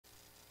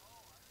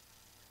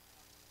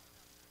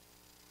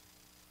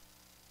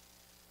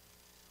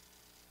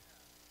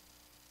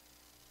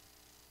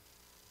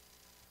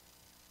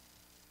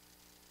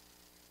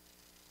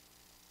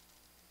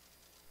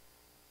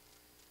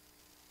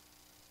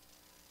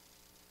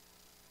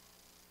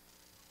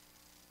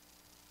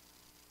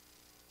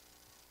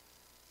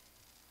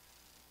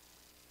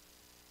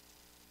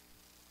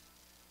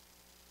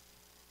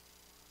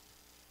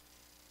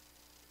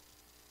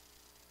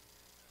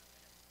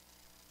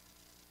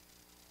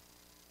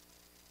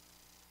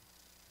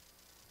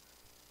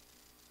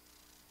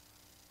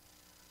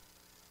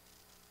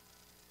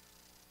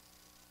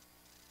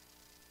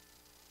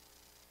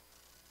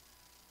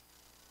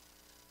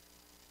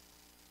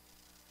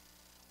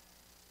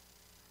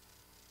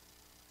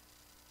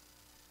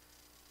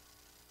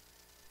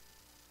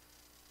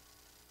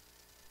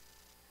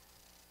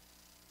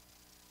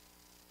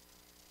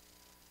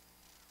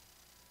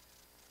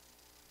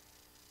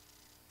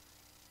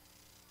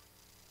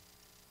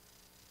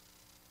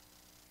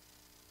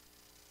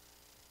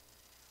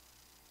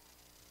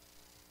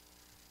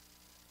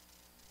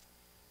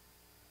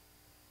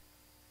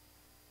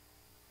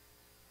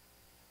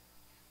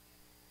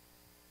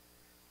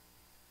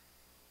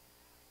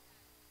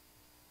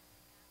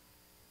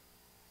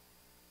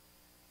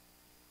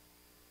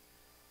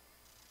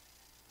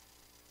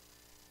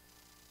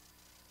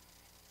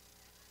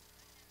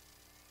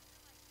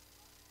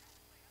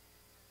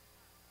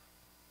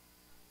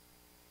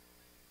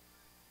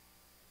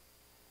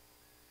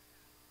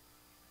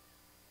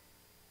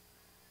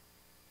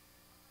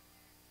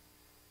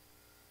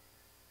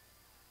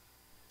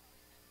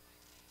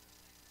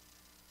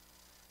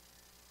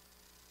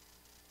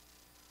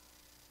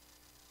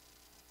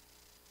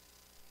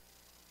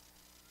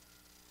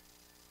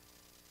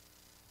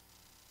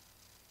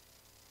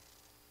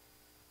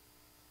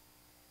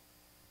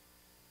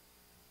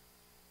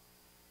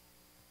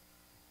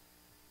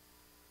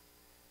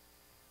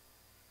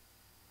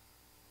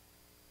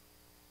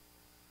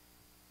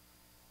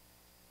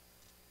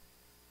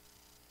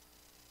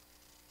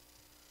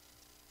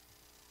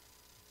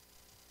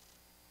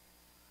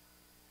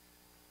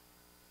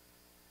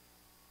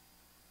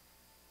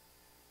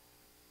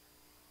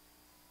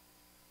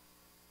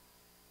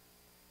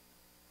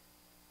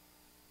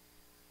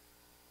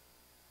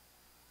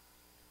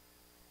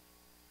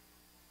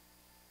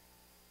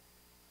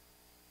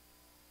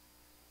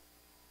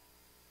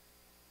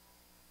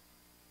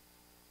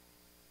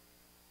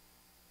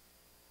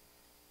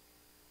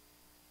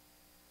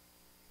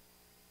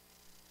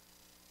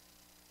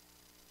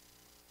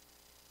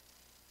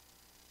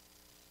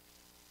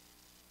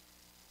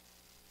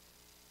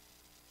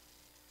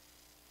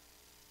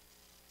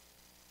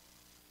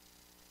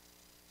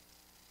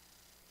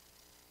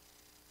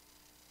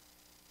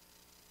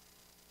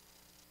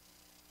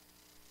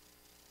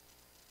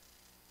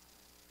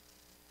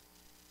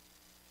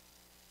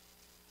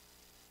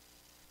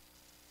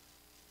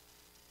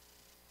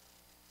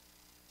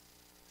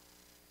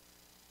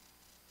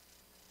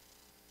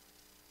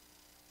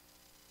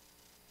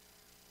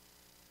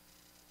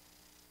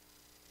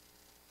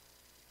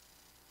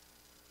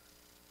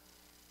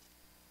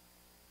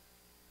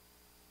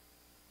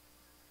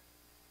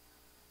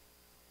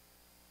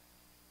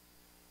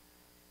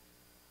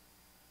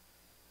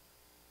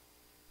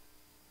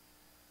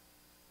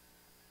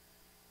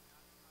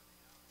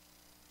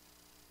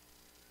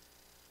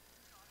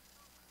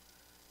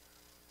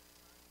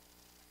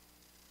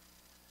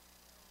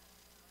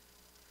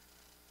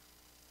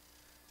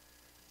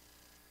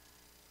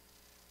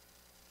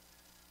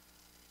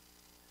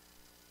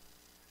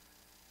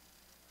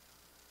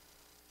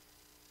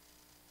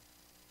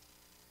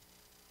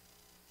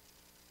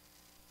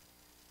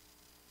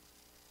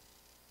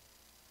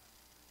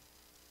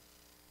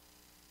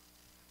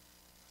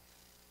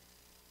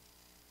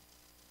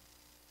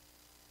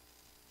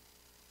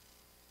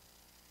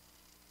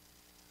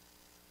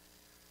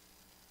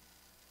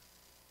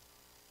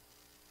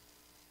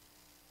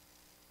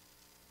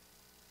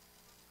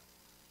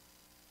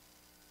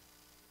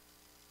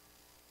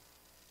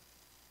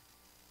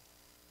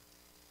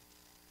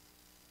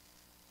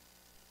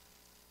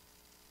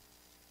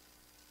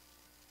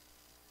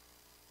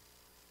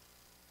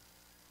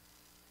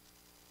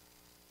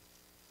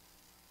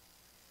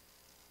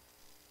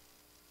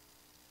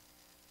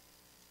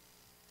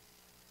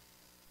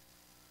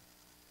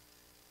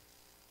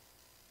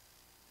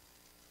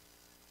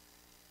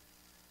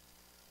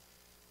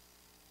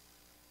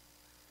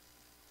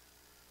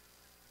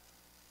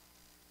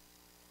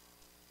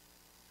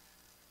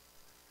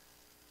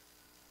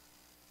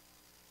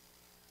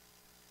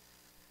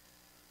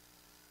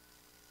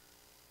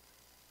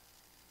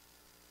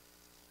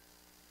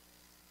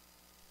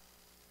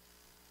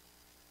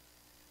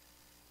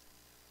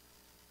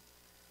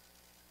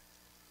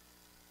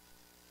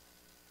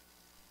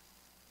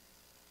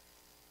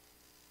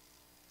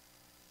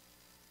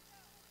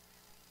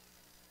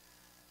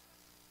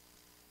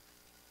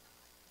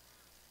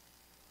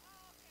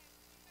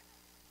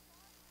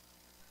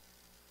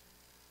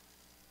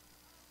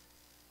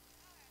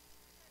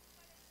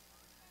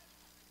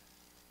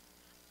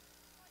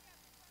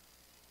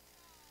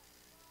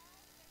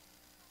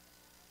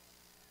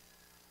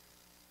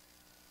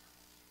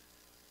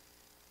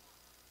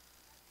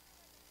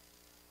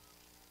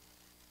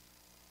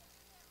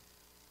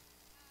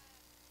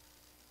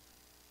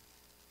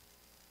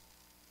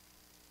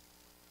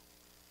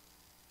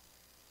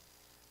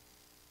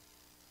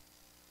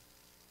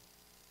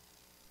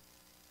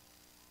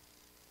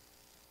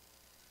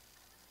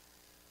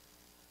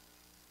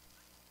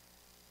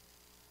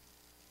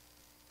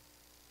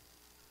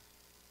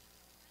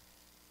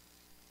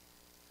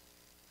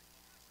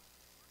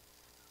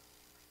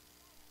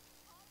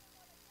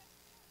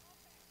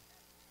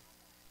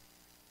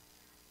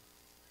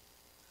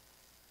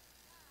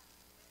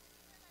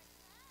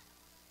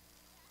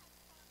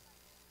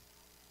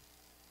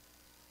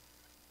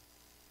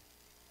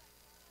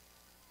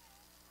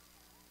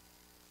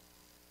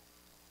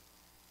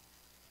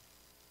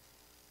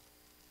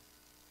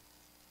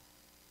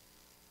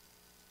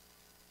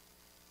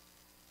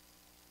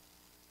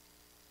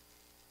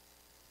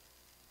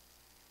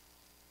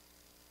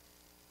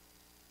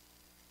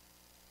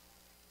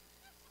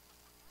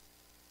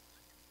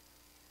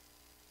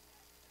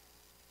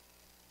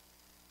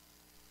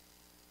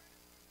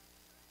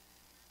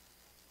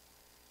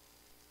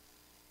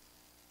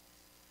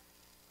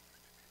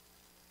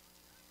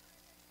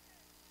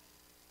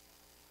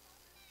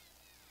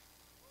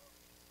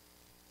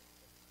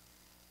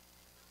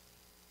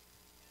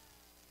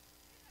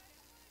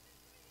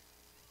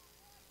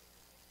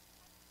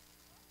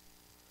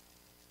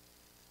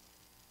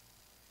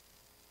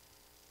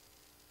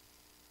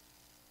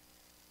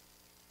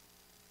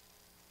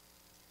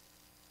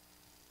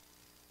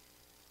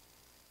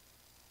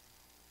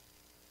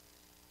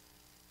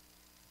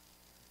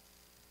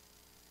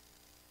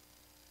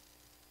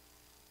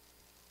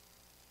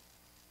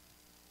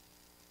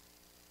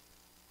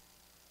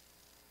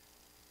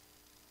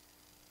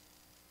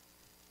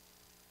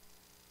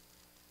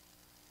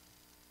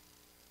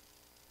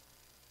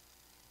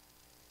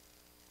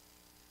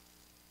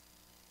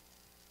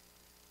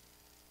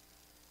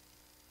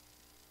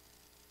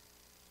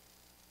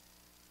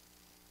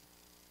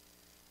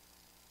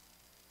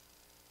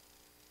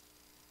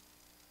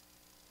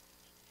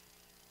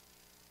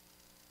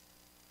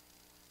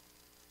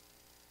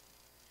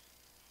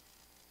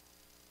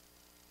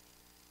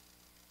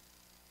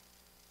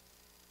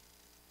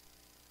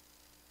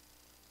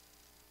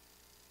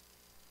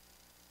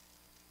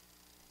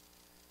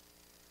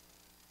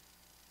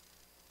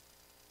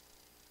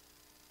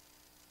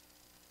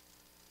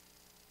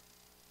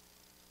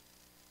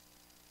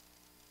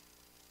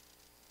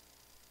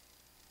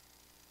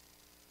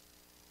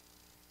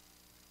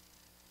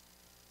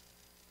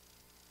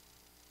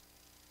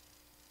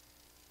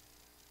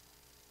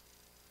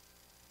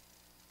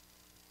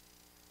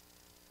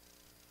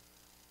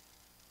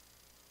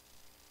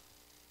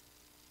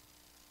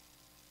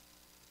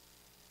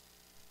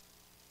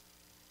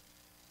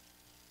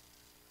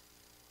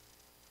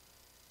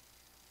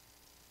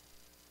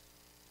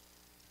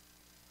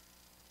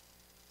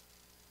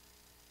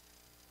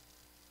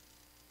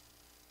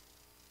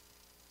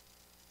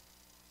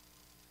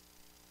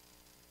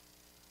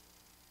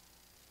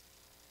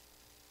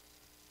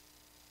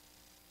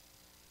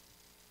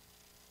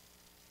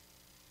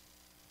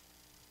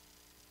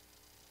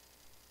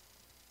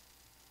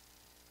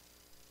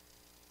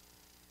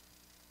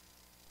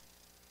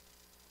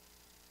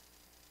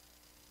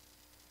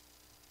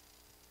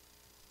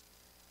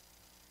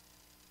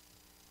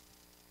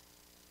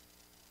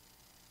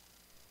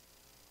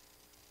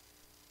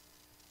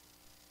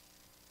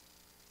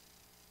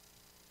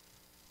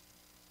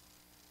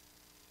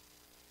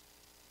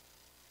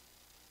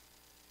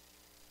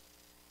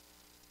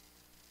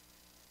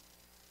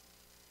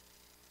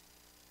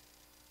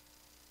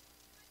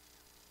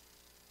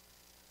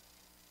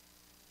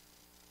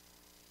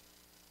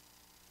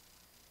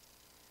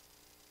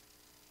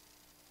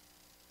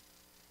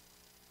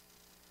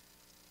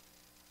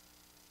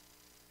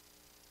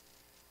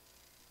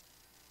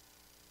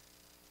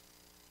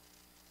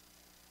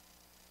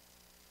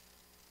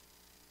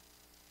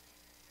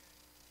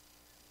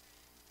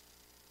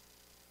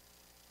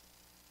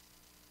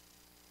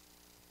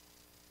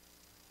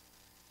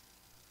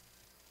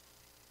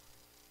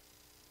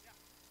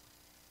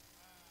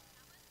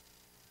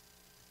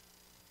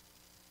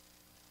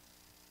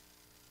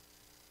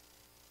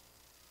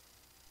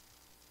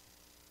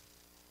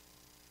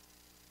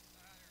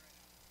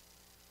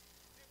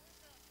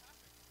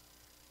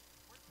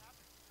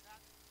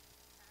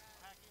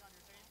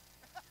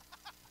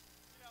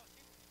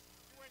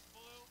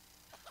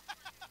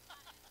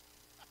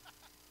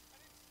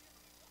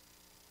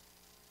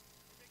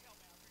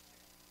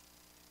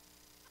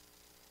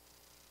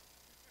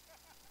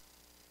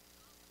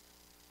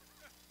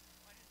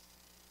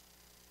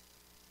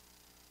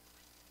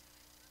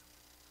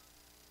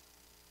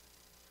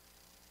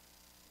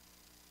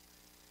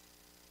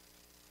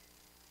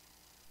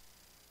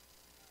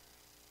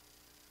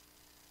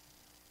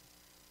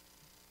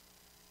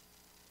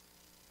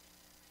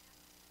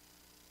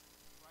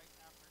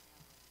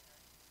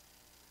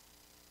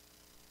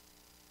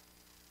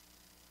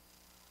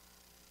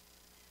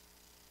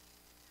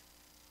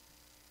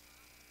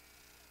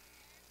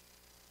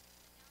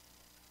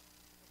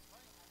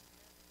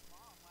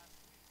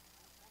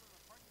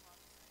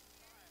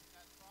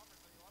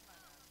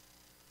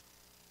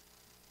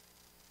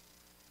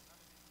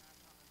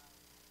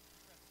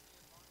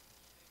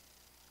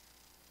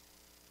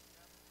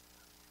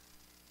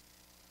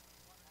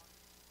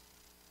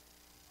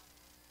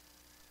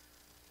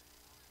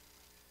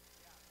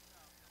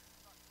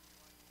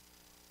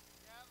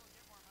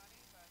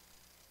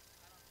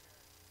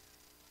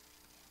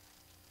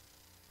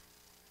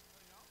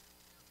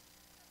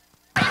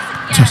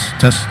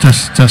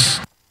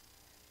Test.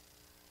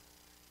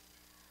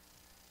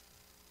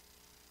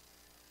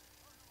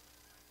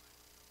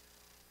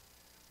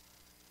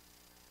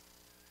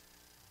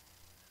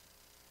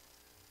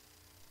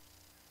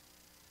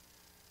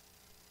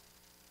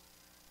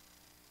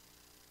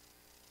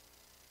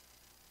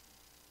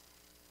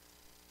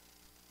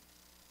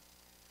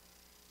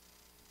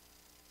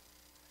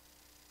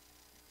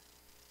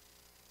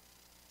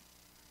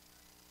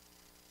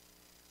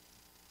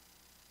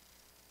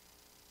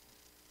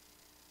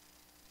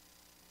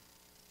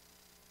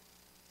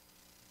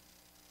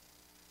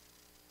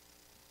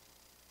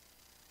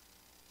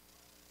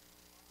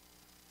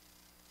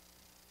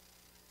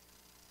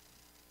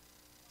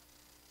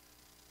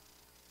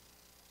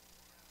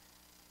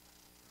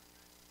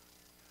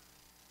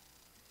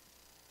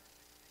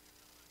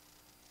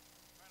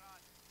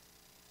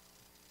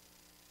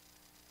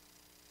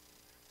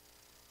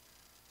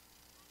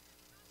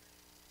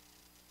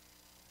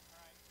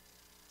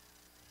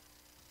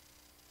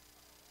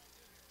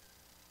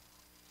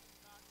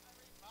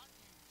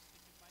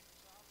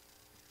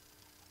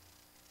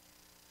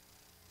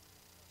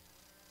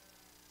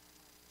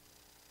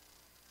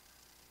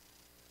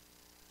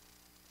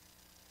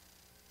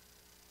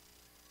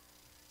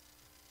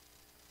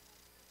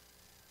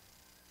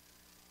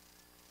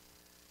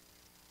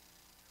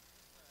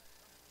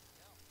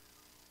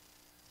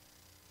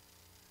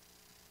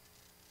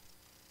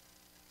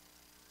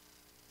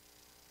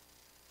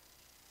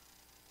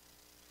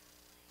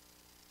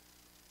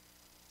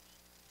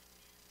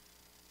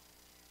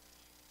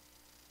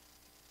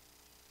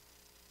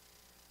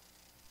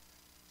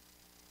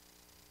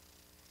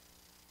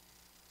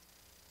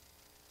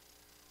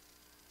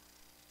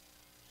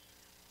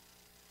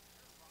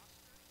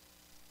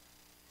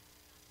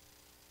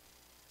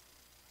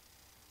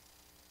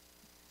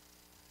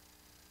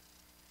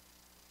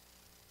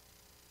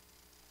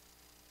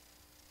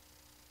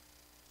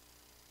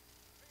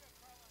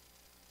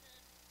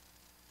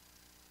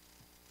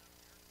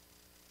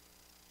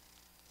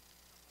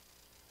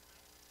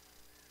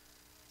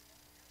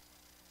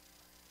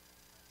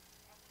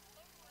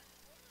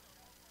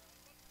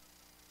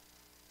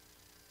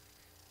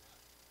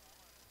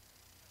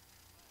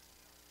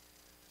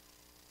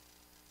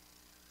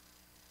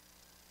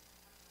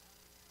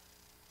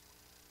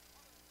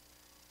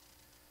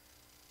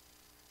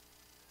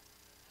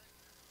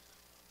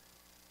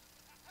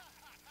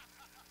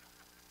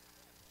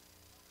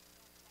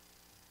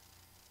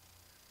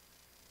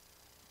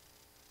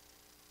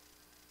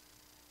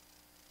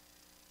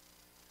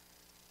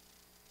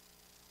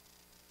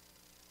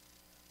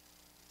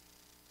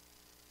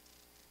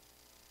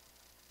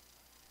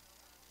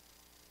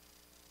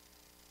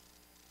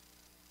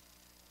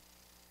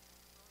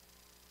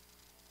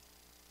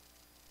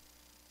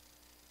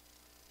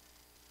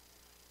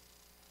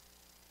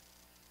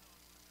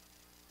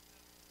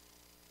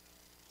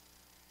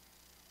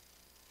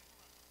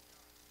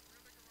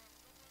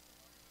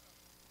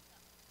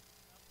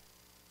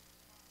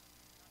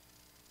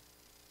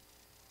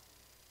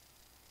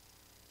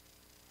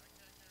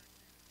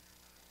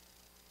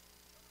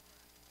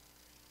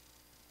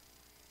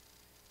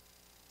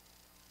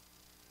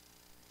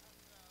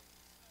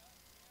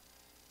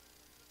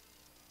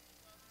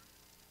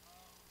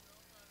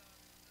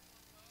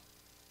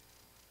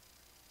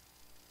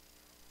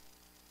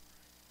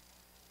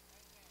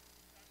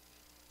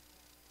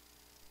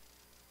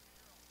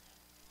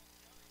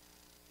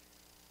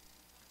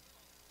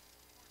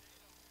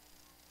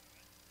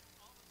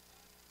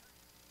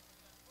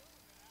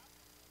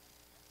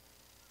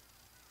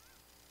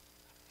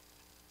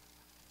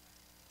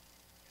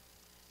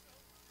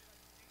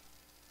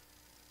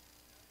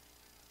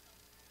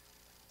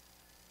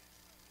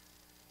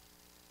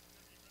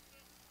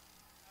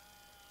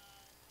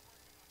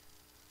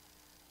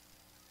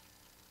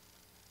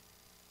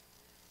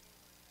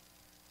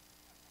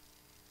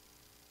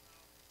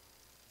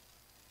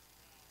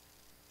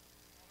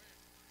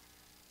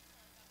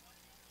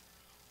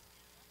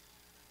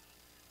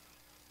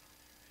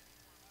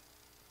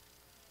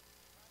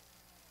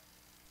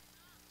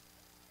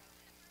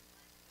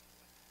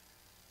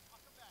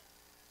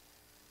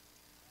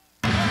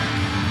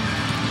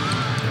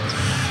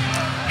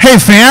 Hey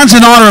fans,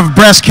 in honor of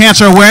breast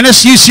cancer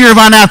awareness, UC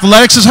Irvine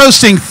Athletics is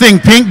hosting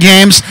Think Pink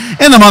Games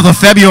in the month of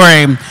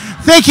February.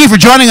 Thank you for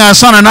joining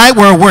us on a night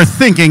where we're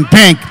thinking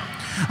pink.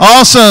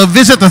 Also,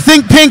 visit the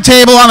Think Pink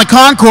table on the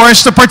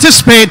concourse to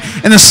participate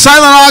in the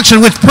silent auction,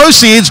 which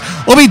proceeds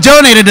will be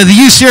donated to the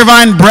UC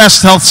Irvine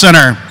Breast Health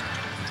Center.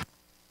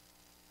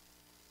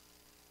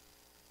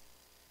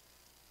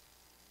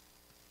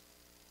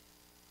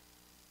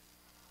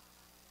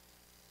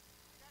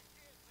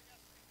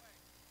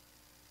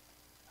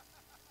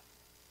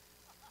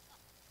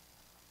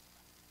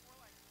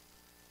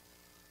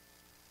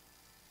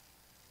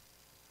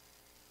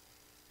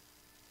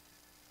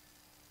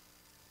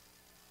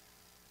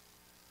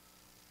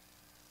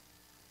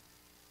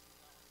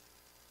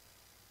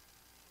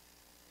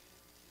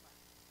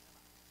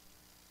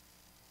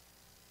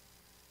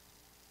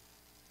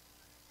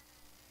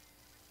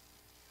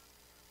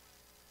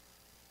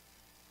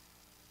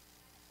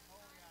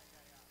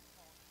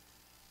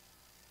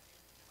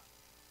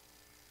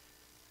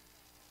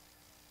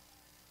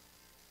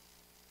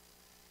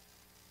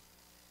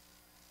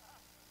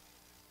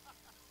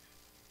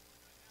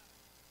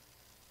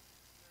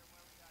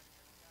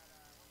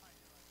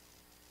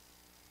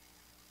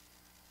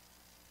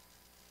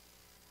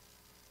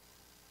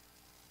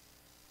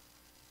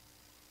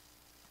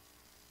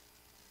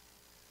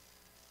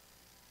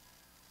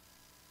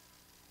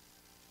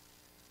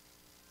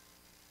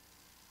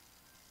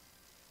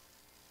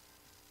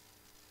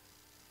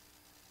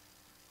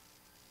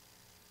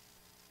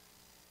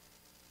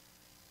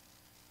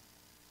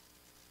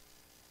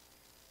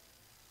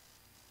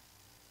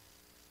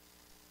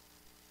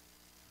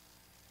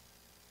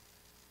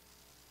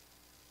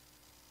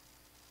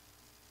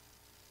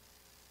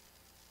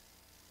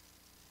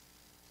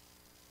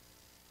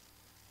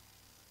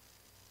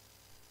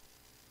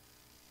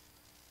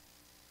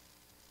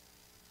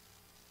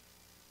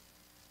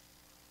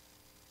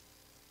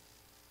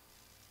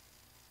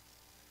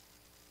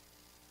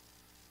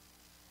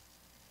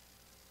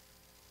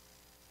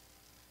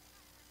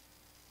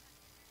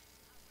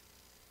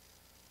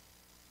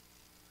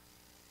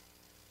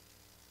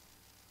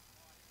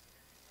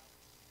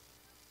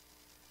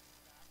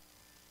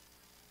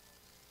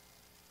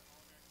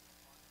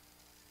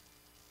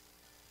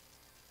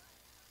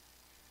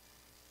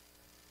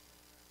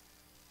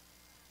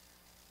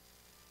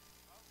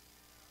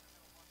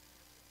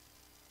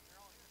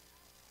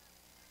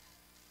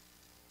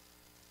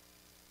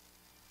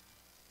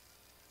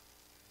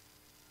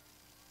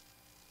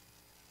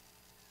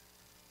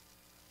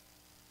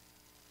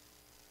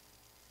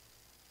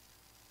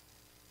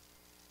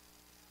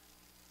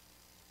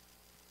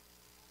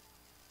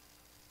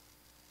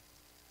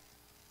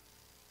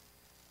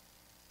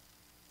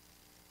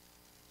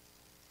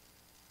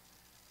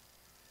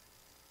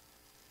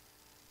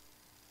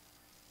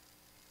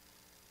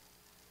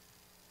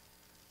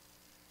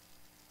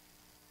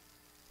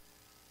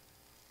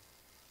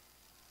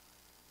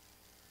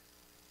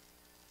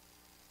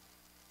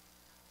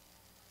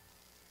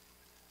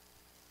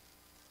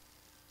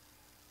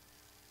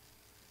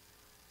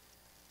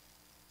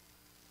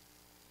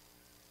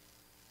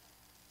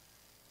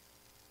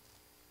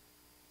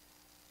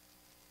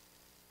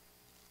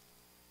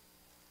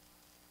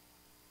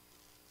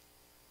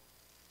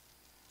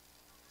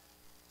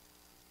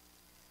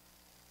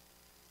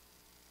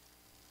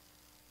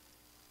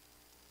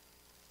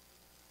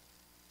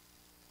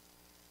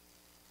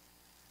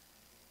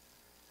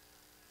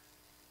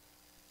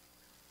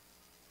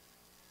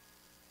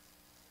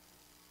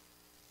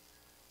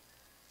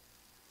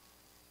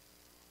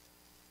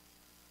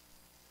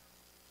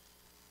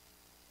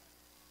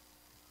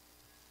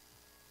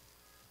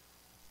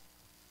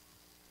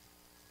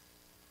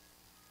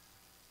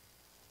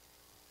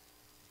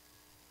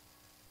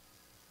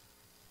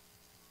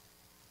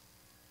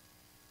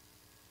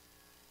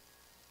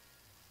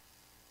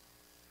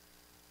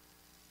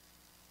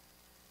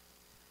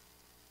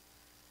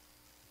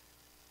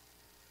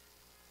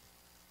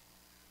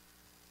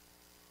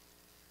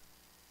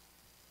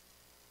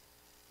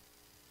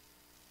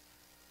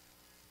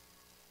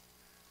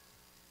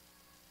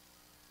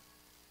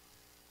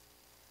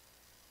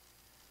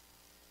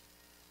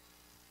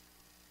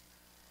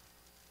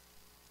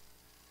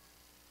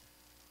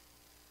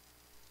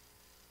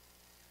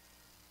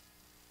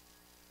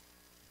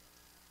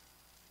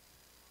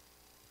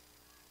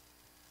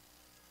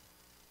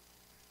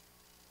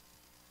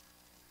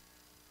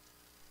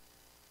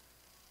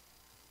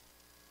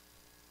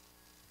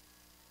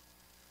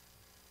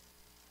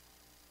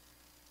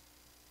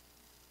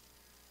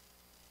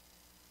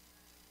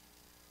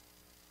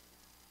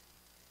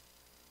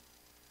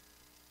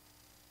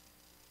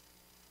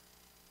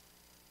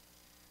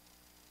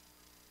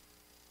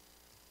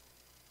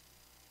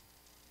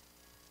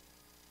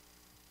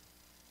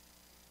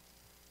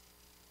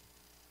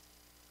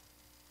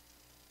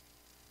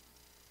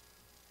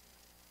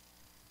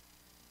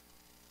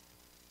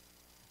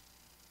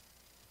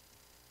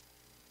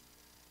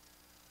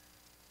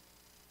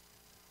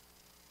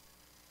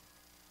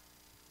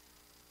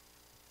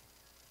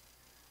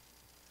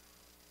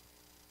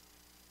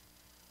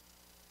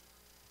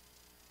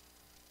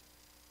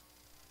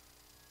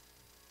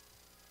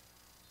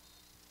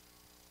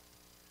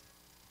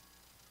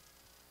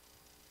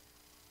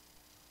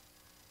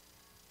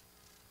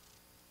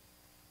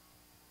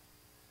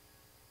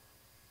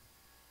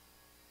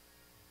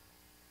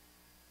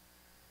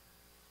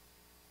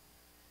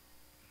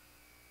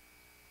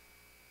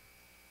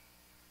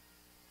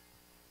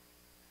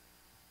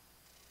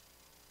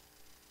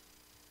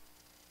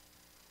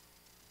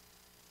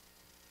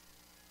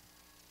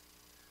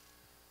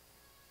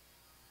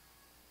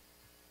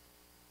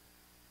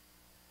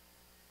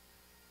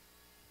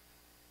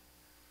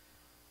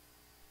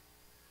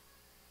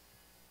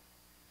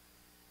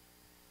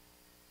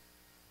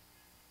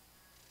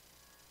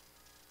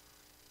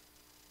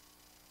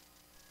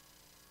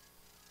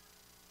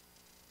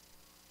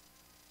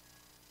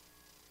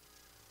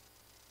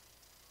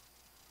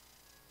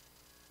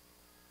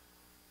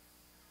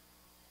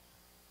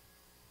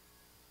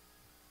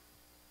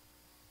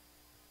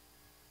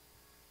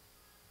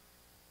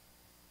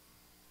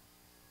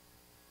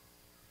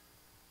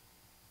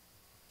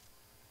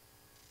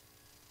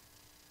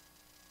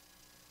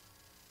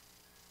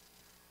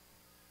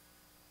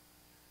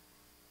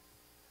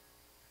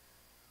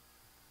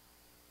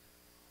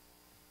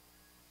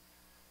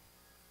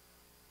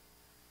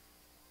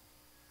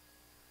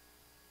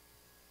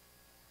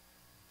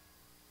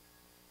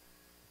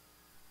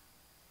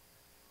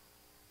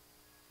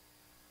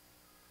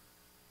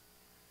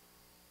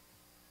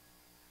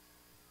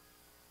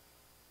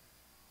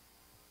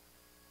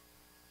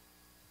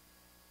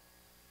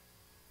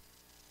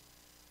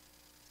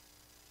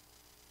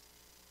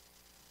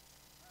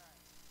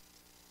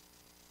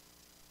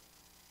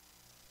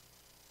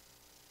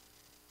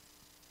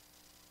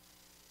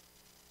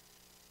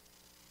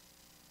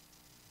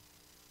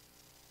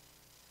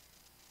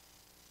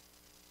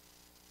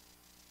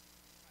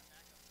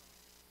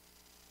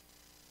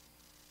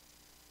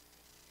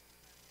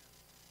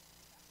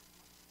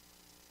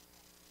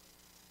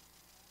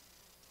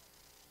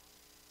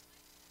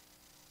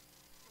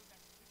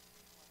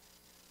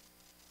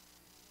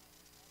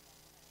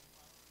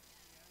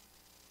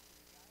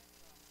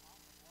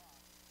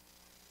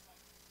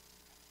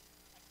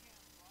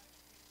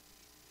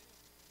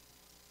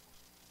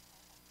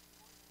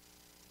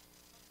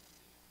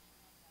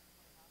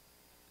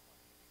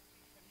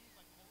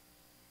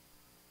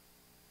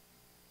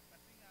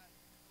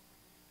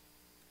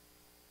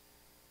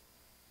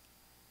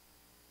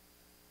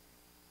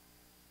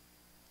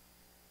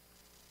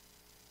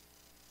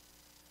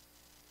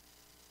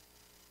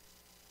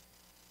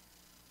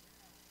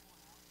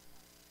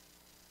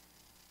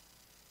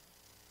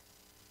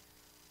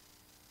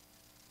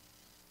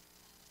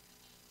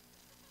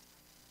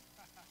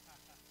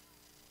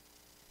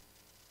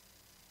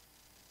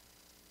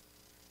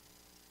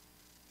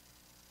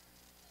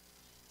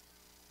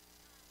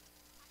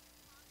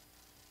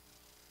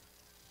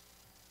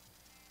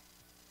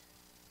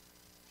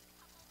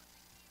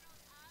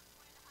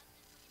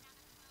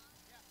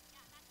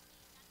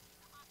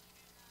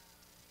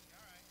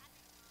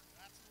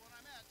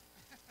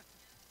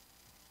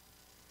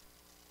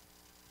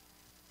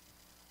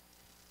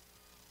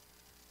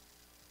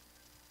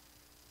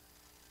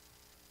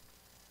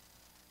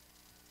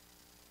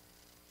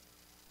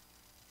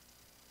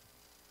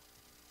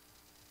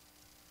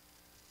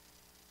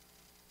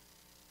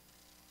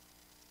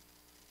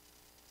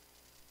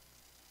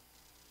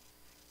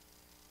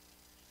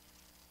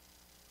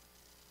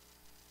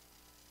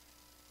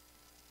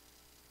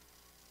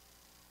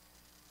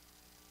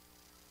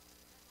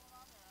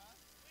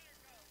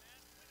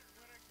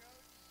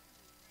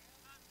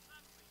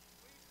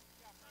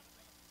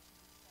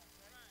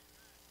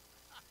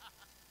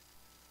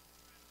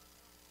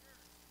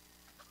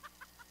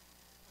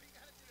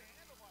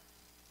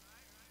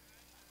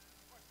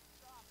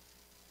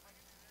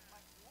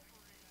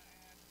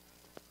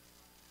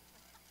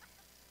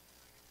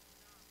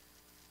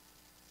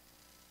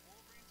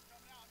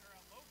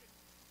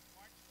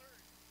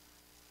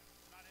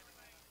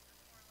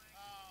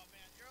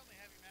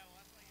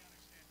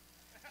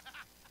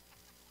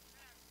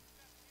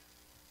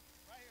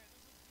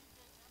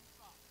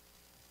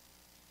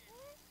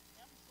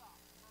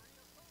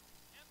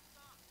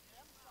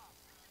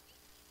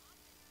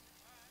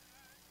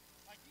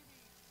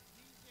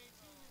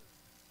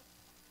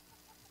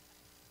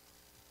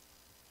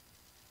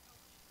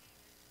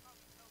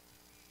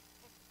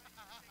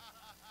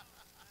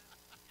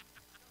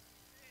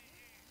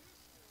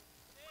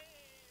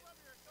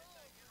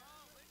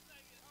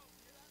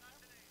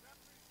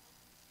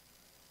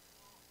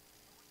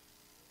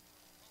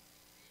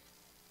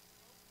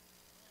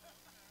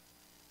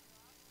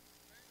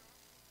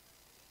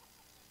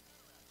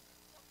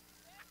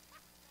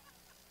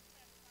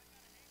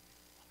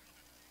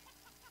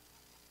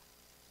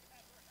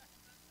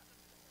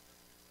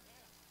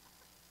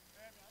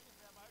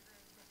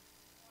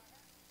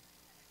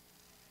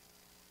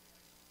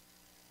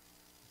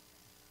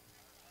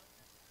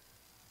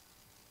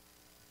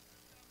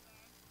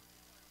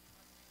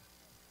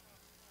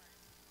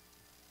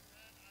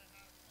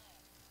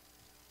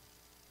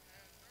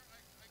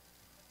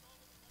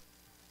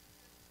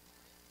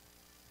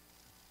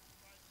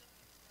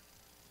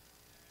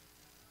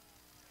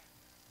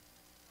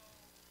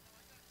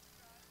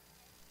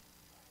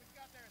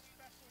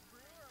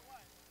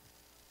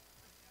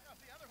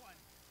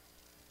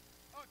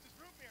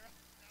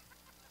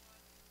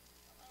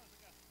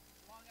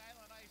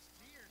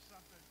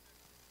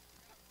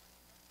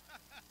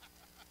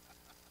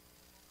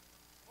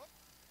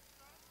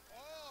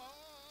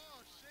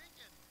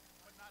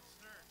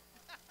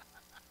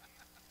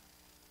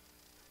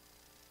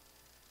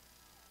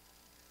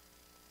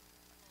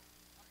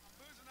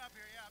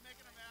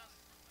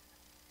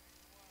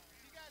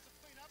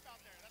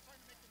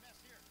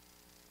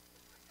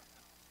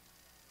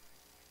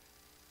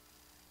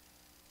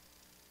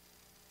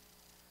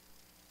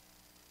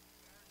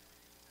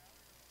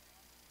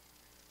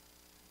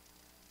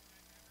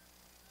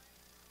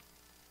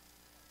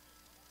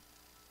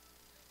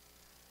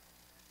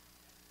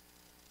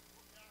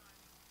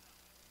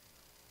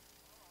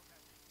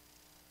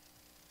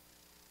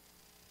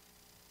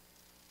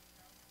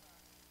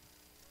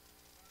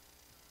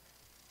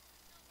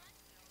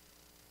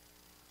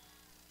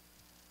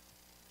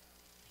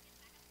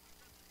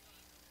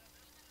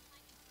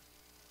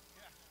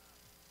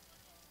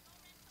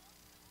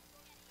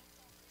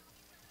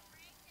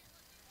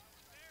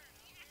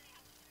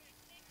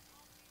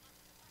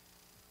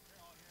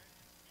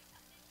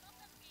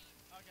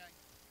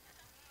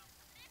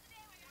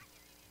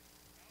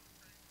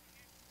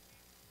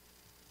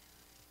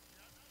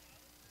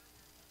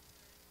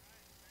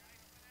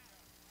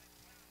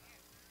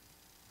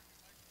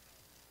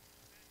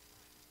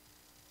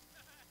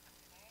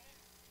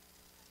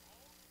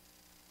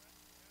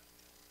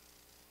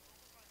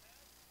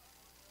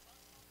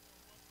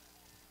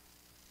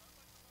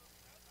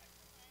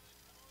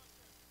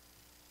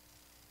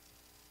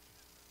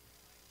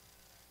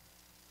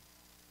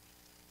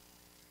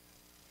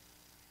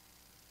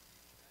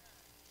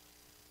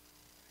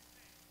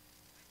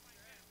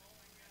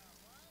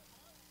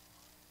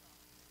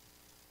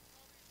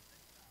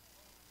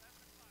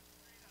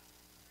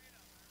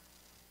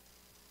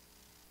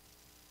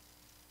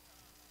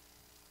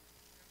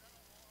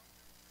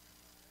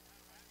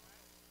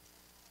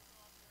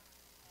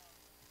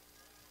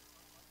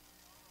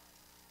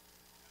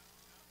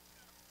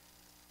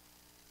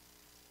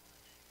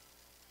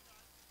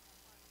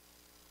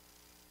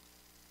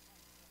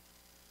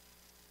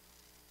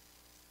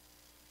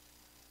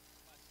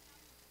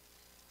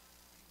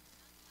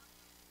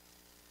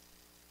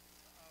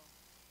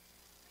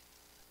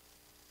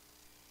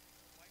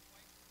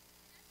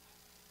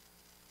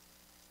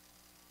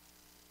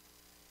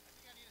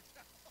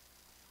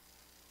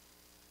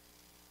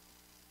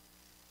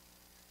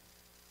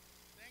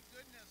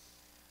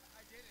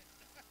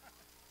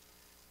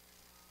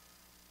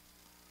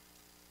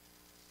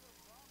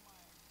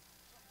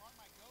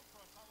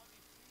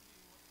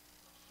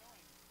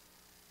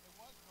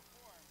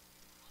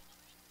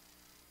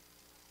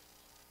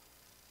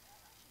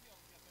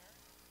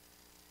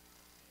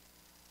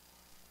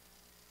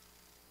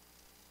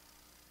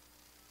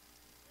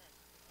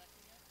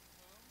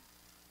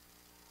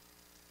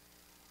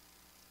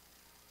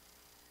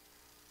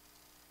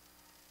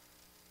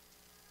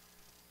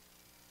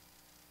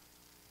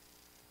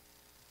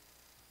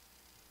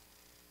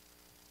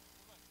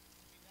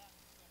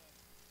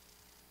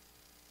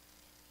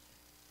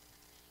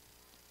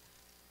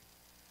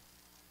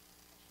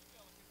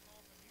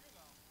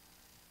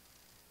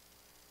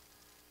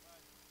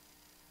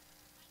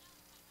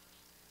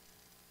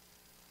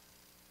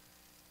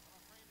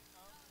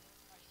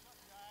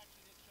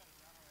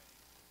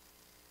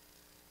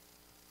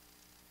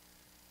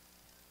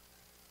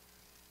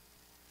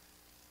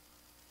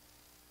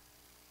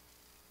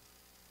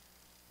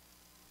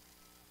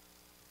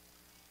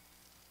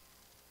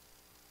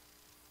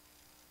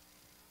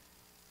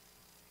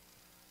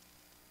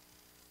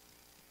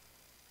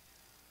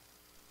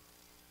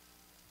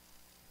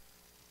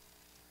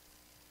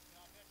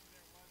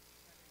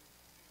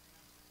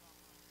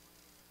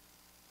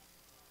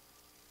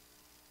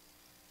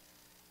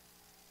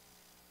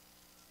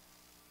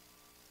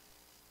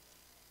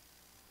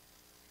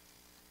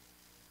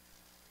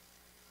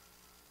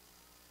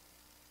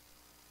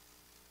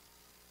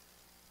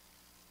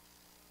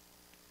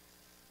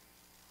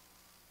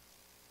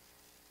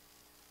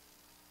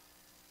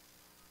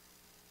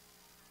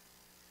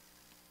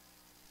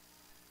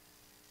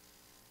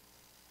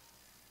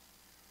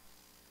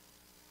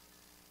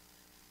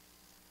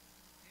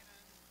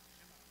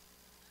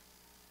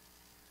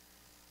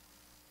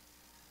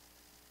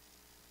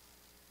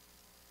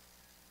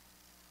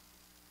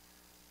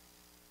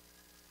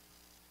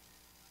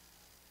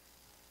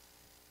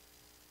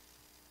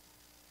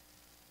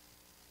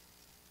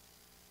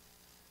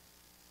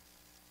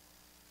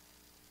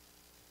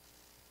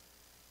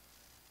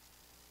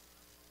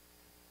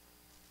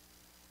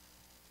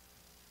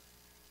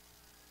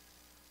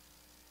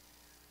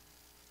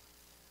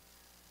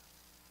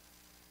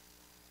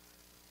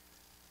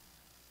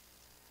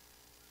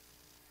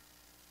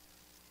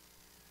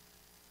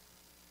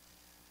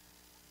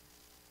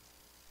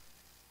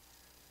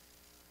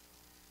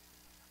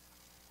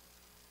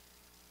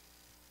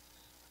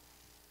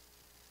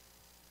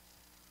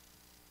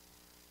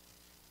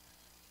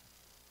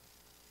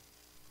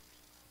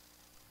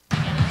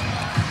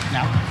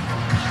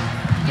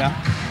 Yeah.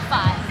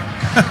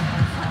 5.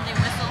 They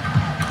whistle.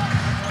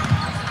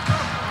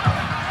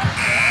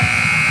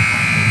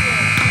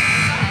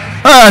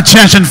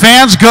 Attention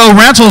fans, Go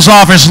Rentals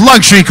offers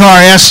luxury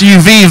car,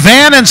 SUV,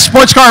 van, and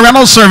sports car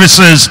rental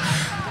services.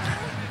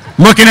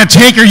 Looking to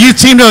take your youth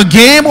team to a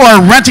game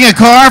or renting a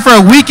car for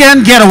a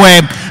weekend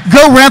getaway?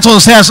 Go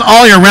Rentals has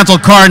all your rental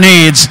car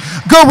needs.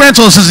 Go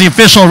Rentals is the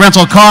official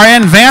rental car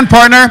and van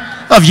partner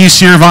of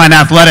UC Irvine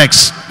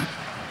Athletics.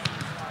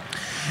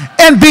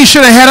 And be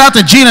sure to head out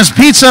to Gina's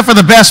Pizza for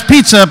the best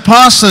pizza,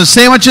 pasta,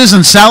 sandwiches,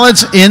 and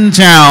salads in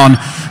town.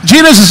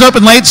 Gina's is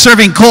open late,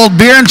 serving cold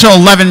beer until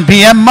 11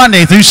 p.m.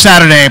 Monday through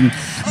Saturday.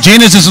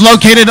 Gina's is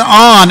located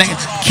on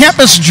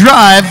Campus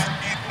Drive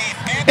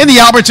in the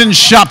Alberton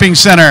Shopping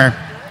Center.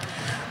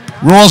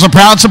 Roll is a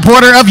proud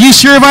supporter of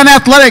UC Irvine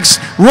Athletics.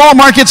 Roll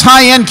markets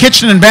high-end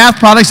kitchen and bath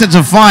products that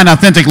define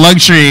authentic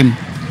luxury.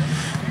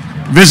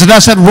 Visit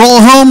us at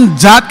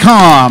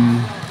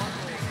rollhome.com.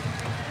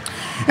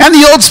 And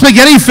the Old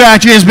Spaghetti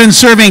Factory has been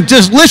serving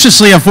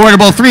deliciously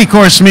affordable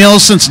 3-course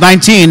meals since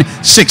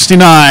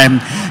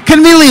 1969.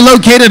 Conveniently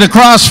located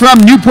across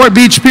from Newport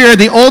Beach Pier,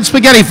 the Old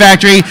Spaghetti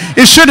Factory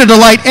is sure to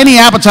delight any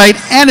appetite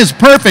and is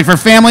perfect for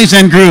families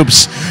and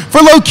groups.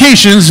 For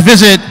locations,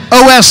 visit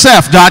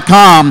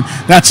osf.com.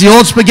 That's the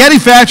Old Spaghetti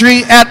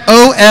Factory at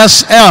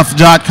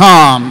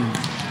osf.com.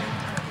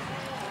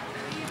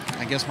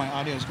 I guess my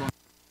audio is going.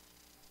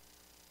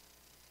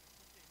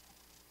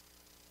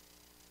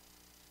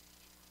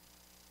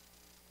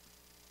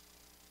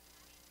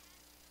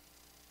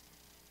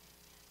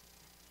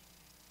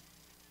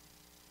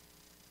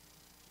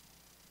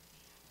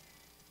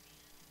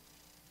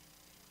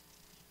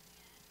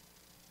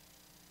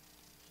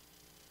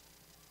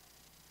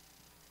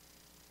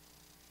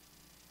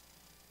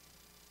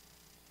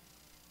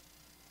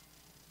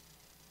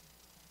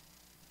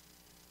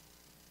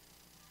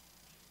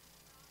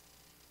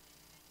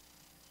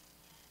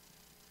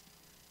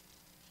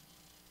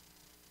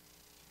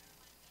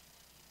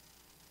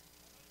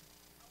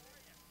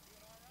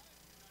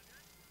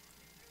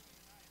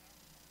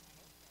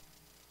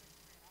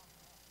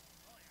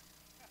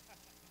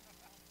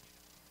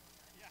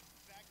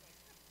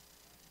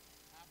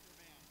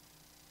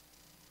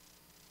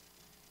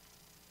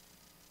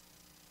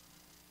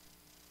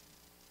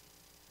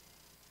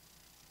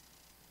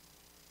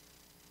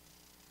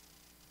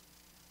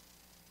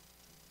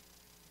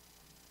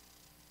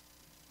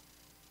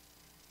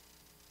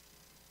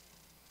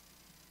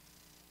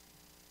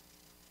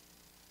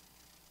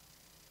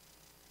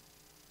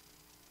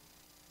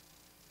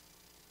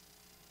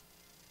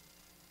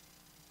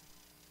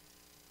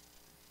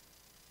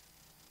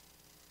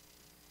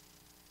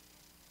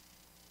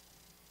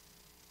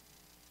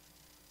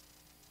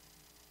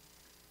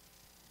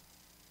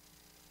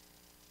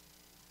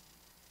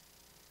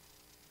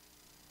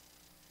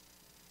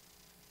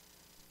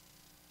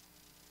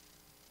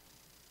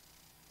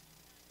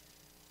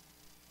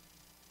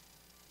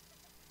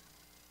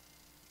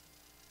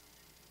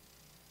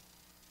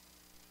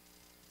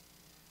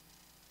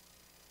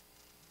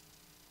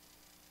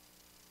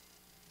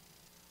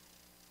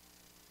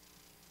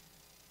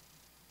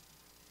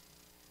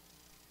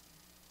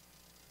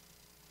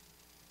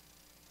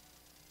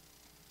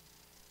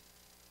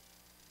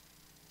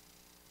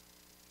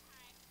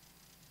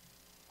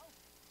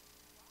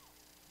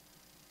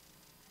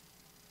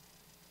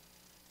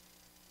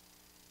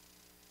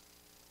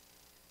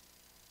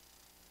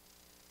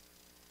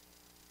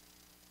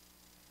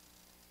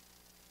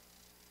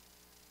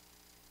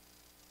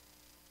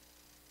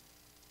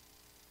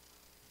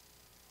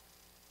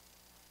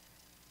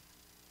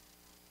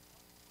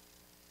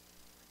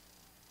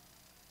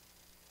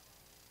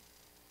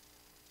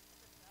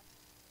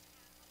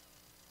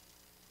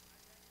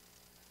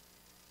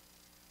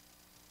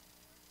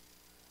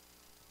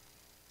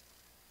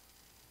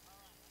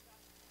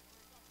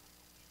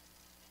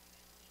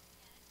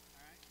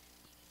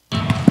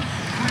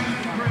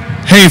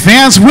 Hey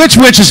fans, Which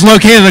Wich is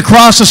located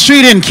across the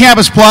street in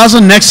Campus Plaza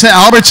next to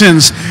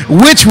Albertsons.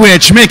 Which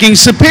Wich, making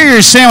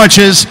superior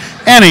sandwiches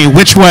any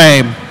which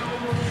way.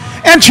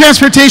 And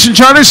Transportation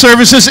Charter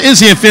Services is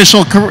the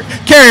official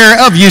carrier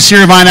of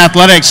UC Irvine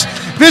Athletics.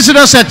 Visit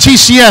us at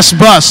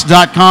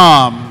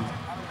tcsbus.com.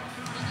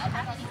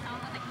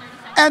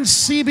 And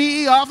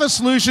CBE Office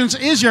Solutions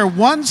is your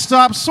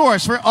one-stop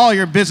source for all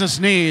your business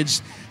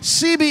needs.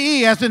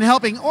 CBE has been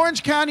helping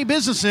Orange County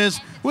businesses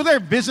with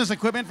their business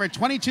equipment for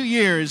 22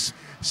 years.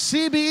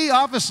 CBE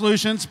Office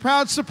Solutions,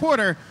 proud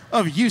supporter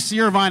of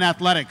UC Irvine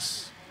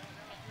Athletics.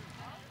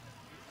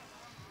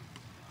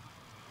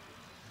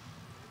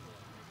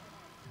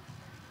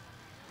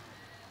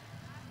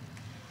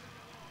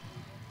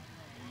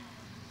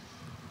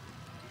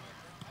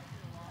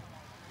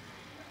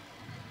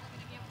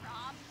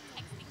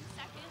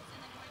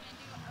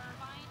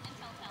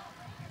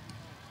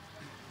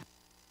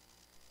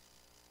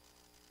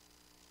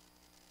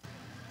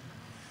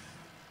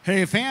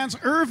 Hey fans,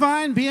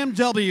 Irvine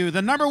BMW,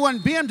 the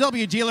 #1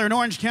 BMW dealer in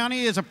Orange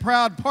County, is a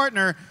proud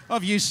partner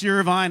of UC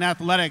Irvine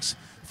Athletics.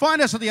 Find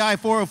us at the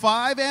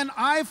I-405 and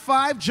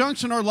I-5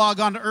 junction or log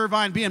on to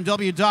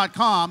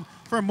irvinebmw.com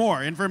for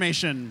more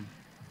information.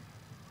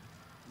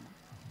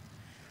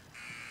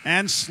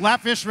 And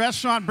Slapfish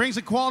Restaurant brings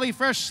a quality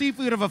fresh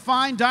seafood of a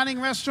fine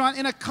dining restaurant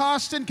in a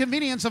cost and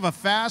convenience of a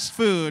fast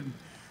food.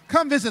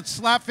 Come visit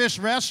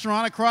Slapfish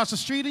Restaurant across the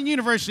street in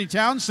University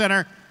Town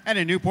Center and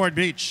in Newport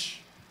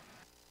Beach.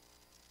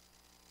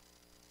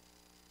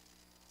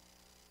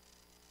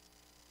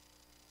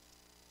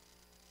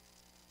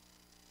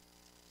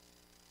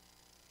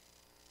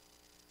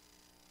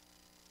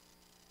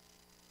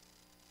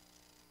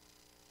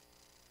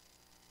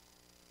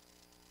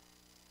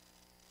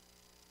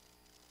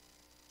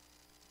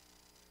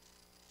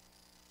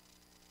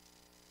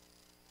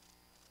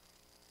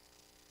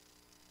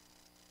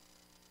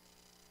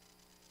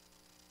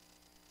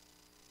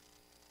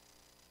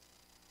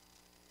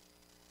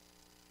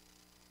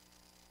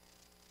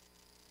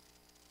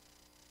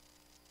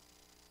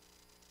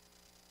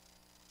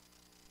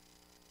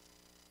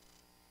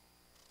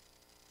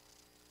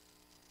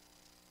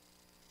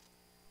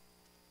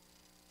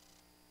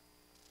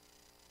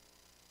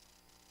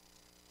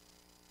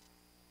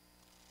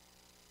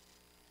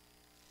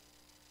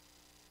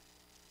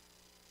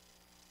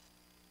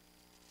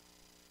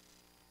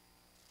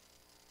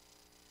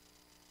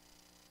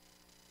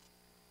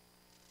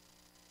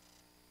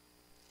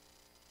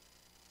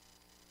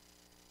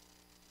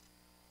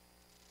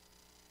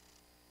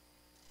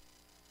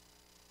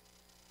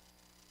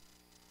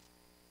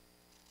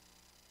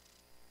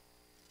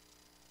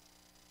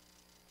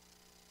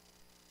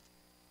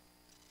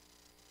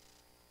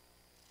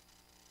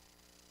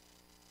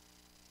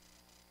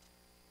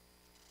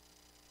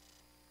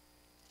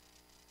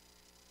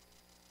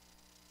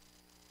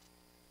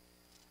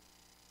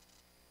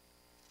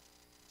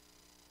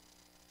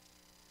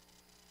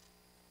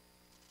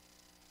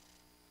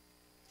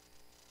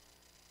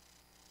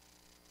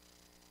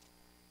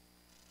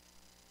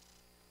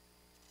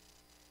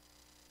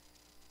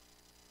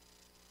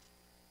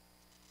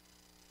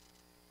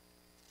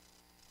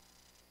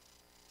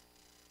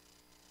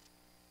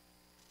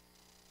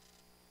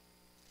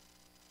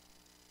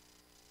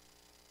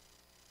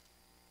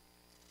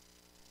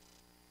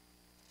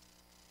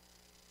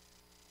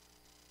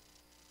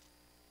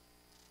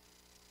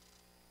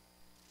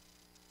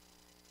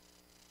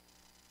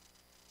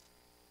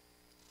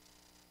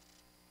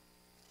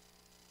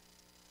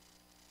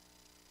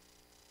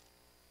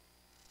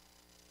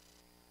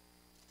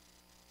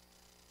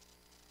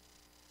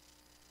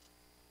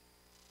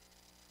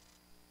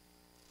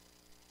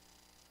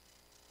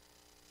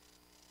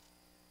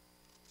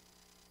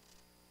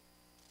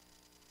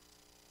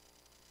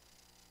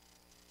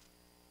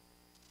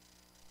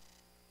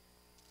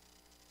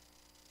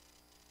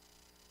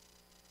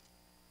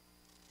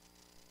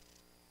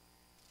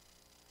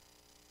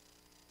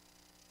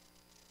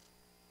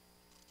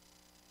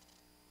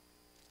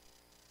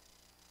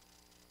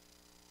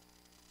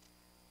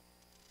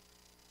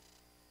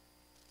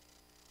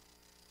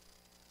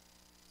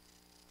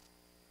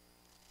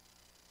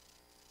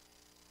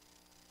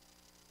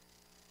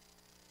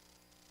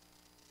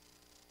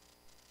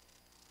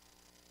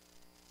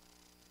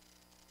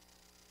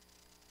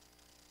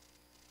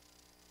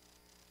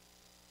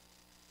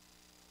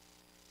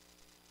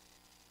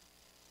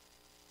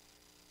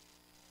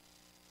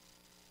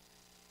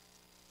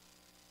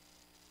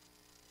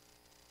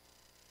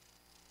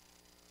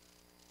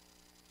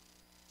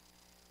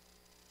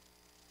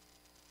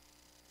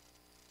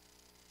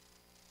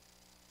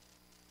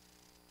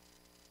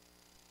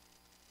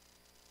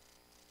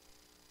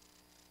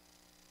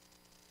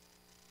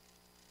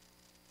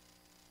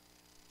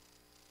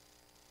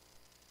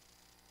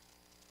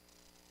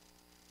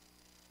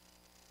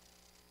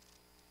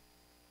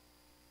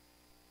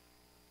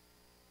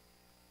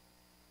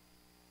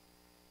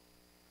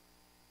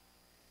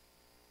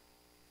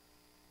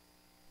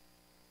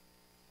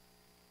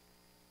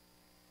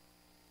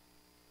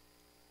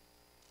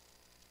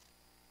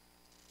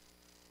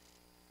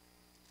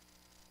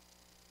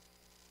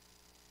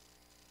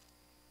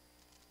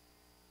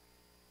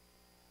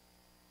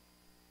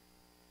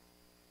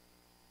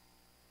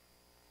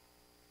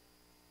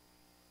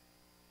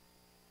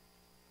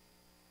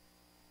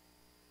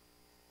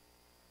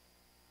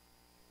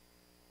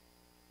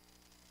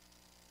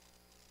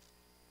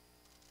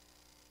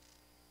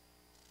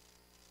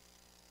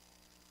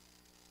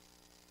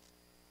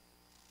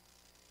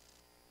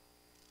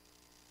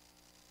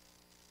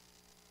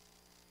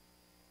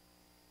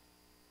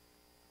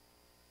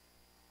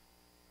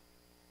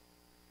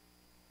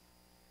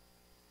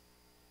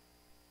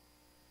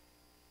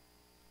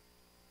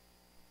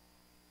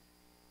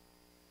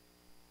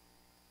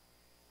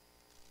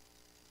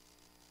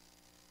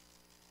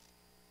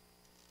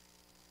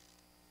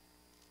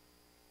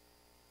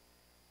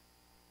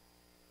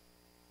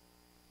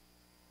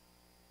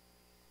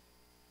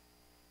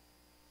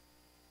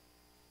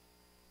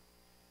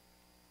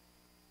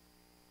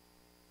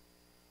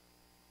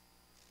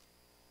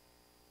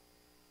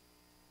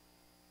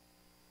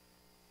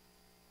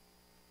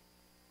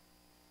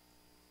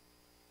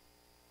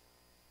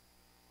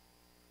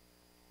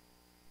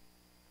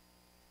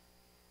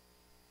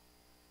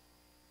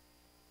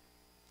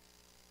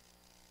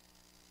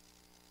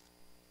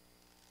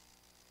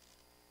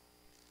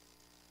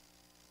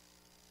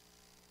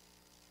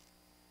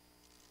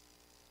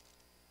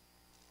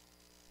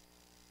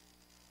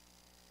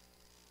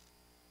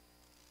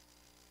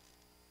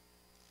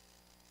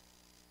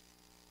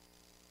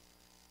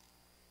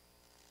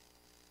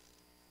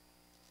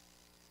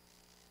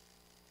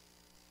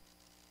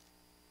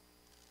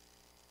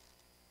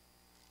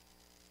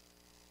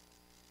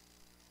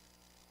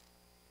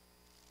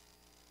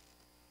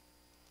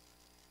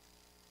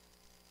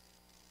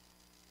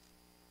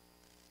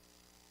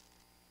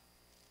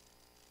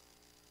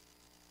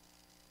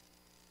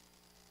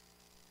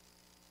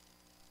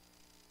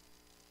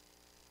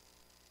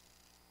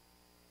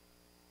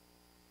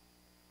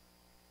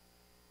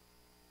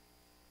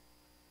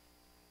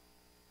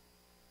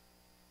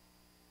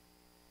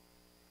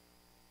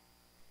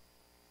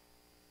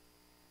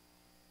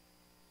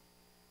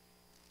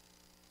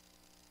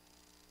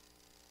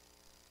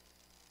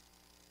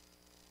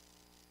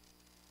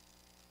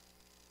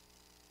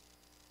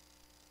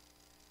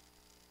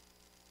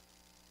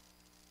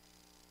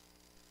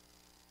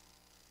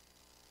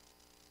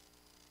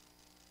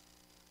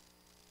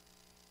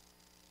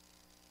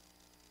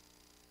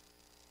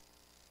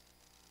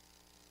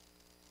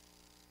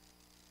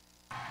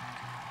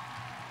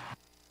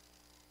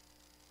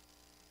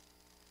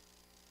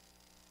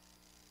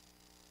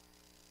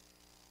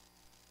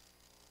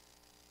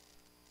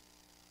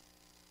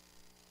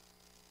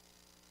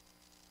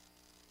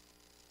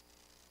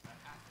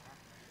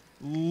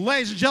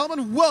 Ladies and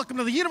gentlemen, welcome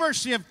to the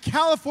University of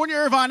California,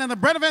 Irvine and the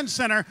Brent Event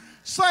Center.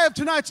 Side of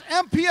tonight's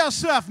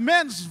MPSF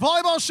Men's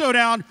Volleyball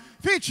Showdown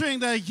featuring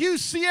the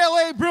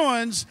UCLA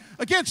Bruins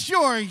against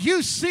your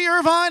UC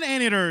Irvine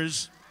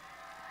Anteaters.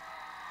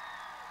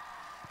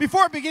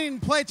 Before beginning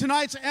play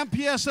tonight's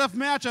MPSF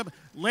matchup,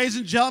 ladies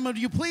and gentlemen,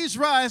 would you please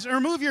rise and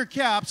remove your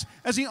caps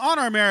as we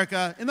honor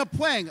America in the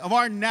playing of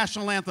our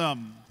national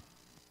anthem.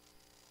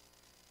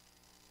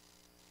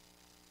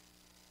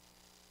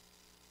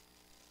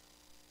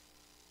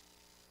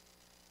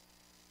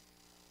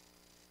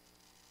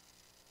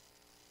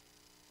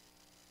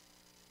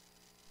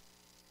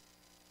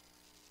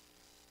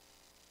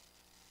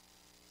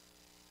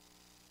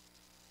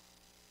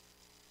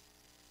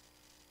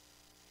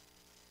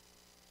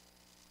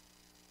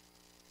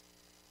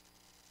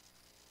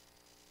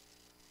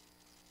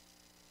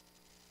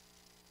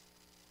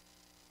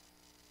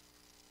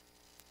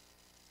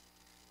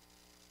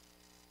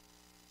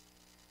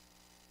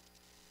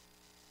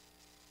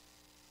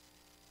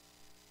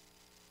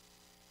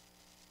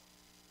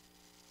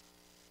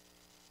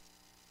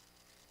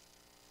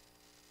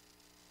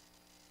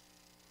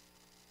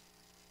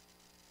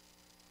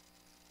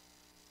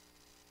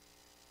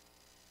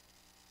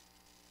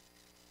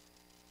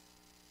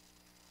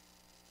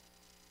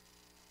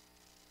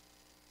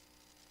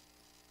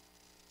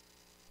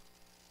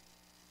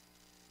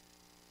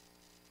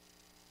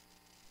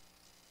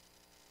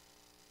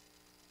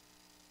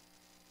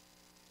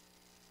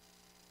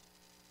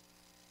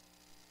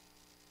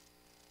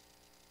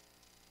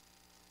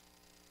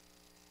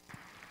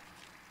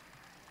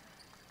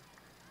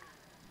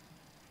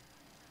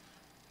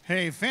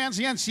 Hey fans,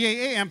 the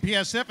NCAA,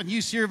 MPSF, and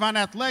UC Irvine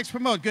Athletics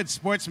promote good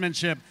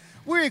sportsmanship.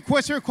 We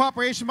request your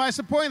cooperation by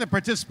supporting the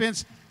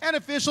participants and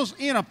officials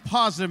in a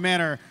positive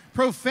manner.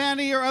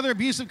 Profanity or other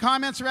abusive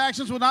comments or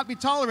actions will not be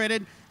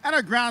tolerated and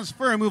are grounds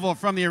for removal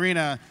from the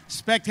arena.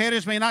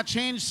 Spectators may not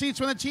change seats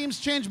when the teams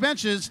change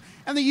benches,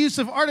 and the use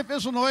of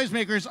artificial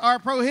noisemakers are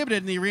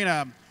prohibited in the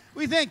arena.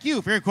 We thank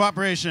you for your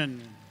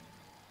cooperation.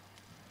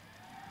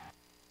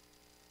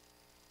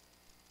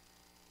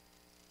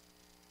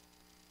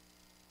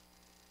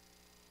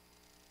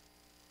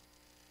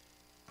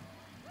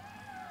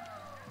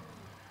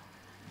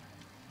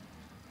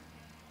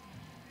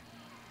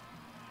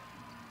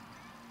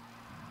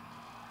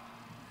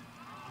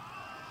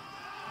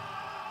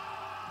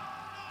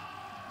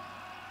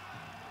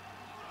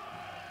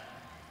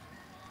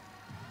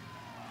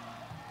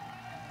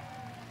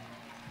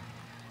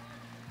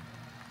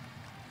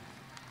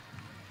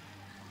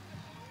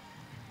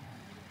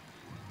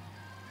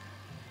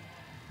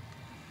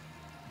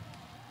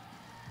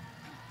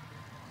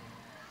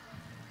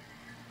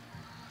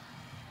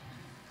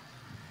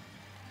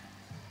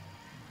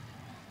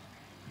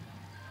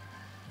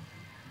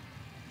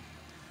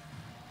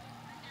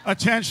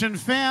 Attention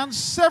fans,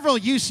 several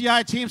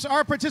UCI teams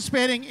are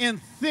participating in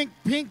Think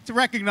Pink to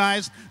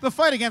recognize the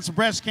fight against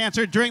breast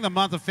cancer during the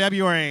month of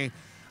February.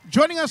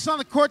 Joining us on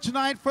the court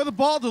tonight for the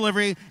ball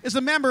delivery is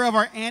a member of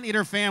our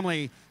Anteater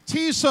family,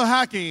 T.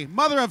 Sohaki,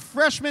 mother of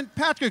freshman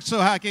Patrick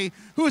Sohaki,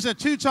 who is a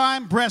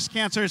two-time breast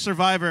cancer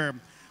survivor.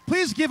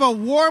 Please give a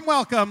warm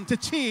welcome to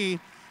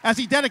T as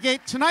he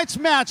dedicates tonight's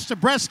match to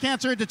breast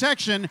cancer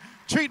detection,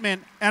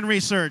 treatment, and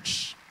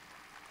research.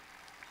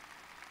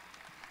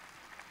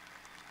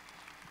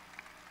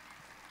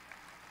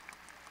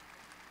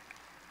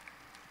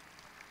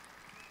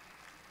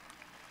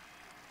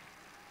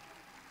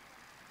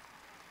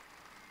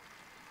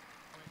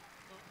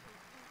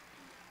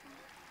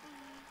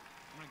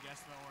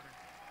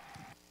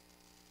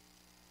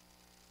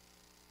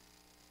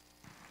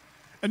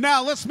 And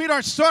now let's meet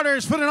our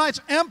starters for tonight's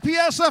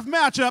MPSF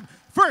matchup.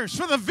 First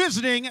for the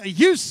visiting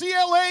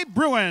UCLA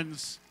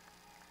Bruins.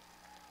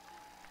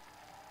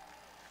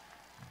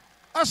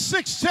 A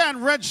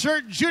 6'10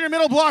 redshirt junior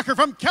middle blocker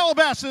from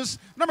Calabasas,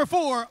 number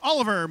 4,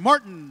 Oliver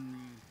Martin.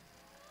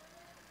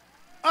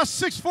 A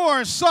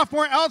 6'4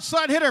 sophomore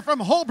outside hitter from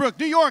Holbrook,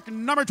 New York,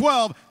 number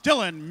 12,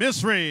 Dylan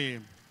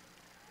Misri.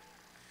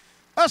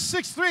 A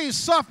 6'3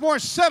 sophomore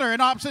setter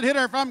and opposite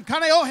hitter from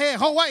Kaneohe,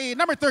 Hawaii,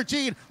 number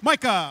 13,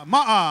 Micah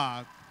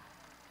Ma'a.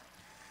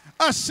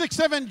 A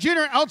 6'7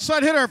 junior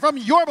outside hitter from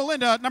Yorba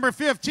Linda, number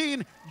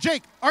 15,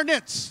 Jake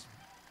Arnitz.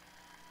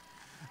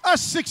 A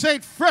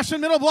 6'8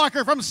 freshman middle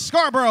blocker from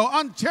Scarborough,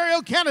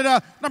 Ontario,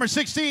 Canada, number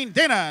 16,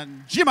 Dana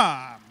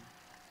Jima.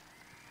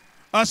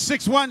 A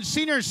 6'1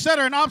 senior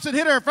setter and opposite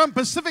hitter from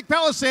Pacific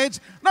Palisades,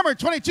 number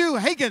 22,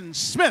 Hagen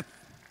Smith.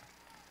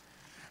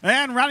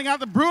 And rounding out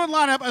the Bruin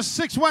lineup, a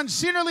 6'1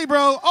 senior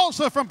libero,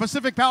 also from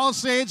Pacific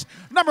Palisades,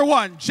 number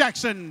 1,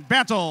 Jackson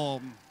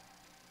Bantle.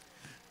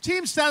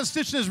 Team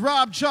statistician is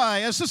Rob Chai.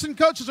 Assistant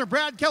coaches are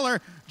Brad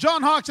Keller,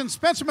 John Hawks, and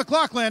Spencer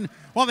McLaughlin,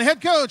 while the head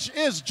coach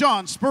is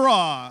John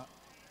Speraw.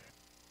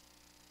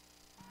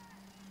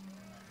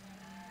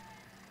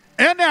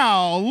 And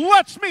now,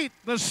 let's meet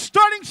the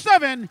starting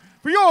 7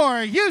 for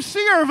your UC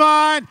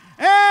Irvine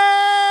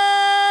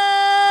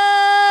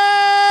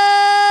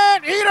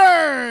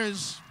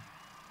Anteaters.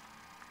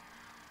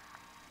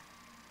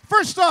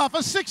 First off,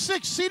 a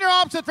 6'6" senior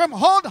opposite from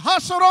Hod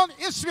Hasharon,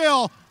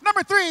 Israel,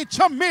 number 3,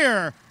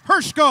 Tamir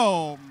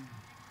Hershko.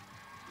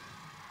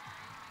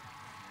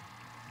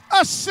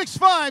 A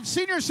 6'5"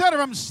 senior setter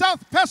from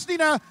South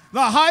Pasadena,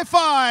 the high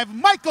five,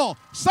 Michael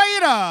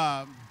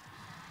Saida.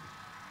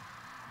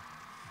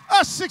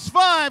 A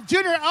 6'5"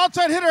 junior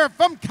outside hitter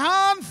from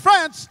Cannes,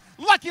 France,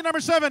 lucky number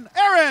 7,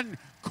 Aaron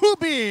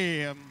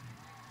Kubi.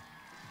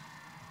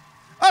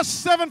 A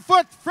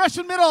 7-foot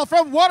freshman middle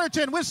from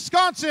Waterton,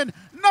 Wisconsin,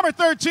 number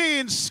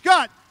 13,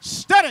 Scott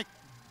Stedick.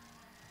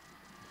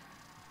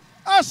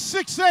 A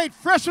 6'8"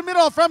 freshman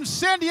middle from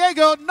San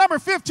Diego, number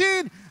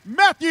 15,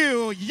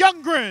 Matthew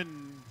Youngren.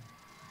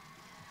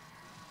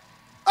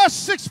 A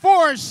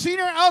 6'4"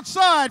 senior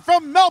outside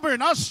from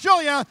Melbourne,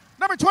 Australia,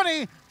 number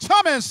 20,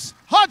 Thomas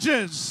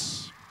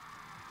Hodges.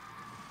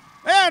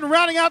 And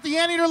rounding out the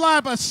anteater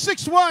lineup, a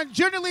 6'1"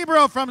 junior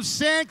libero from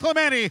San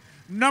Clemente,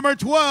 number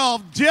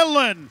 12,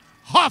 Dylan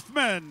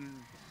Hoffman.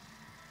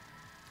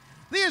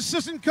 The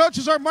assistant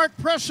coaches are Mark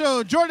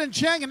Presho, Jordan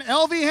Chang, and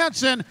L.V.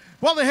 Henson,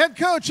 while the head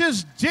coach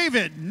is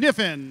David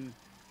Niffen.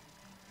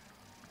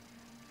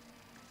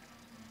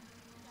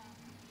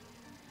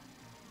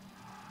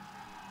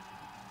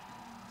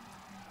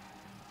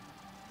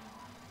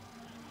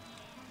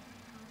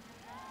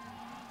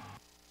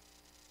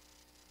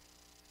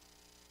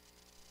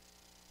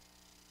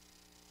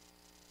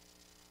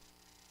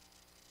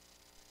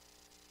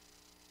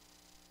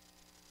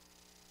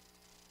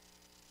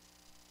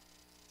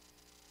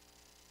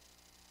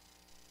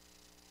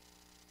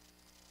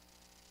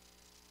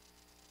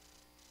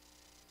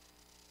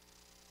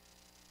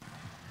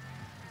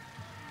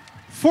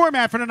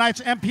 Format for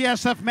tonight's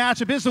MPSF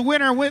matchup is the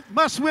winner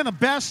must win the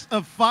best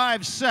of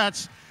 5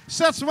 sets.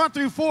 Sets 1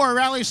 through 4,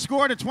 rally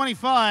score to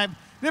 25.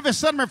 If a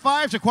set number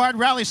 5 is required,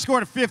 rally score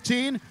to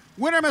 15.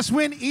 Winner must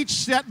win each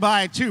set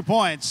by 2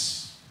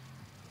 points.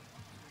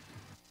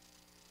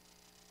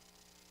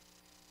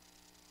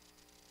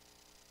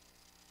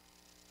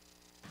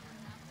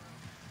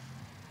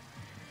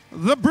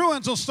 The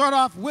Bruins will start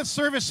off with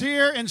service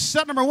here in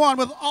set number 1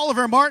 with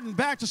Oliver Martin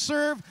back to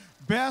serve.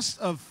 Best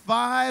of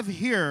 5,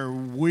 here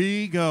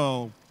we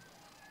go.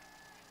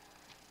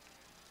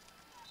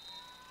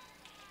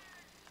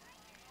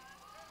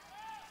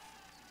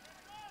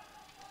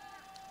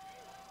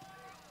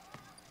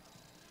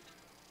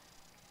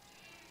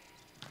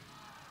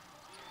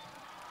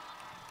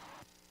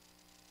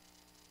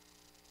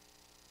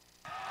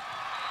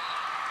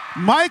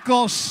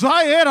 Michael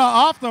Saida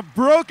off the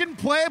broken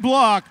play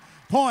block.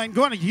 Point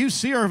going to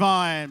UC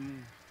Irvine.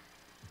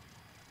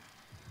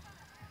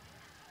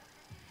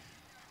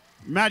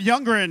 Matt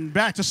Youngren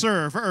back to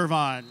serve for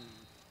Irvine.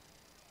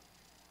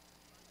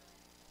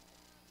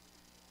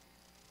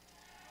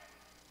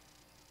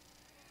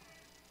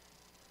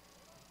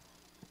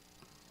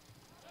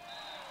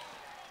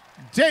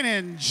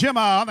 Danon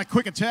Jimma on the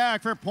quick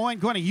attack for a point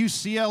going to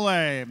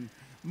UCLA.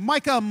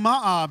 Micah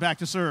Ma'a back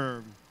to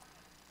serve.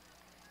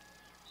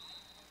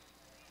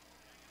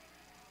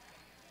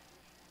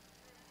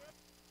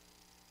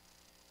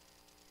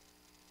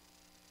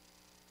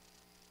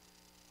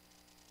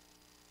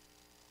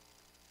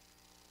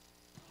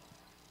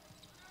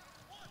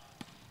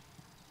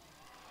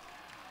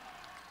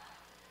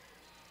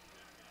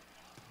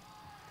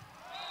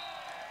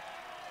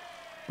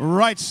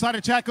 Right side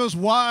attack goes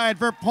wide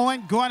for a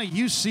point going to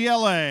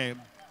UCLA.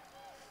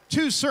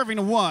 2 serving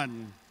to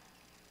 1.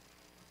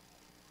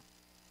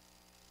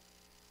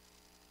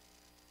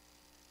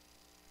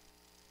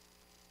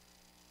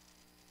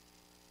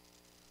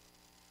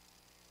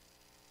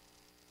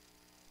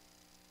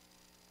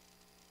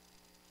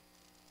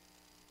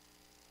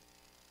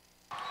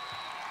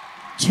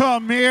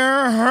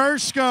 Tamir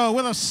Hershko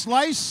with a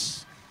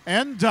slice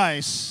and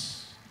dice.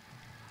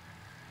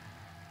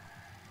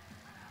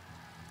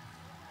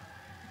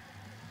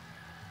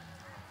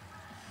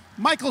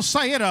 Michael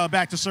Saida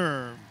back to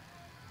serve.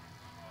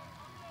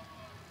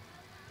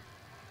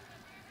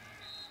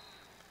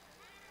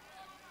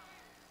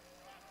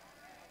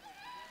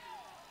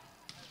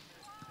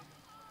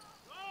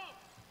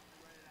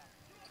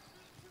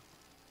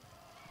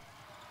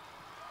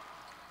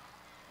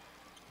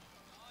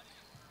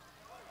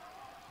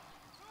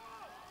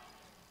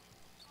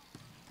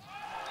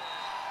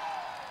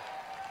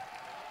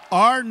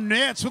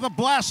 Arnett with a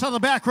blast out of the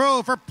back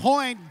row for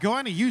point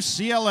going to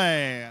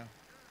UCLA.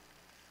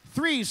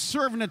 3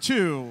 serving to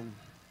 2.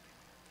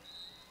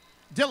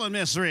 Dylan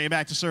Misery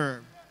back to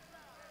serve.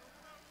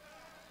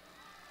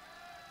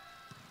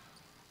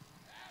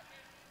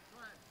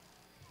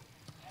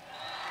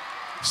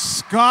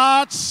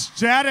 Scott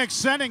Static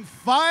sending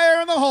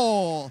fire in the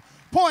hole.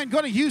 Point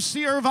going to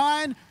UC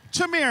Irvine.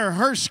 Tamir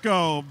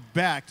Hershko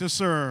back to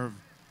serve.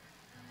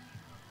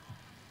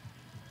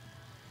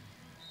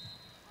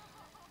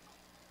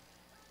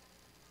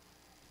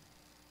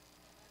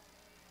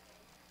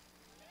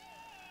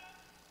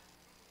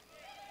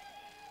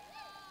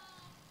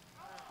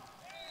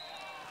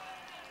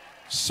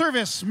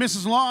 Service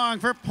misses long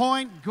for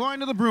point going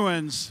to the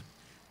Bruins.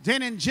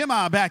 Danon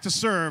Jimma back to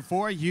serve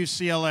for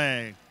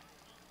UCLA.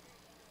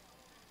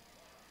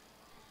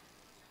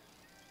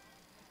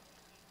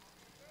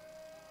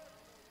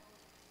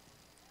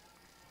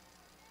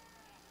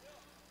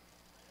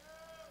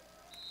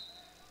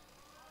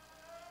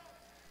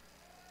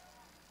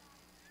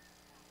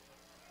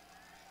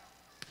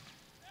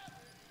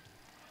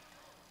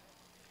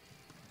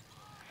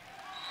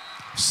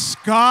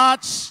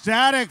 Scott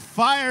Static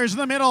fires in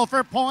the middle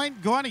for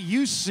point, going to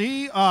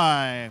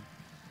UCI.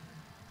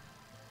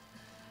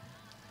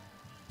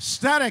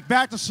 Static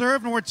back to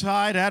serve, and we're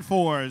tied at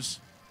fours.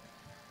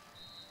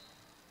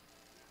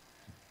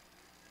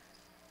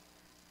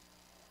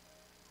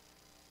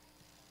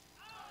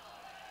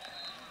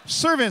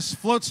 Service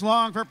floats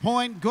long for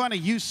point, going to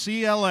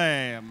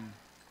UCLA.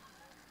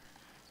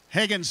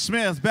 Hagen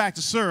Smith back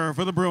to serve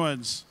for the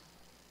Bruins.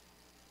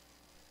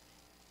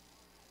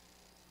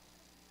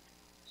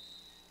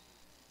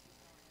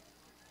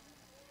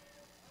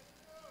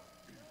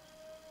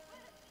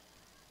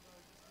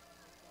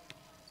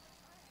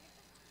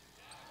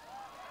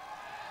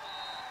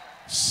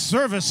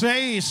 Service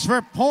ace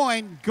for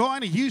point,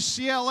 going to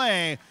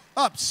UCLA,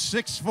 up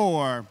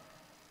 6-4.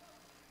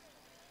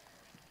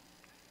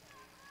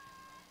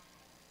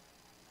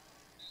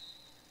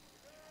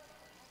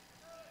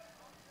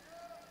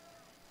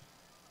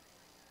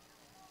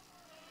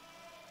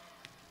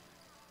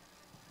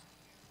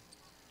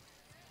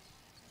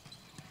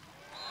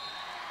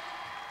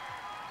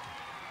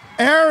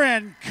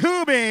 Aaron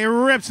Kuby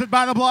rips it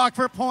by the block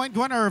for point,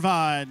 going to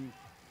Irvine.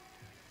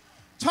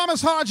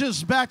 Thomas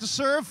Hodges back to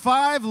serve,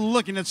 5,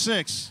 looking at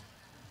 6.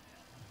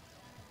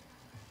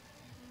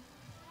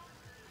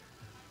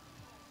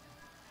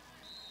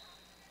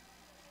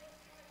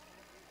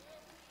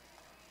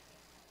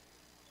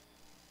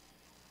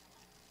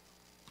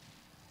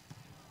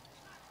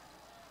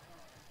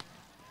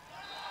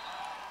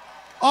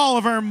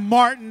 Oliver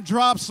Martin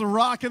drops the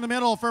rock in the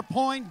middle for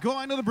point,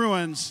 going to the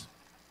Bruins.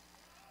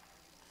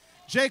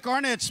 Jake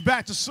Arnett's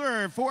back to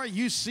serve for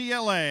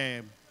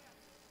UCLA.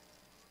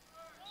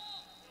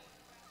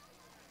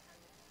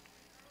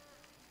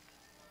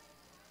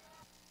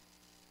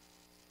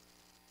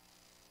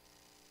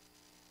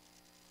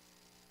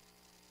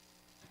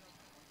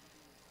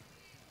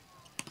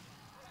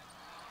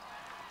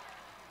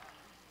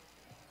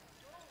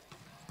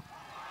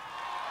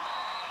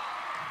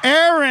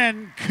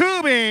 Aaron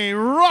Kuby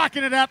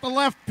rocking it at the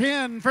left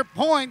pin for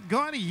point,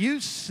 going to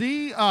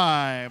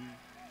UCI.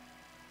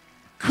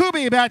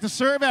 Kuby back to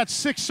serve at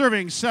 6,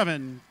 serving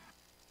 7.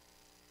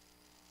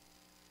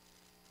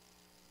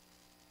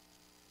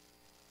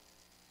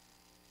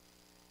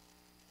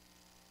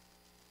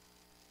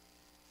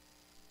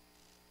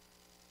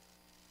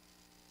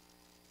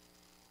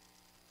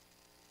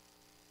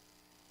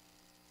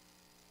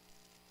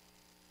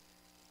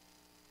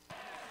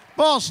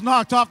 Ball's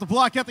knocked off the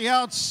block at the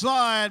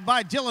outside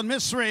by Dylan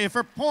Misri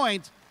for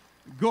point,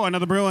 going to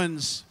the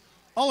Bruins.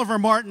 Oliver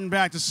Martin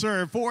back to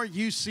serve for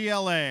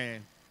UCLA.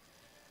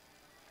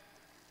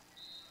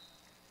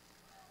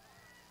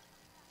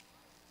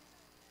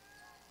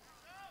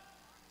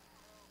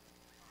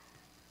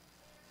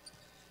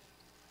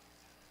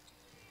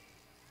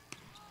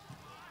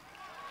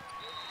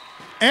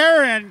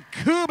 Aaron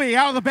Kuby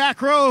out of the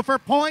back row for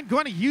point,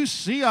 going to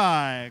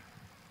UCI.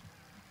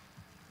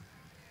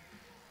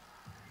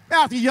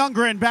 Matthew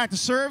Youngren back to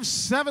serve,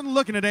 7,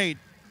 looking at 8.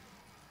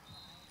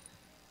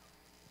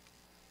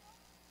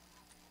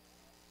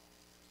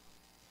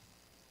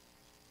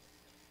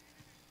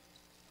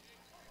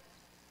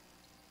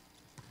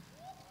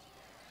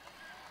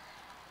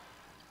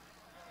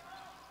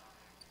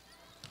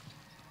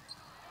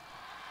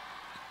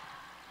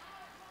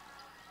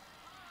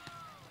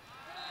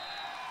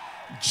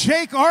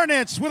 Jake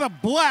Arnitz with a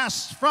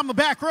blast from the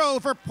back row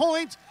for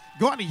point,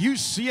 going to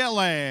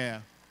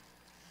UCLA.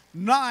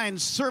 9,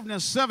 serving to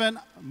 7,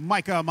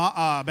 Micah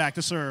Ma'a back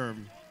to serve.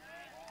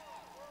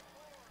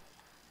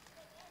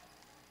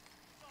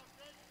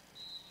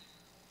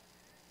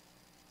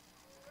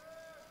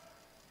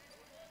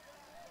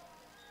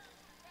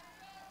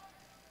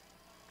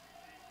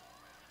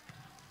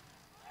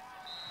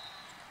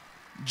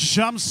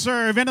 Jump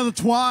serve into the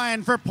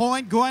twine for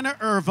point, going to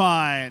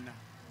Irvine.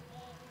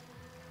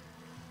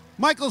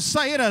 Michael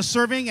Saida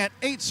serving at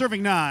 8,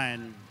 serving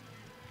 9.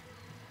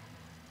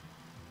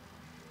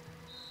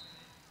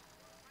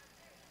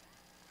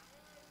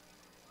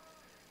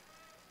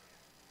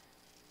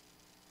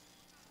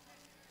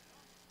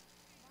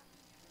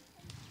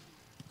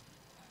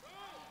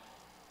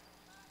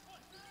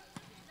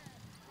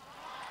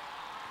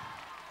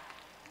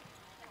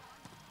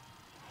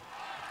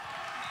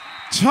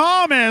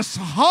 Thomas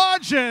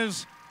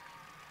Hodges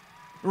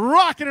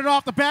rocking it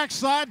off the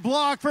backside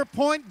block for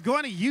point,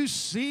 going to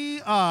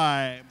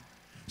UCI.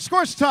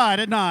 Scores tied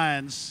at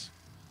 9s.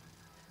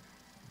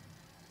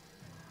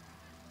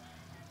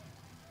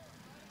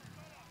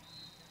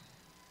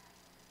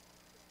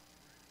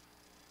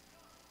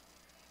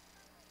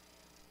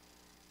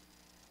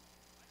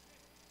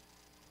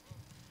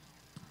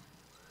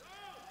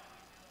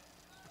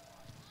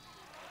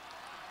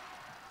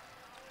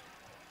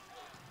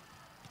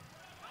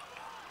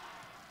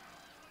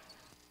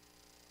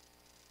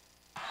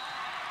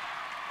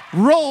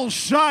 Roll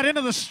shot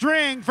into the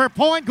string for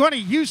point, going to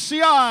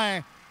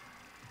UCI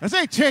as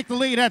they take the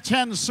lead at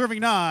 10, serving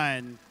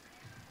 9.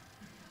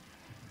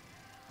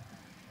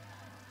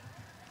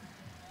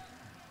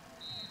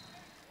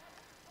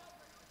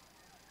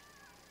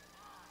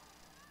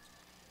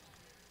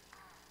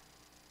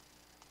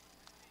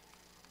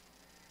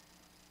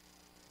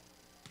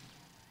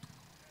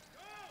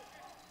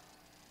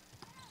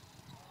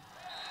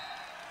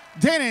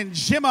 Dana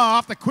Jimma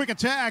off the quick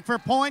attack for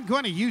point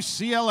going to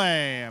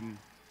UCLA.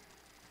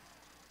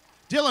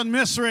 Dylan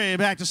Misri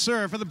back to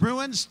serve for the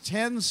Bruins,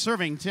 10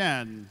 serving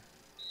 10.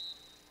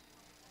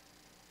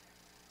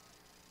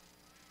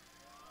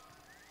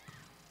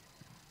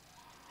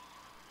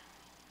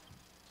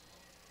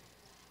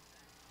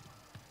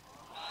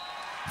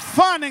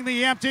 Finding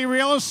the empty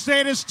real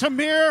estate is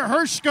Tamir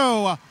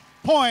Hershko.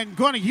 Point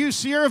going to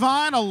UC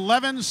Irvine,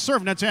 11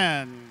 serving to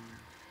 10.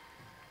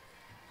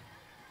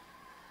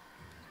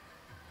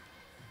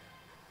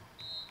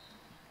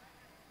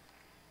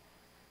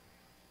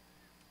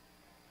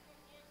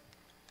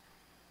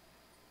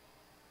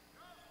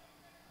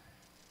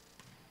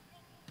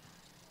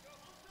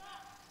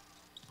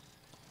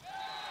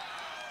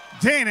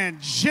 Dana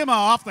Jimma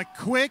off the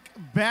quick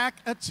back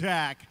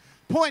attack.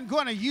 Point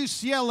going to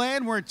UCLA,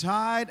 and we're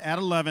tied at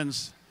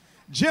 11s.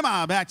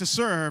 Jimma back to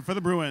serve for the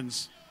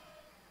Bruins.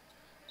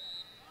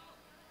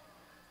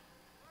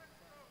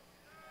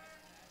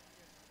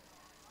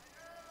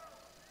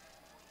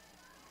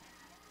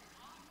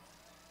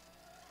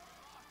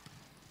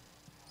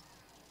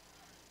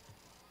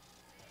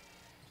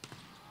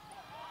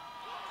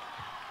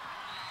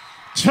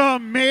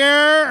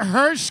 Tamir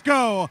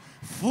Hershko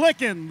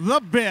flicking the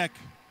bick.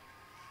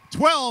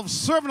 12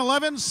 serving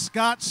 11,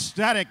 Scott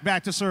Static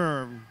back to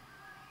serve.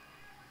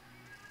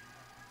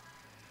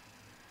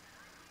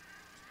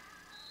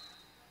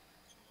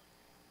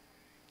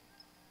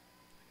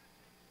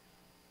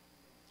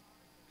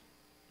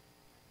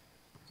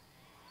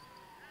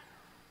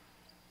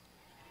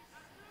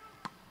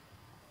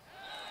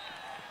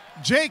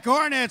 Jake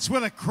Arnitz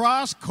with a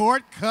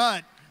cross-court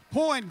cut.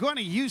 Point going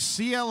to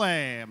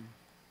UCLA.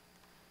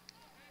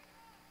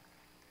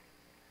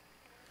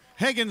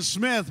 Hagen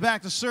Smith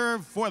back to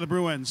serve for the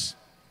Bruins.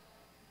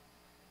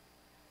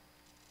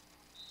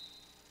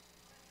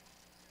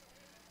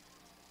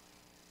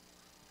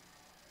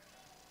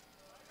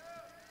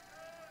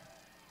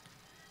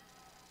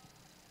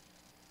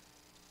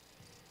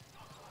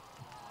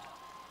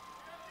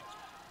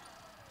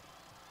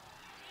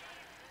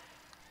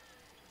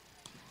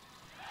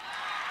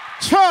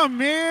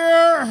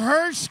 Tamir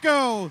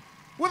Hershko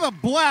with a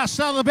blast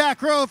out of the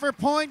back row for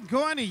point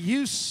going to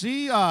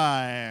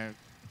UCI.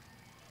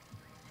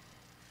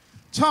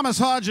 Thomas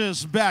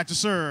Hodges back to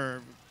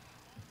serve.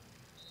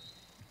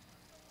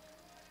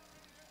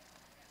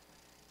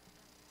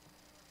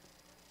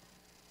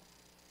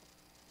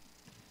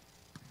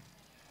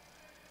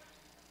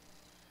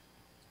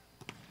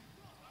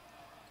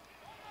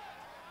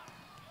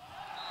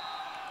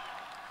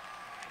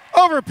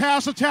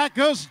 Overpass attack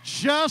goes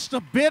just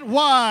a bit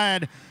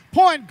wide.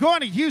 Point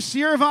going to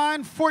UC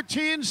Irvine,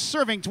 14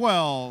 serving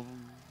 12.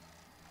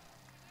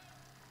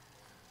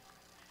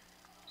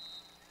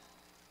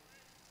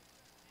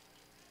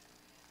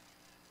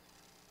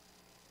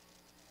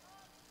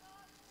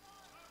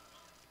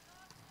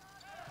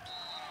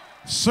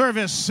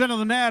 Service center of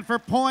the net for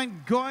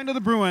point going to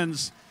the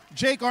Bruins.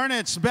 Jake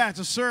Arnitz back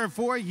to serve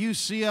for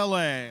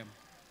UCLA.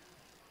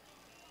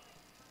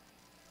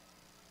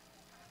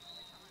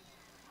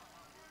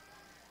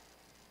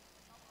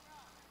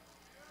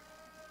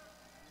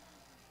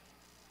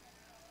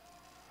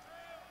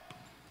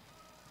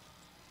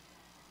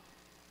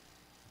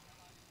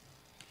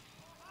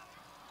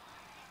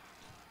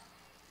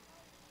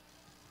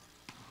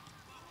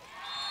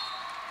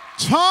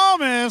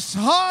 Thomas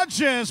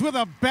Hodges with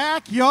a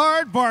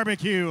backyard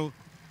barbecue.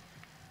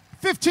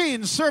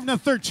 15 serving to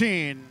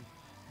 13.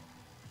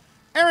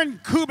 Aaron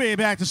Kubi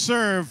back to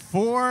serve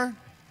for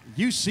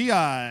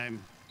UCI.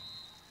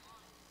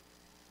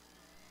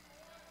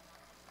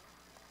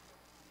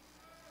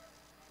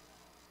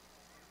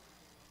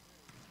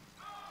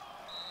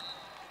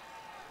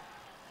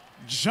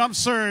 Jump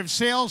serve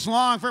sails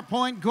long for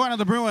point going to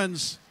the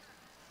Bruins.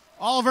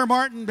 Oliver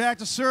Martin back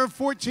to serve,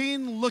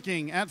 14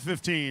 looking at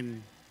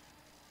 15.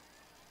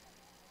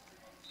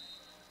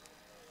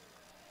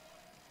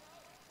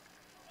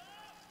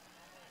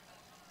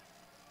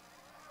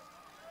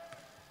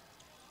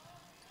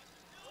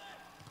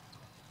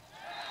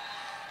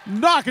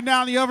 Knocking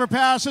down the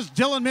overpass is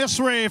Dylan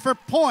Misri for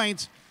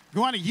point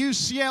going to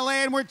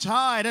UCLA, and we're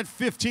tied at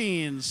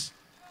 15s.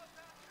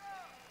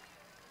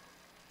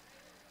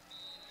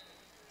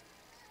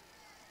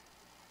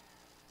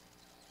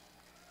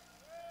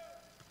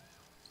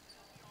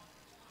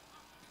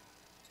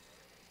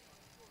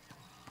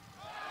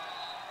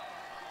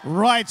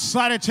 Right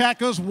side attack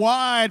goes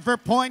wide for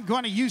point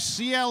going to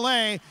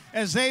UCLA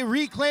as they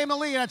reclaim the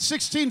lead at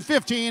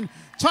 16-15.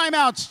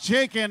 Timeouts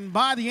taken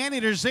by the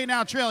Anteaters. They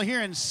now trail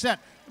here in set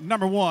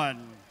number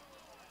 1.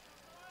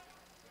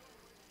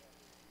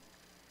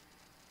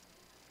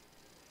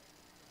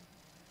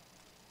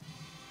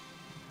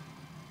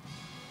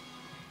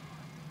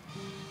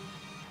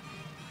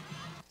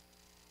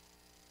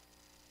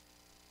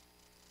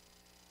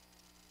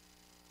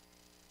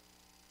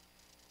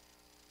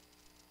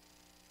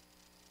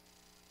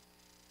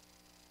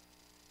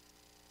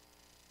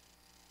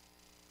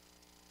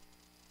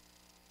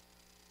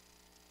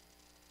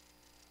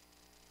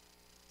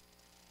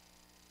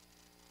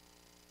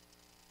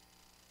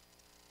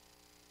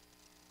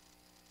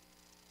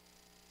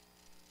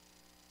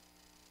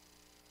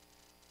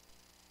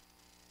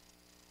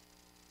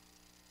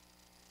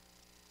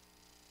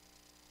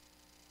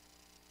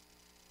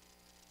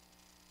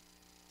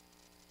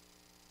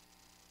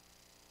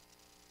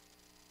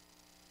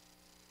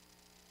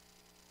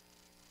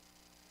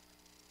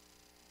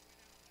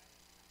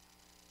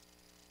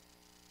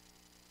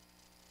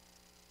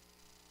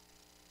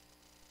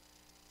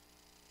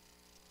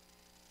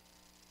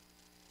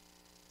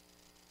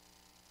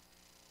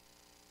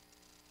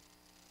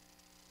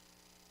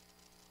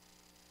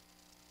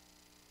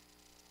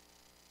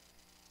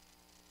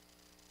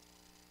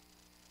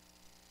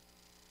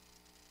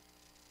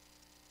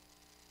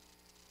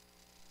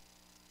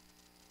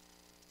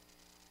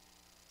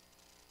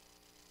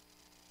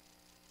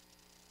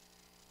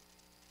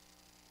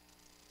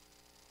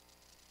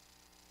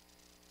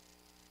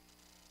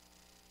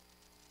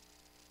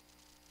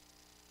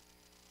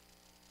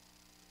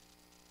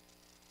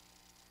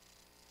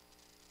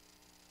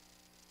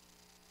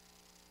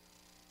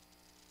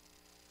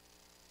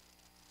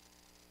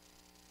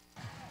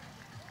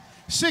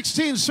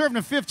 16 serving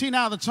to 15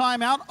 out of the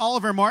timeout.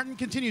 Oliver Martin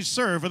continues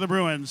serve for the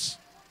Bruins.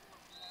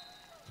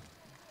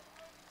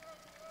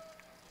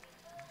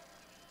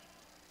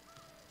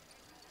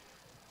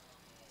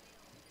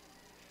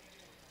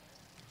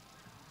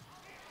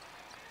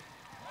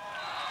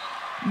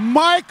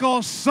 Michael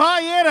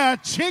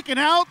Sayeda taking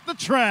out the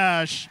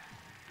trash.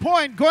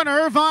 Point going to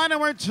Irvine, and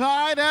we're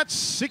tied at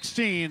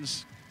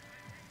 16s.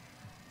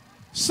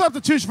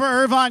 Substitution for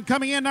Irvine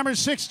coming in, number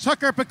 6,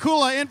 Tucker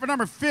Pakula, in for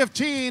number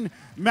 15,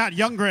 Matt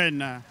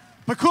Youngren.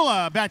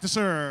 Pakula back to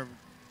serve.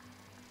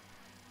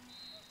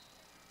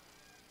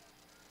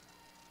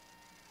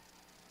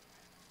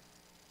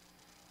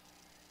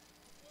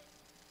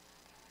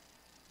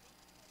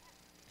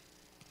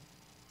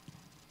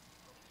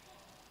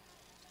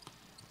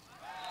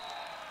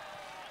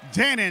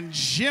 Danon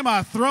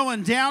Jima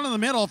throwing down in the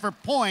middle for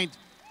point,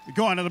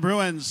 going to the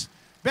Bruins.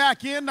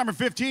 Back in, number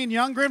 15,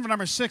 Youngren, for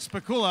number 6,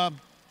 Pakula.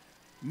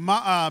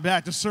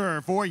 Back to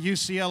serve for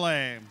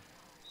UCLA.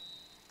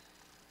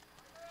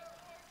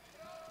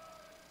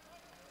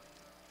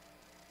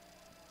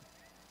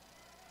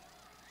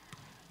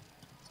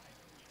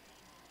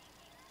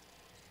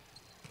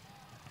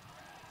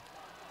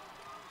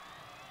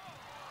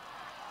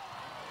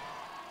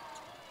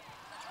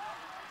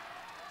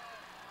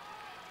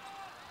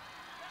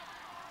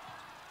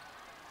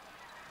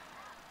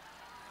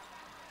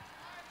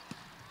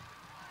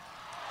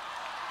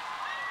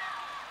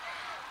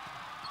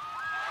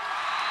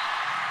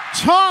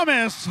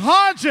 Thomas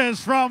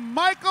Hodges from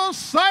Michael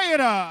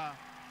Sayeda.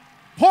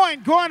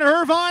 Point going to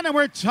Irvine, and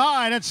we're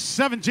tied at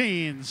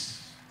 17s.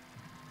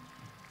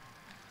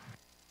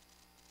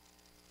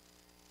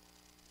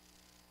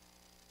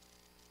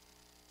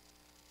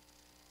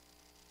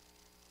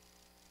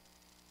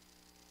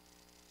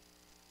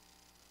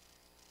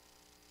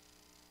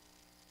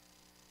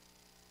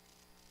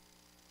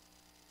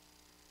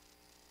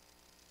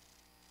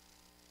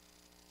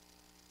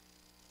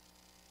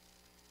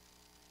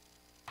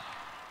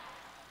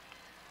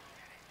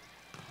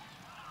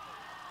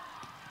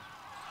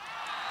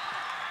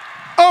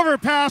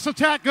 Overpass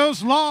attack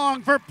goes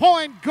long for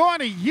point going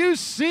to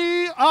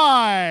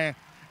UCI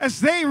as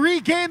they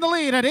regain the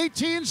lead at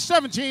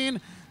 18-17.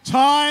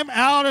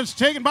 Timeout is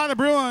taken by the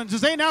Bruins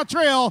as they now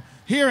trail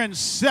here in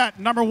set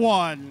number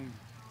 1.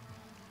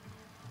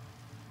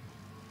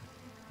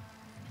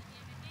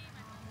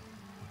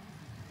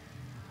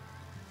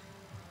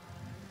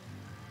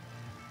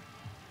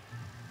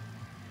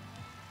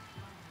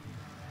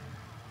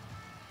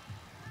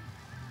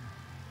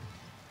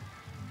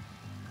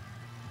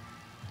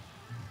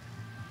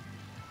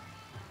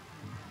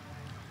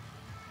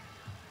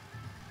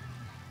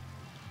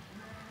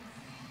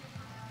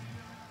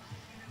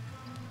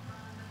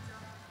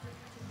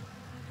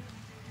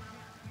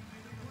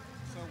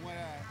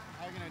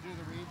 How are you going to do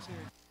the reads here?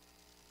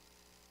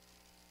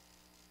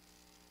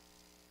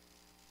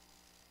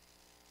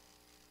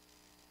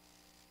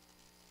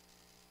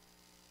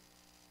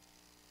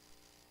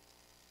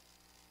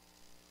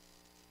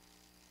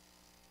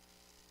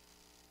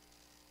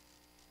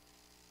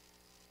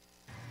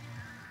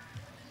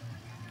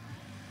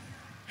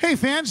 Hey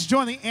fans,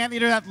 join the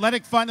Anteater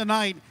Athletic Fund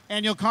tonight.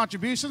 Annual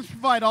contributions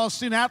provide all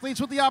student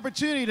athletes with the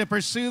opportunity to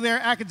pursue their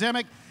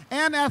academic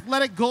and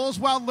athletic goals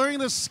while learning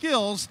the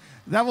skills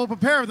that will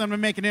prepare them to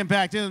make an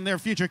impact in their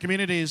future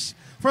communities.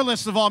 For a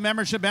list of all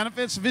membership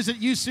benefits, visit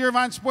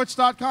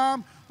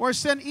ucirvinesports.com or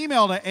send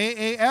email to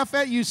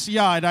aaf@uci.edu.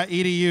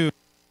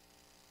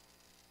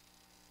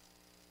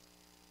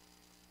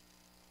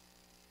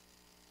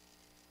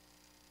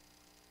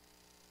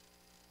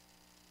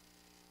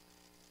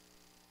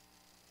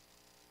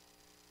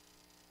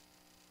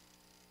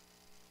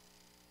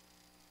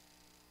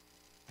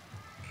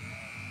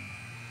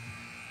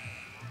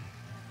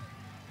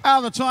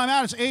 Out of the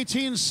timeout, it's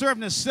 18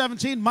 serving to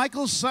 17.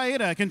 Michael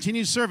Sayeda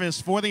continues service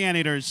for the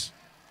Anteaters.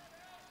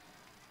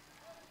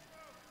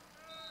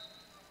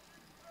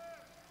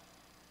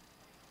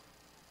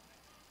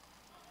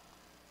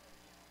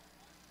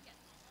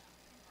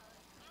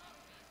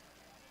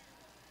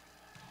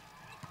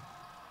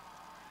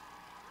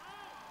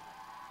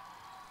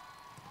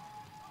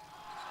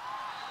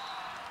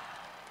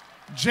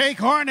 Jake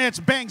Hornitz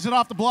bangs it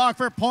off the block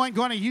for a point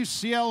going to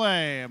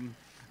UCLA.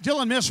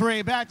 Dylan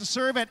Misray back to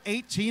serve at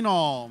 18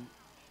 all.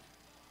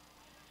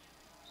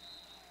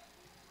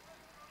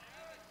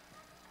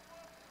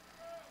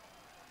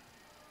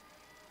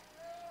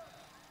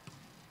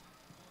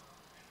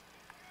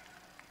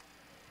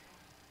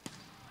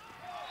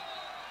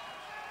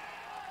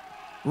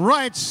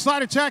 Right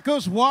side attack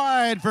goes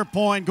wide for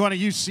point going to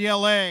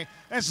UCLA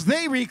as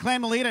they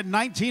reclaim the lead at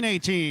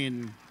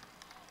 19-18.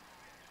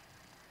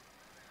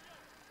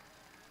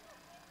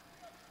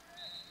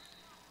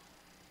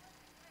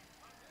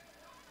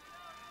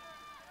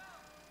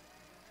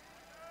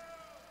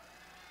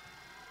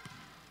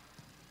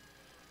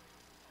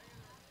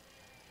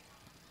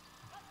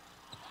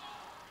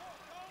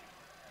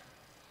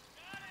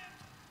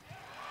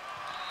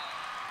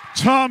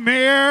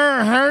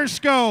 Tamir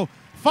Hershko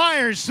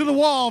fires to the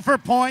wall for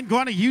point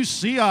going to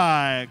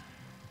UCI.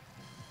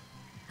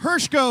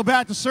 Hershko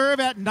back to serve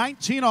at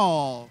 19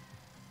 all.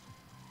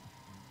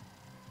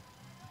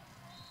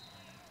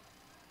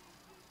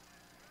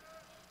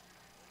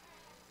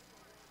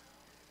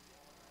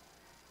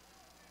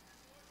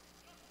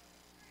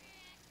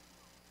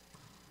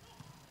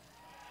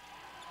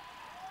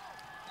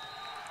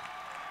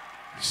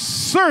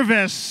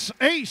 Service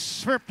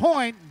ace for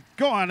point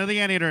going to the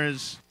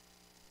Anteaters.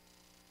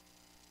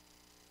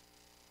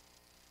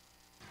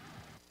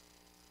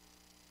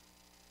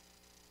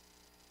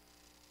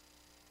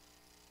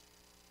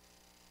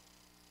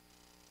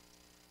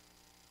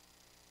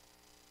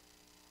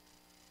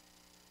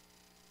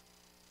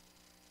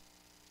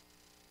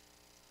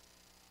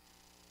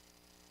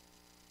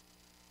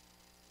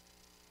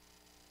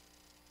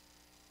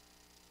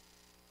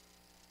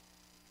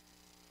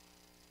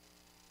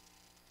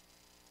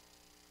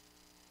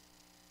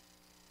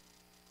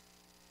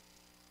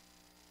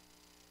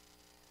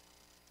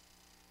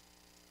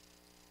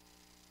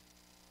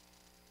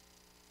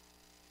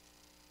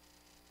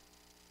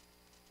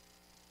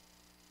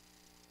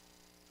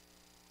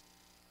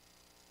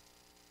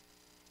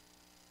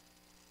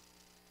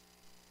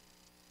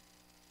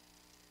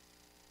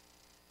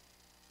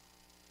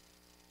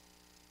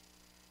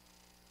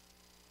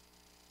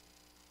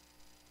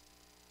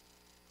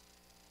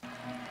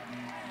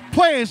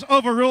 Play is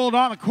overruled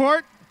on the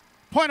court.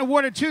 Point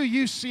awarded to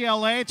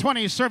UCLA,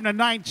 20 serving to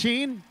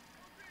 19.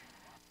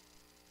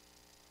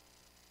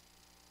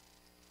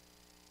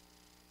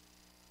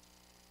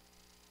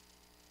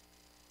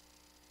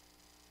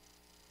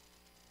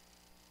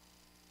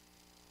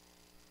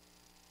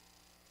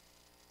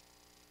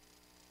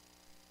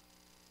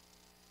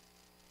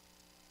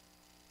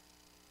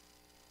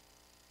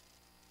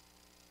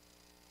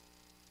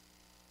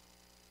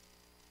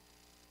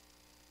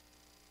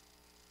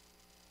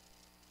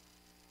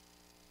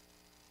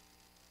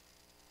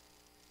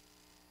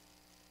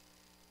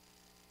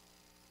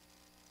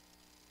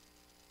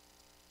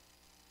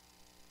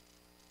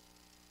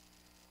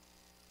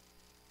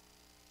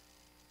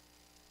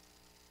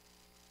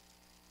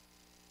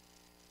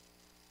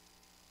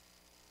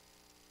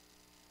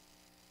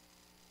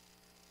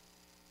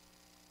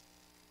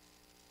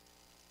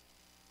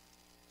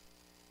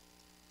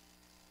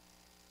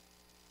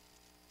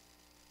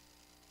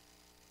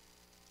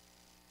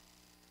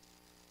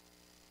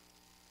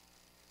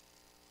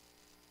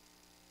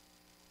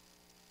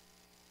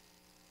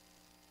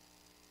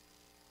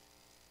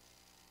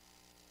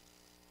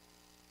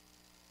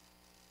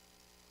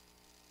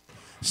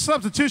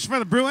 Substitution for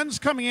the Bruins,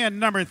 coming in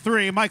number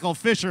 3, Michael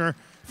Fisher.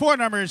 For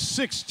number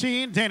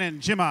 16, Danon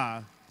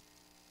Jima.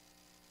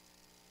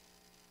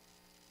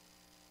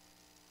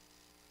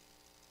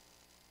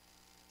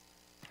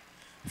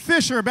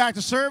 Fisher back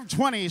to serve,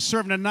 20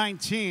 serving to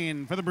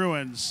 19 for the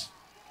Bruins.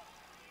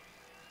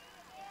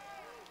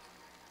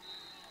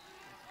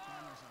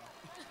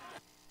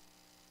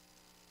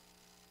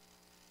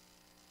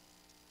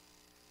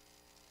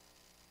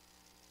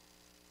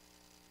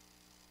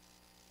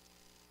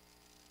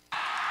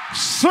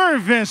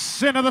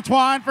 Service into the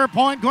twine for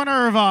point going to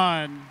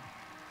Irvine.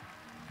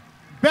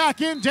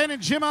 Back in Danon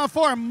Jima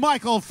for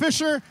Michael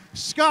Fisher.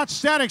 Scott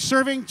Static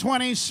serving,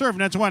 20 serving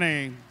to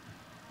 20.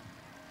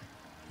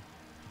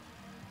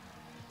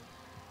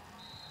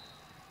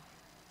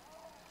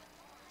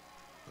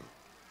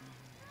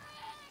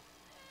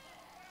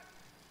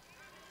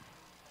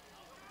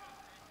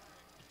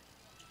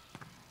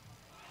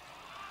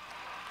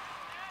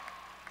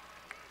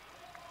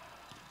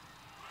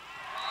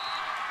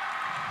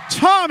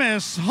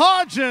 Thomas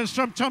Hodges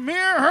from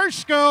Tamir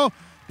Hershko.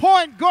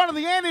 Point going to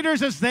the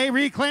Anteaters as they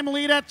reclaim a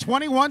lead at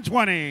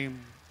 21-20.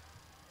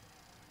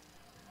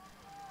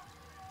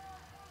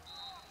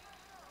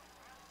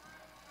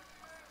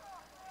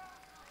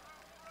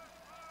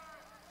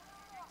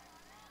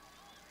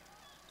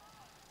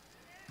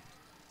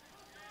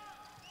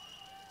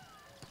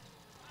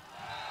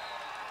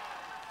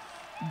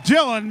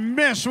 Dylan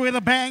missed with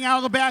a bang out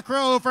of the back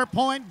row for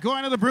point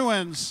going to the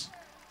Bruins.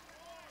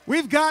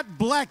 We've got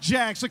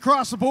blackjacks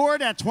across the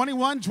board at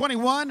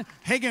 21-21.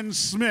 Hagen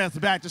Smith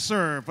back to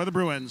serve for the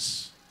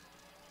Bruins.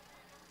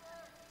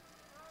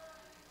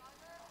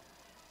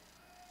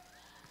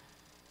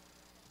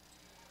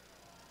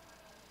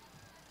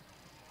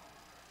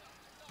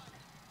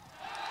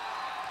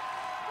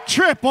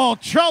 Triple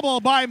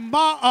trouble by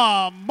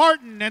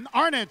Martin and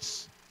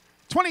Arnitz.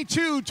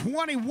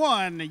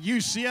 22-21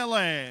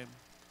 UCLA.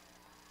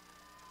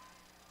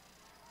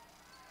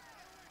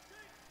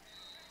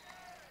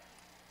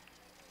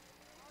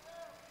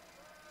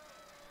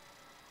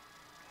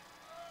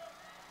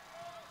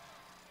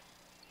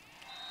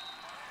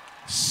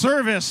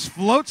 Service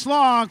floats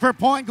long for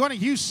point going to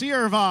UC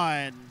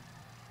Irvine.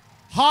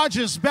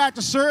 Hodges back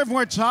to serve.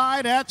 We're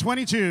tied at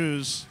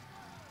 22s.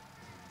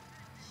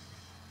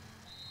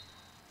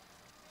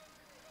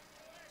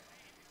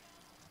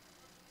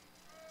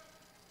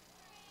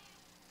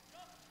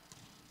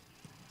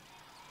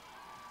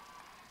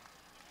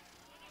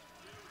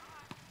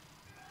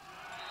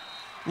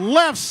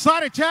 Left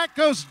side attack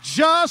goes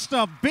just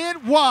a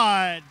bit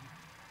wide.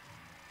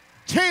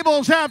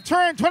 Tables have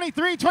turned.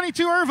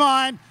 23-22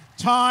 Irvine.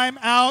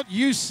 Timeout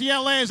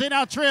UCLA as they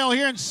now trail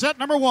here in set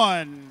number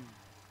 1.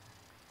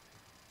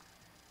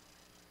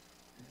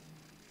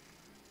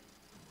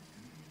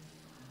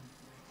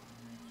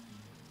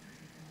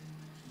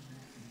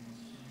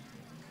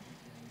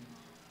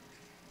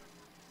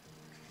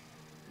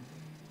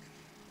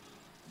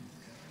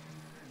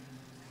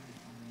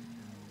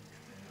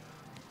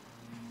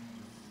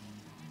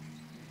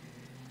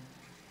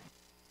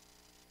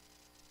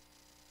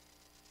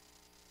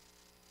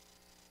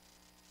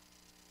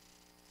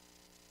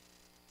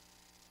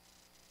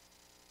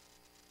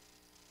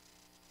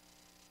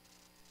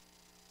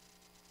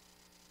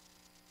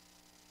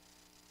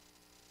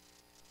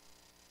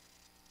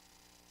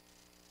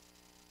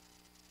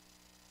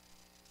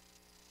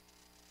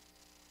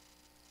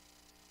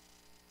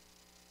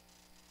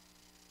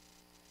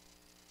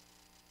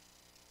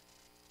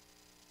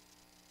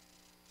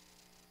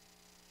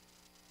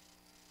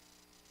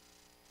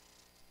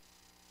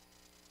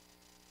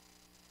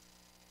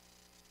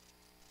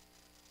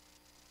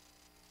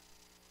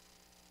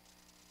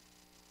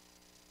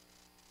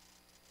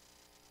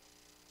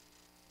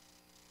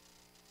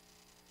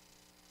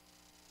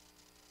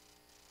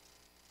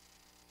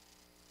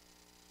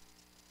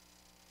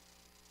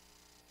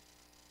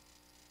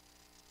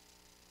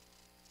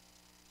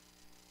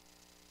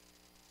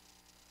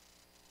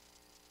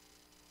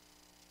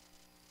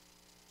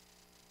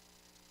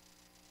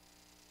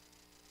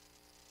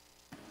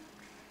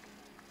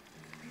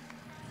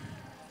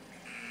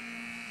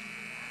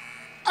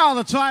 Out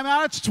of the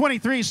timeout, it's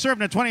 23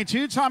 serving to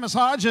 22. Thomas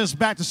Hodge is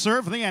back to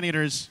serve for the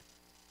Anteaters.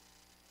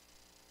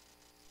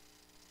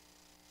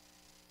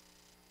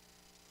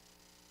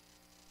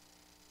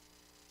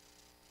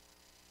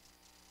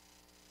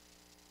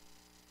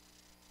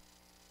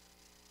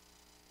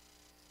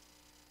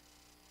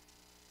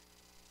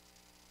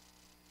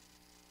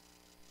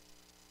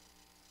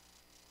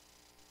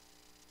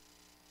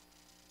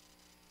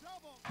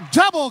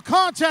 Double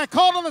contact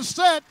called on the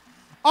set.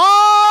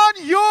 On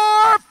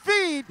your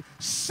feet.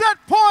 Set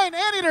point.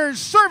 Anteaters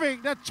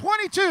serving to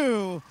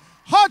 22.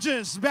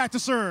 Hodges back to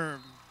serve.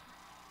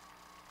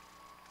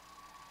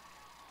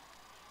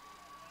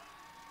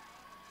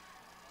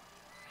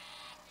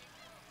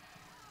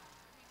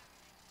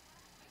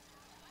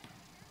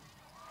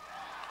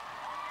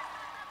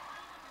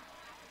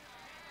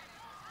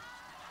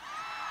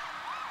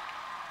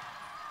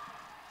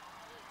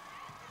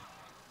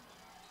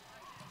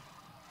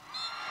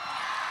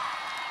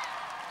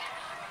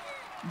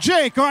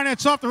 Jake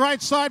Arnett's off the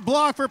right side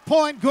block for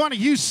point going to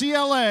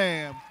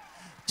UCLA.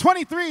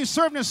 23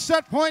 serving to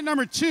set point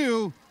number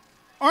 2.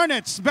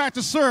 Arnett's back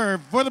to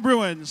serve for the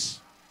Bruins.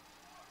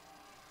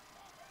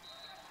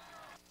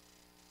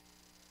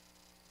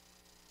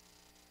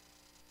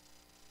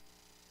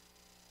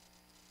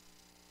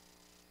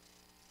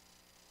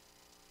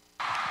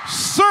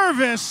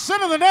 Service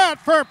center of the net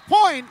for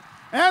point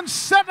and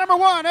set number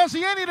 1 as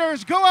the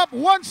Anteaters go up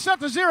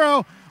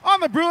 1-0 on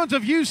the Bruins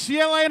of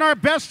UCLA in our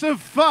best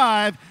of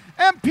 5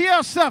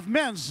 MPSF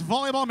men's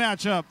volleyball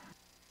matchup.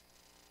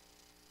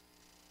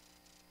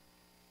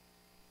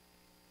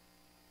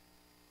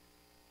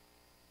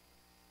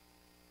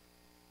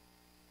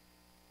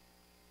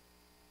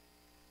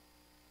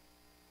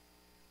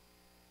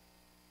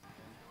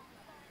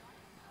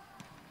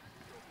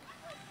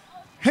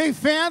 Hey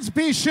fans,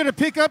 be sure to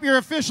pick up your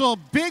official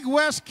Big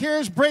West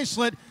Cares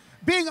bracelet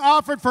being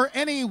offered for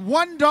any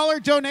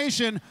 $1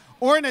 donation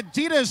or an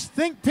Adidas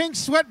Think Pink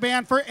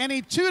sweatband for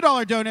any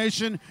 $2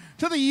 donation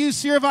to the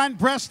UC Irvine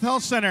Breast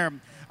Health Center.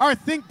 Our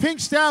Think Pink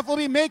staff will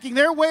be making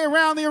their way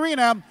around the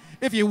arena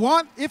if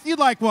you'd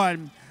like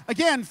one.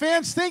 Again,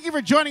 fans, thank you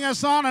for joining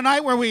us on a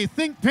night where we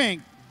think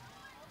pink.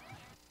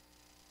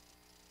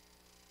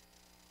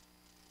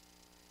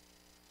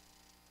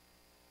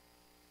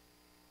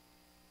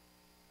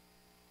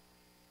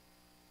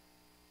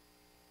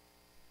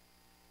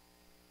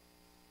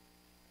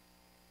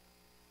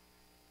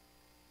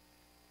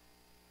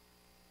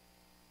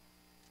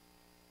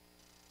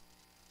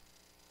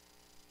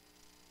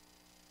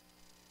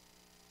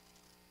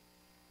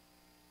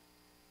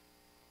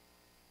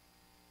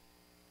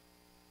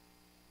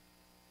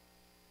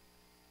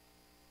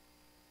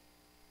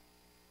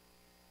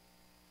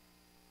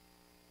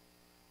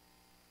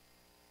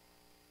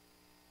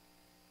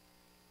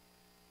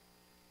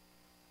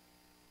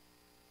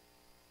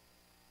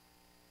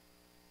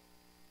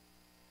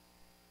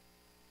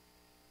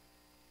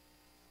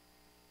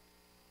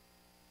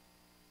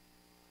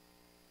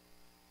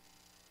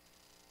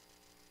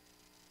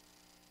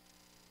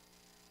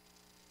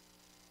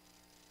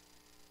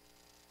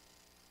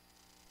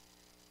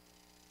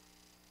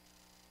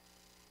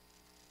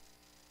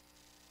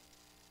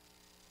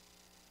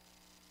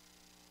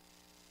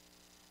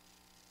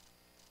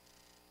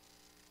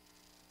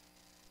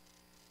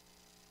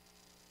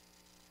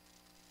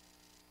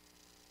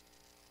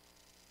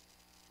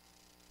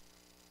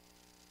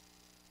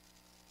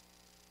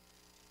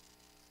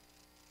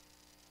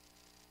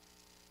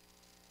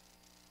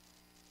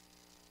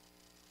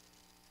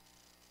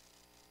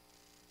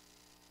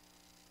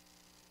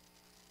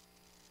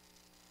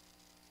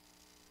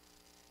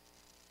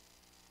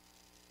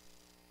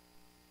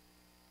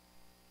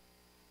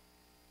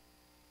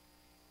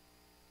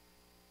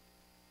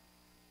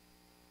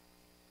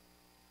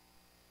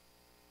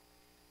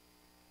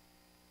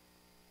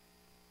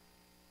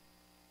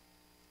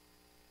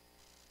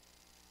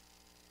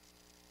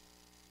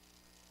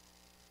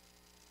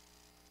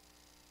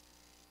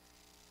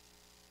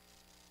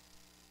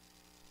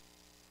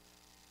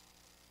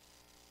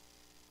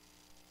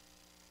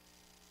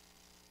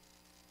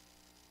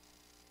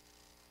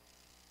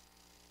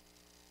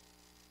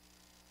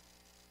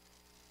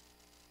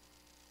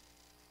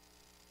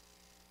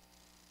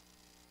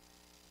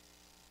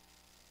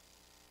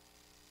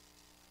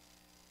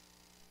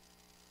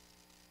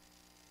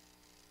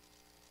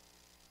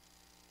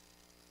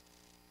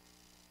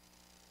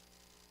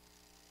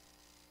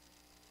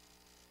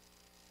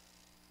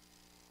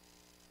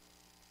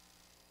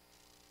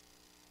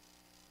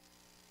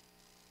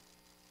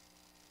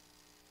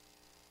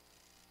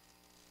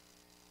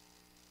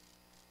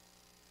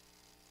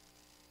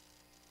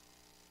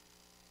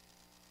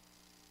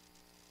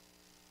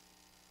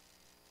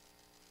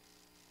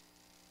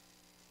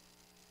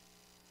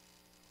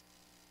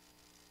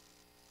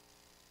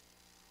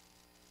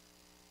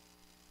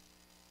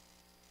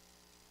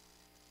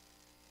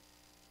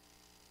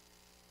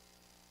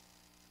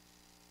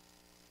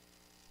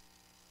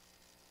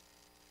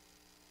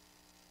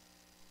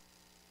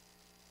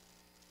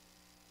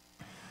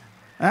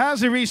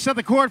 As we reset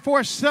the court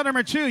for set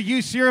number 2,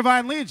 UC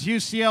Irvine leads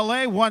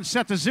UCLA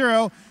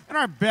 1-0 in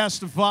our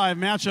best of 5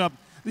 matchup.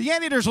 The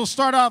Anteaters will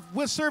start off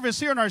with service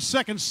here in our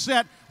second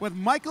set with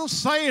Michael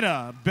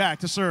Saida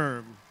back to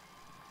serve.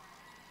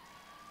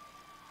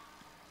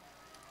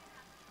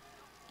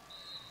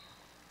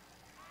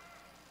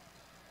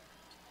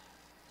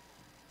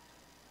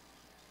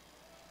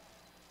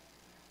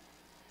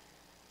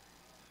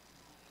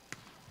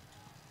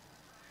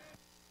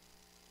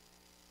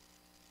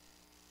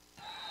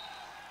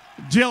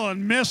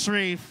 Dylan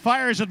Misri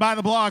fires it by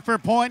the block for a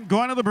point,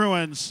 going to the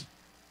Bruins.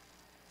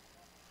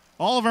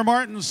 Oliver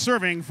Martin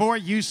serving for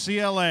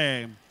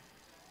UCLA.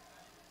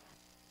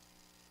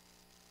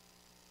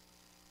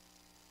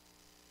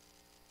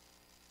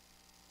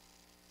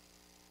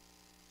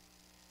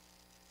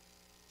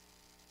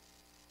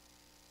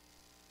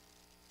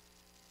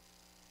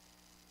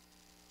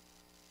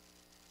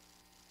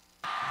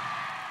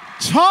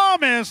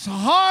 Thomas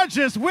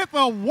Hodges with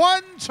a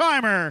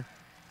one-timer.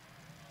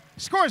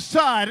 Scores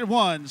tied at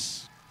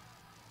ones.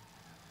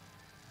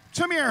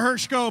 Tamir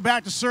Hershko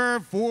back to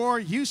serve for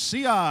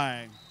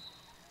UCI.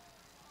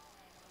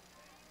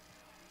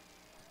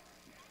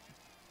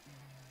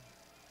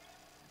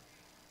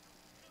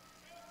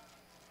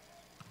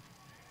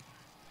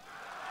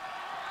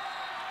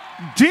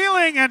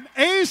 Dealing an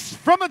ace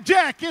from the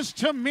deck is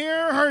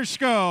Tamir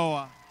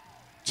Hershko.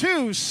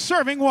 2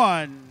 serving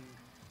 1.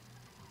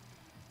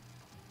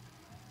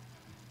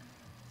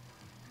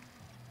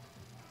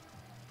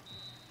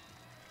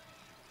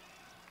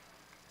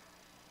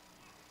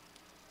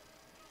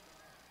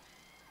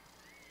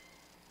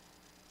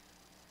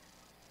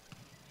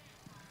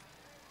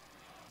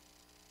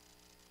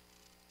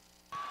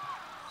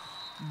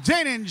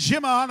 Danon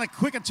Jimma on the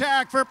quick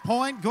attack for a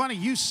point, going to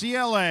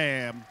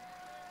UCLA.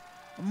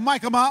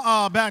 Micah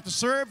Ma'a back to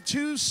serve,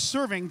 2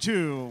 serving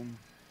 2.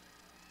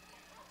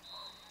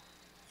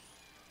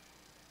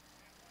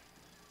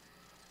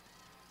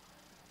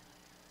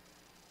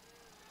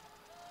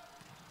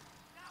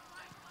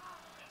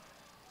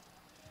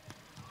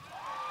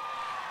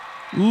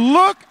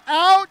 Look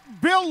out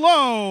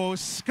below.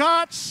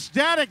 Scott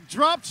Static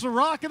drops a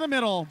rock in the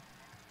middle.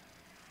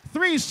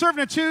 3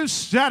 serving to 2,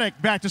 Static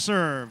back to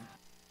serve.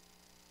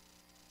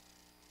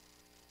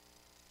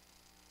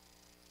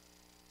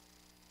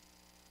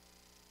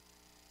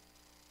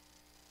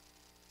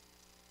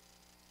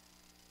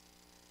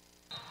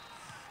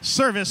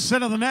 Service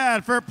center of the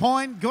net for a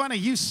point, going to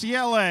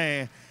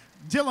UCLA.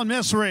 Dylan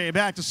Misri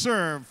back to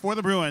serve for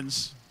the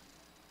Bruins.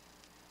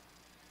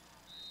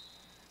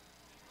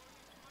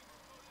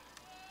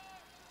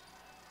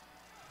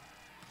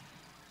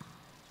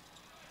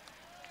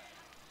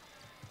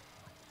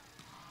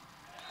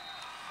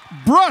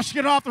 Brush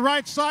get off the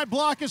right side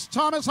block is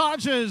Thomas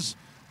Hodges.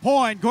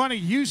 Point going to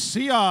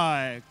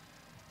UCI.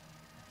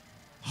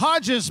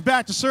 Hodges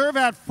back to serve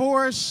at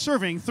 4,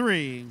 serving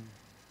 3.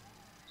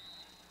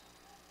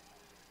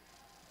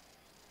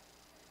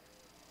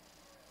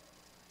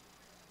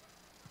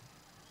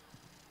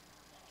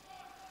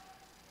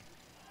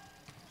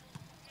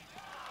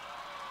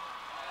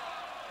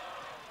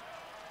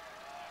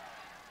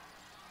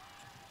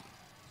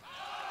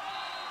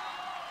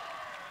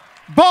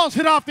 Ball's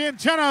hit off the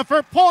antenna for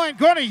a point,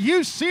 going to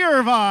UC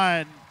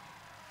Irvine.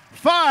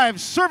 5,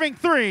 serving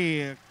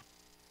 3.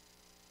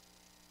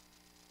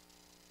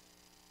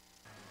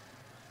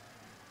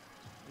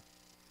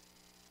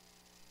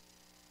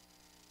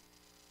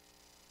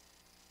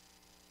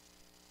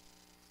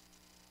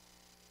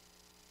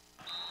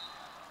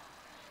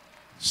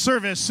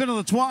 Service into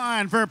the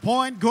twine for a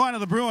point, going to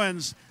the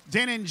Bruins.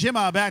 Danon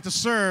Jimma back to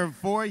serve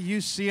for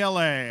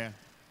UCLA.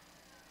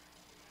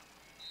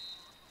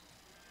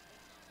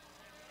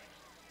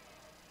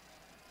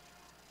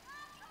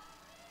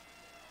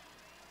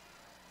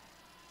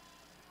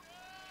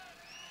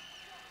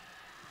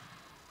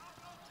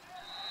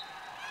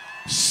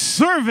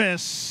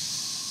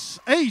 Service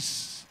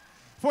ace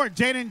for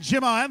Danon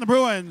Jimma and the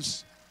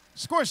Bruins.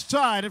 Scores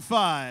tied at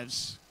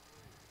 5s.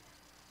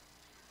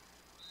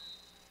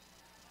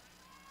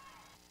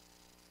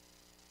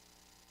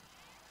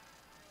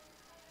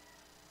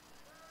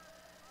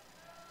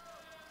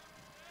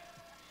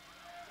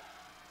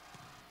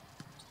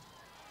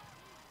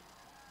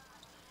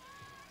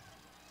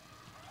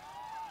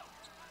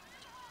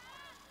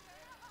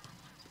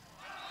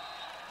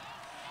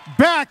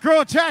 Back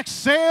row attack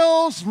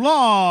sails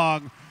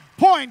long.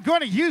 Point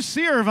going to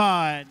UC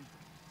Irvine.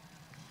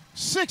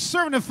 6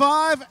 serving to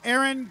 5.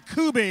 Aaron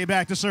Kubi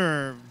back to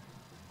serve.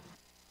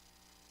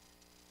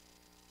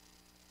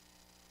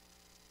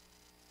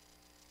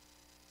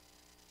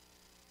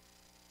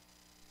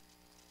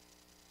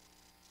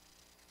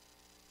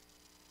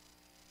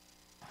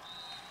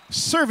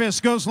 Service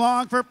goes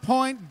long for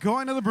point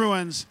going to the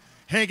Bruins.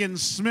 Hagen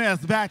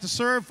Smith back to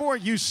serve for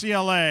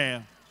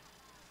UCLA.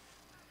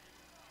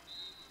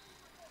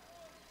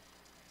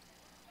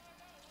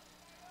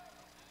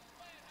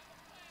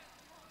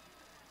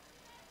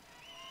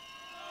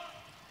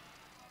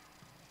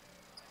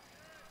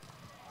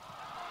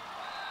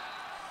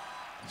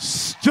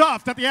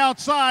 Stuffed at the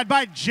outside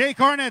by Jake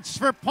Arnitz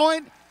for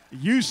point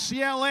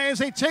UCLA as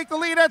they take the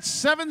lead at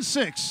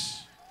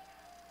 7-6.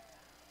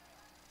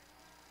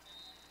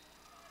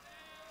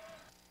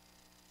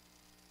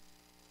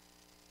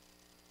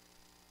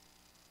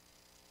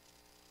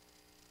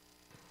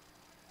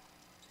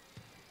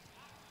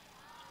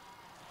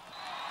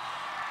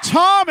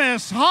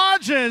 Thomas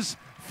Hodges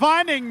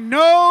finding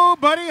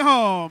nobody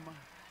home.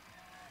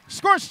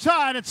 Scores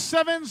tied at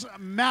 7s.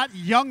 Matt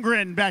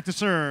Youngren back to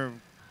serve.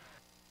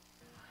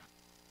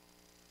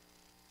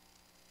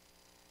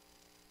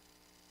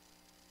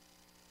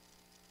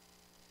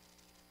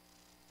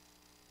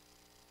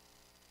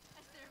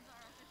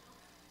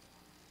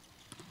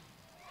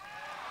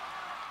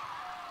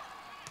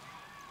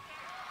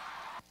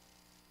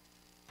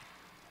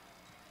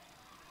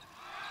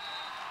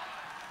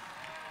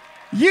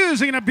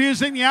 Using and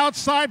abusing the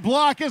outside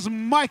block is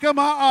Micah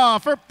Ma'a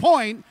for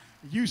point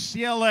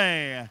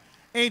UCLA.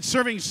 8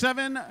 serving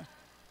 7.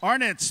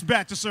 Arnitz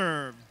back to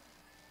serve.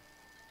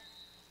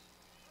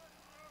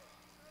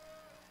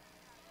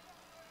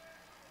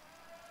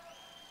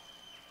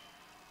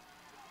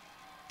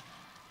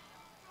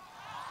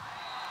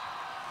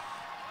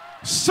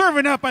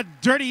 Serving up a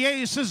dirty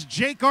ace is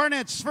Jake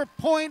Arnitz for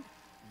point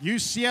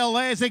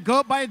UCLA as they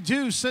go up by a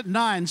deuce at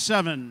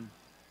 9-7.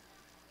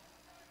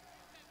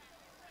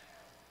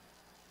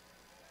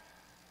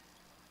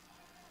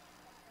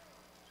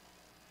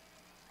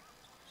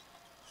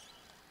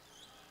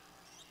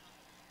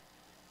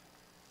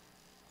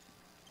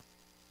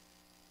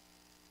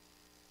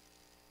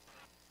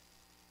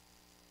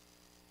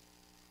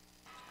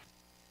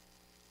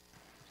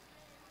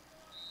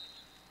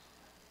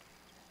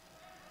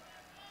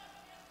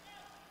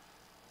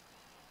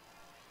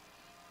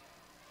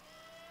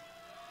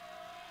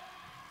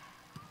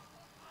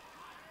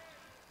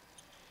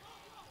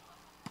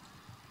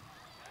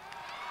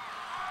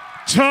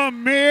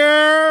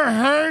 Tamir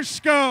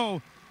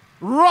Hershko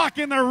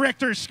rocking the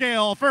Richter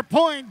scale for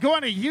point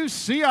going to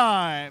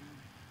UCI.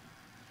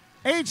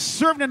 8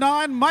 serving to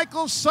 9.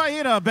 Michael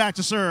Saida back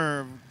to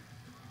serve.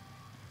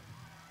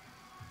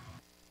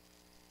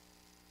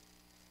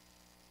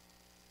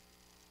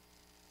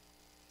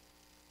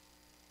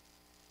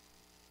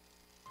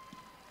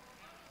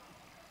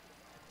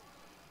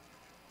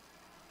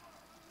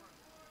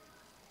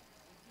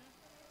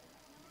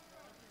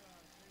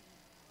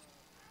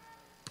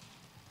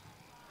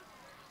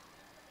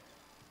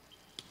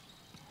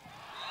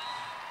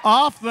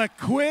 Off the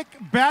quick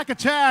back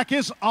attack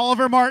is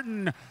Oliver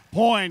Martin.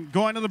 Point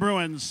going to the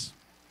Bruins.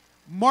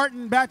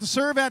 Martin back to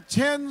serve at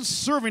 10,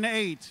 serving to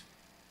 8.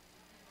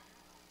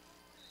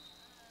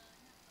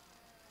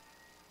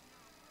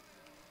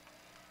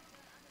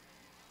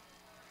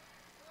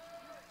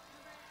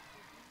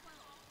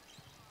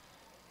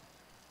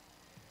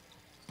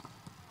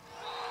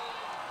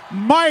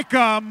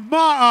 Micah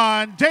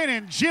Ma'a and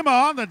Danon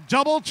Jima on the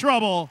double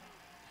trouble.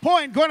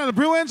 Point going to the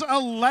Bruins,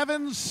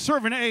 11,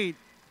 serving to 8.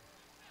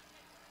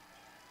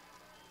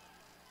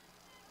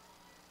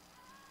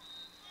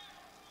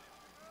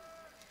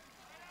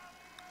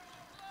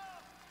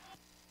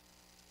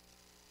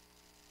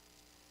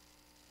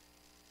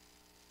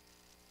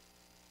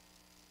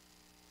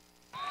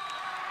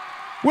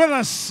 With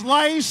a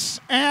slice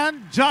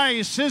and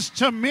dice is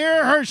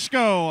Tamir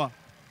Hershko.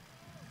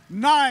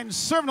 9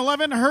 serving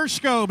 11.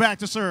 Hershko back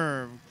to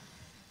serve.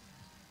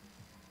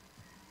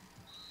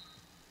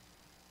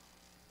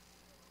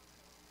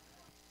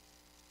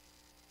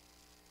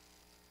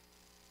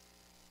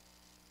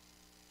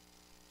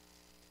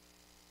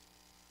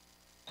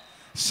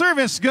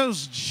 Service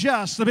goes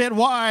just a bit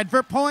wide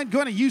for point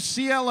going to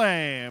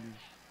UCLA.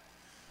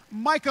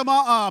 Micah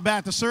Ma'a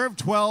back to serve.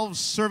 12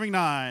 serving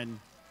 9.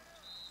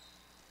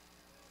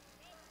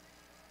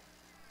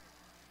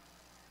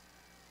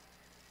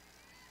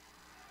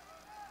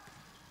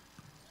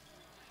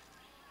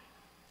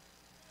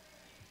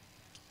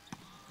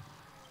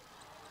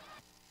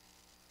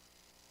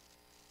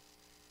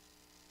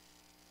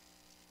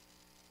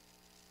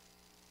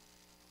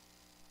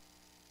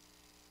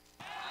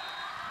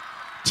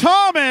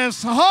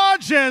 Thomas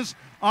Hodges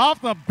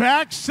off the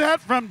back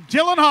set from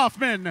Dylan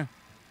Hoffman.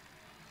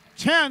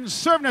 10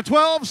 serving to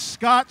 12.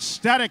 Scott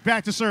Static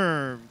back to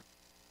serve.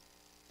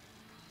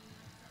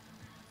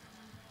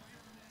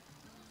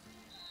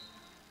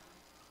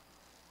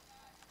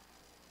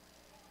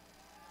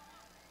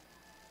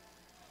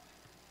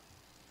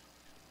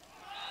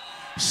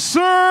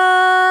 Service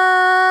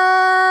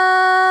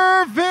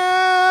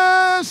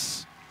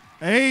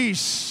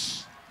ace.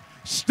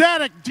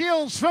 Static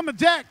deals from the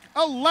deck.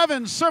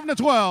 11 serving to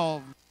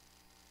 12.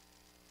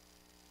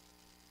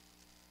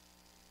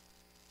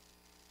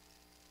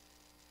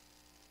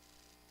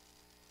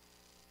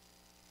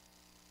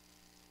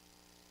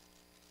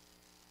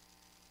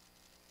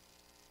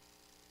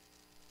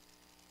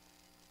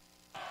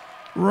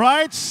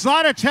 Right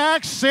side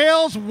attack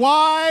sails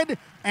wide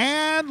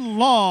and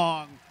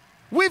long.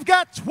 We've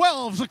got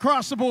 12s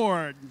across the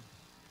board.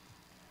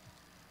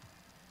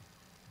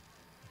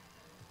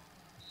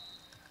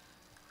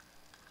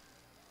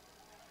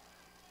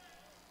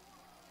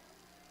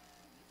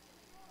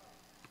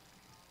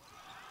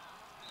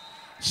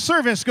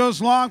 Service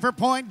goes long for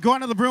point,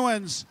 going to the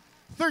Bruins.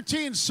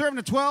 13 serving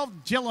to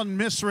 12, Dylan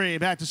Misry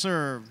back to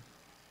serve.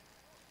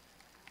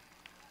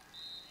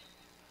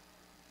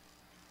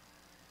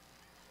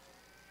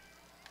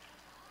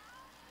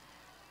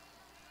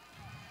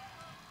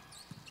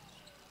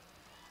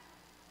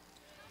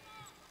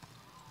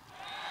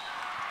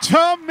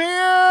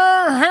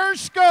 Tamir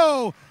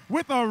Hershko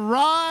with a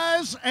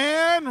rise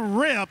and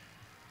rip.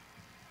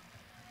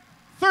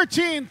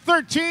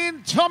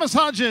 13-13, Thomas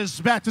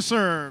Hodges back to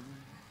serve.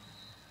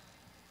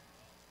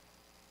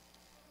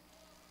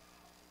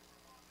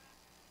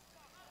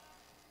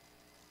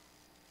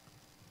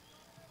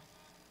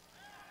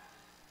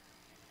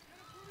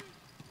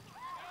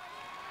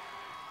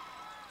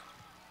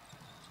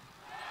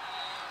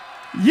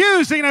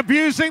 Using and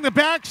abusing the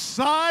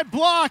backside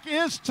block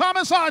is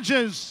Thomas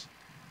Hodges.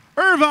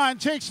 Irvine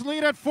takes the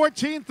lead at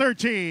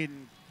 14-13.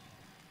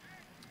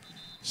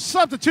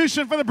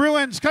 Substitution for the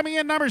Bruins, coming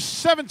in number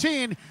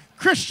 17,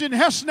 Christian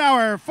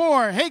Hessenauer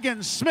for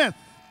Hagen Smith.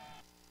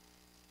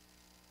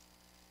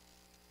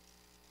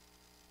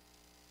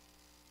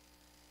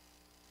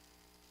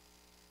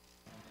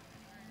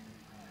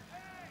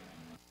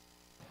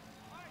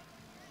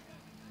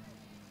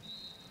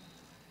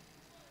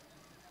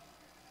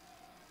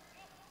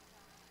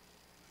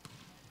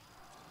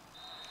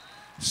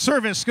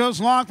 Service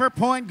goes long for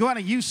point, going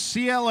to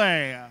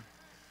UCLA.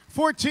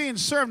 14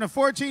 serving to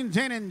 14,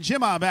 Danon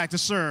Jimma back to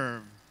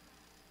serve.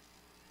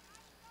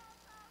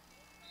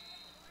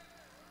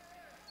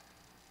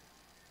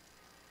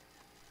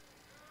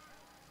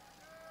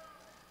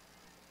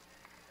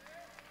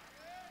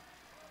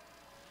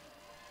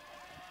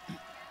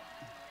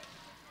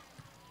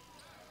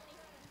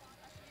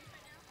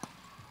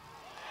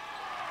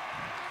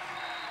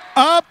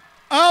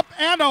 Up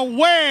and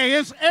away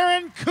is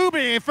Aaron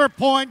Kuby for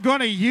point, going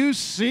to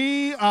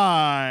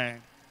UCI.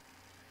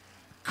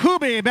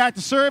 Kuby back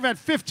to serve at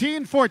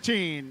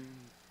 15-14.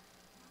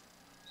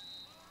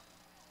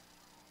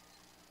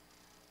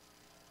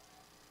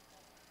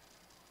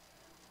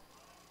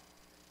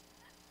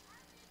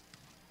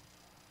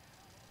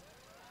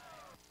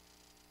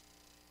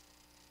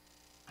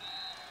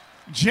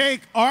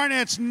 Jake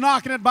Arnett's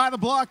knocking it by the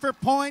block for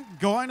point,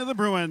 going to the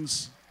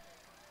Bruins.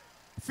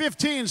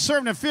 15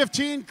 serving to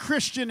 15,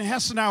 Christian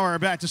Hessenauer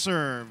back to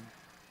serve.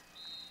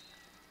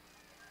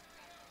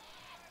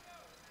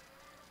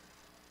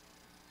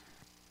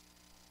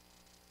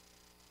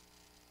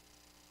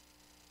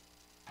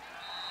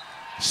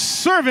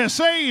 Service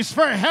ace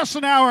for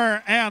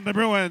Hessenauer and the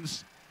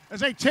Bruins as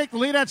they take the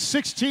lead at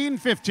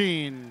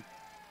 16-15.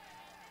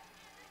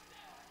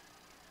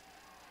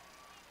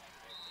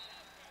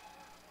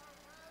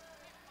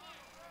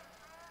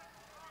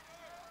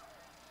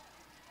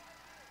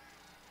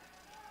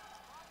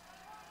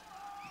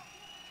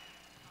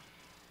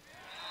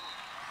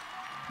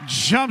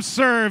 Jump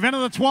serve into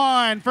the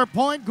twine for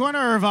point, going to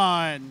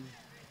Irvine.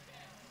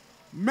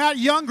 Matt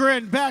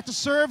Youngren back to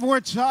serve. We're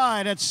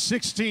tied at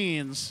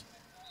 16s.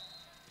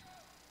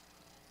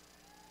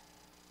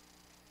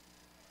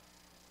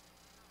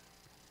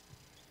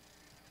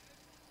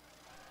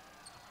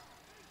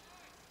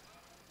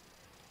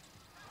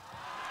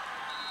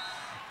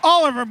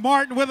 Oliver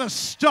Martin with a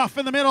stuff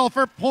in the middle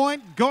for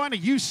point, going to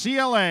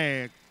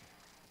UCLA.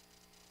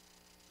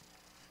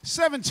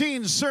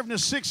 17 serving to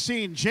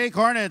 16, Jake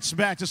Arnett's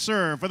back to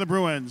serve for the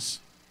Bruins.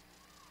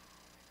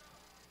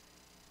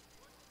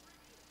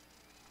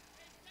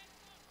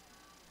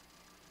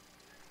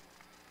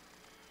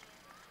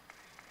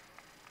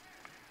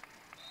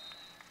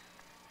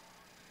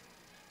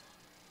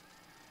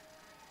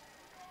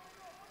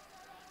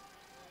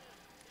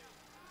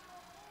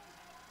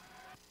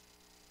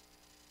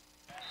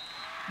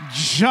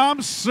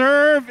 Jump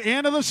serve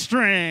into the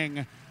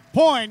string.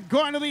 Point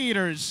going to the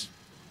Eaters.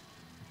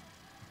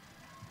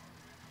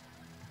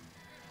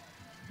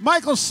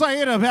 Michael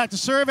Saeta back to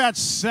serve at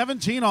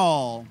 17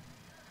 all.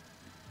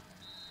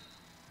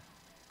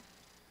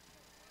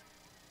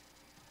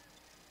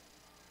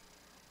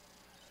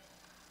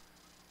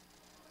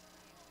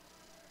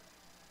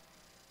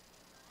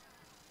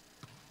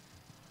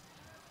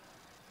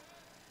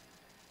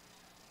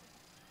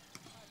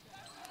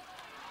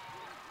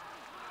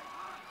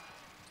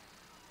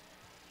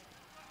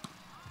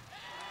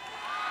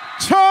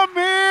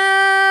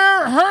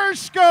 Tamir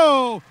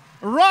Hershko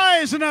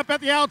rising up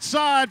at the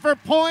outside for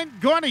point,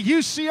 going to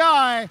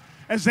UCI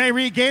as they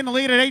regain the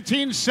lead at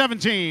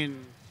 18-17.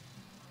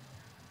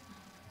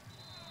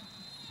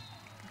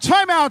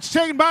 Timeouts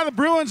taken by the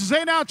Bruins as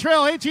they now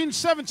trail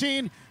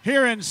 18-17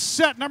 here in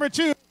set number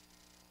 2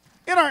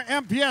 in our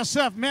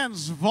MPSF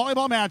men's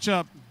volleyball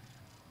matchup.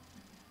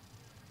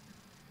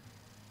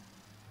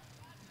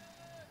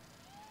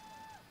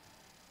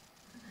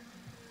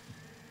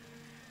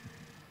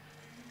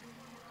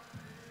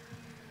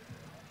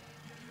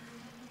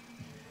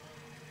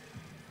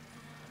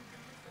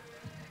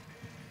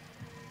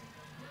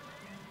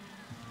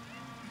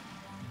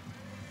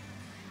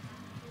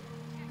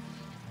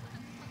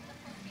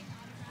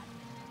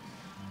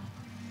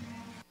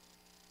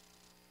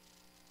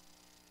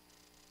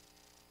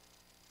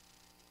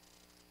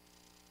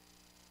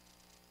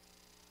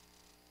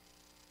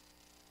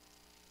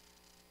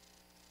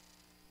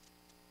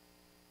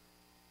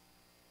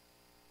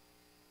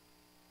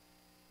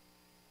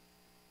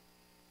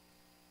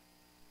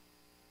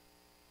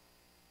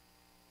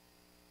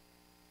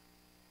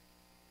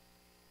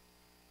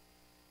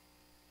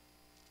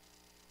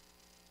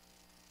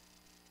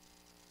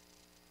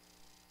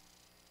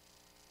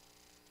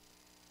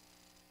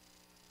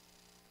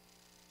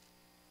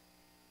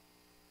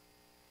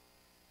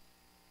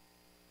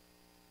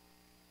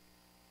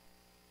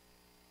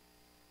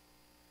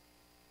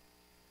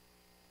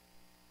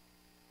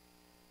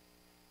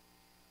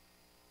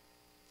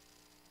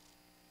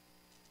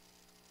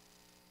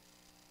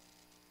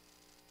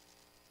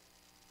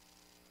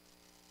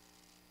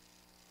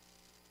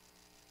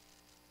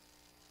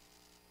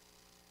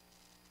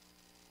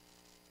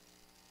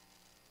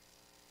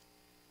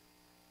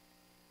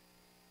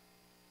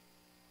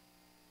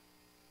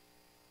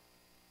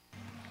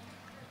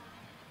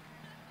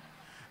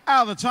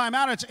 Out of the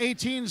timeout, it's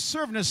 18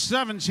 serving to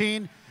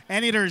 17.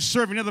 Anteaters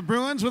serving to the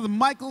Bruins with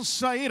Michael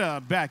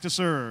Saida back to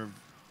serve.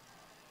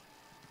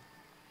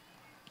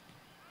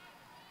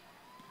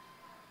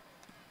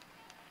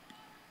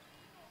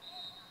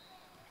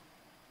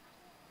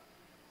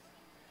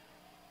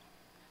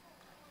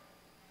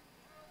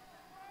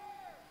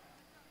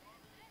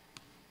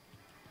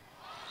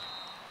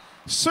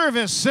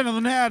 Service into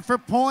the net for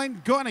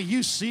point, going to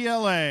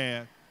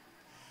UCLA.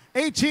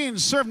 18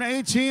 serving to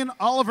 18,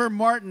 Oliver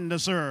Martin to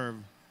serve.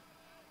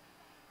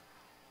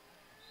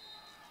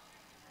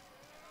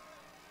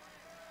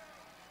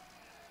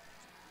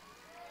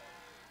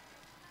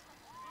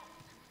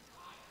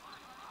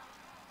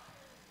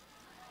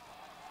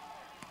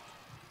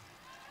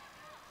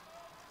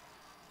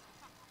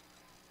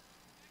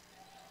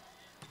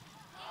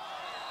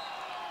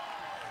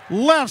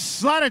 Left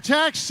side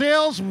attack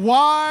sails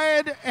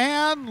wide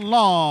and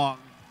long.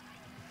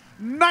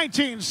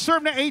 19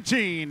 serving to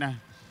 18.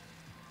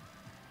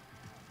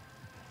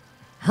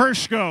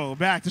 Hershko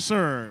back to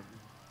serve.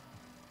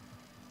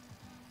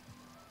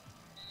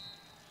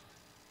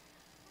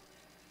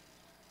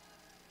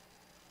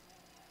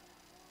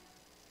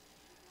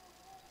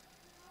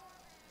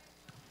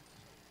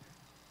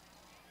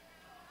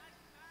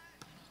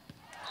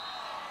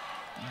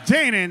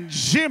 Danon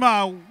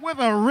Jima with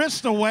a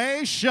wrist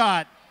away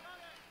shot.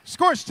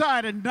 Scores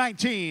tied at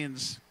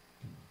 19s.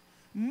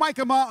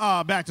 Micah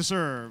Ma'a back to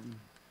serve.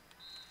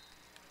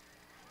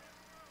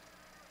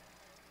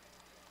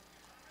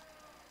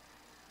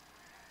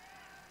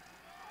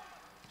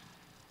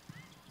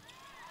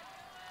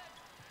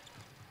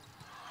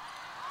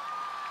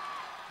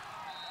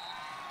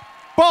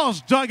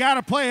 Ball's dug out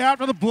of play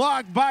after the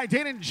block by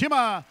Danon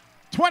Jima.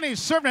 20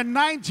 serving at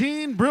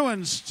 19.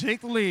 Bruins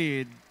take the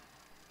lead.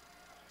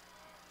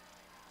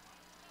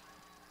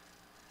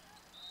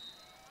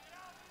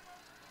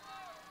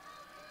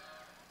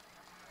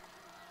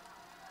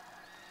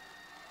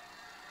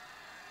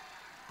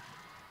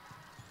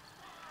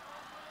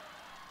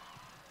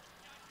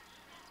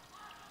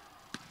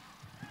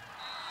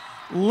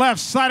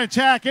 Left side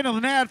attack into the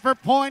net for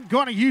point,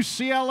 going to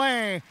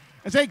UCLA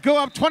as they go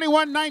up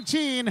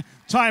 21-19.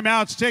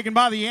 Timeouts taken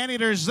by the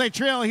Anteaters as they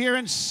trail here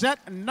in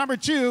set number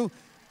 2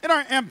 in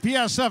our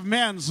MPSF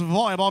men's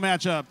volleyball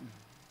matchup.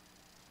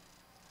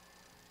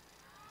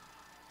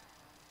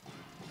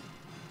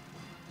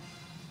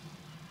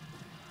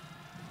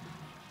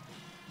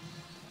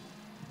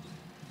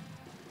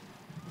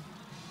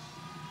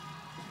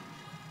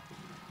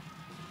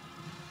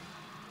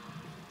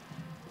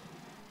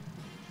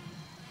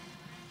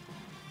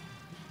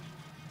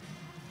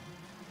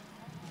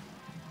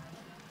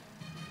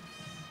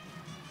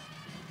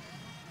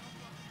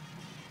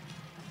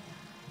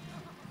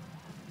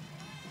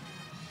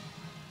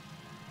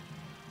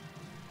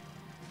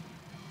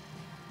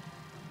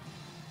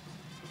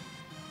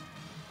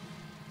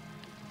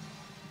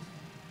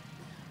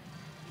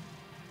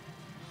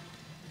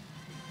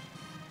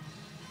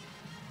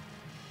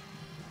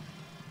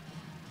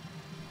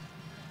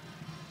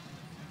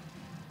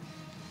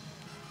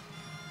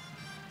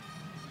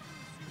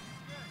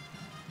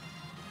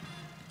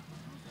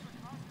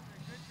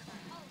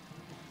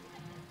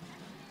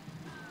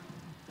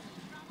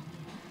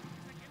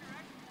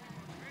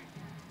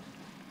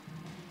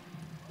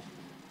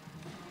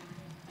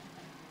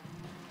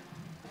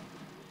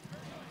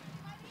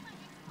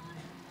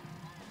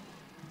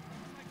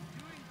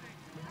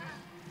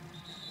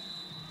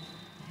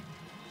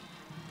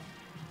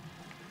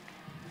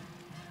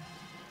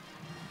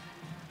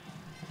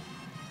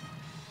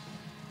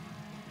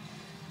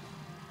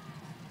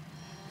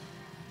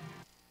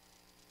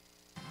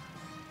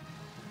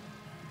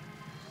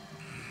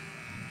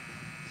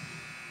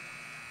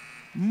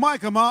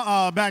 Micah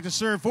Ma'a back to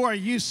serve for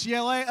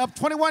UCLA, up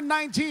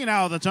 21-19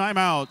 out of the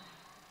timeout.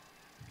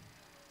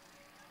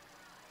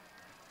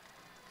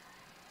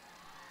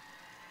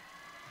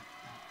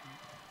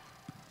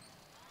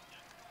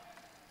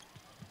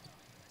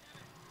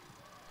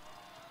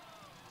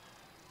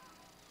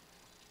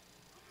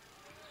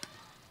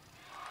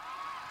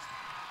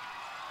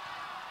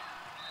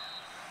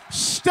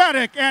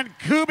 Static and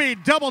Kubi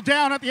double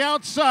down at the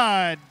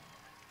outside.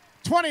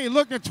 20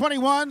 looked at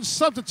 21,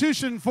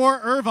 substitution for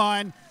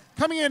Irvine.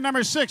 Coming in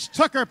number 6,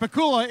 Tucker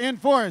Pikula in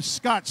for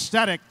Scott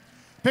Static.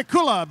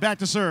 Pikula back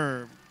to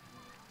serve.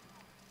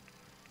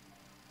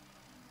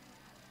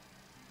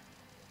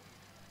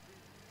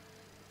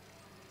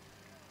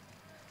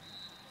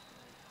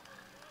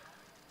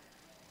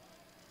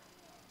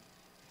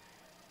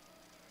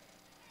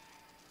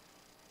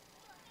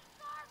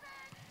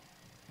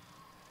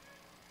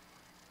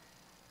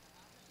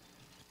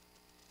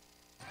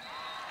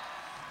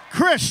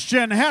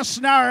 Christian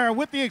Hessnauer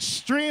with the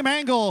extreme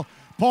angle.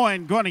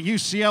 Point going to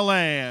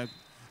UCLA.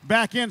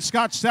 Back in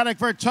Scott Static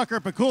for Tucker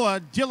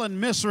Pikula. Dylan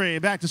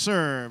Misri back to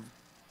serve.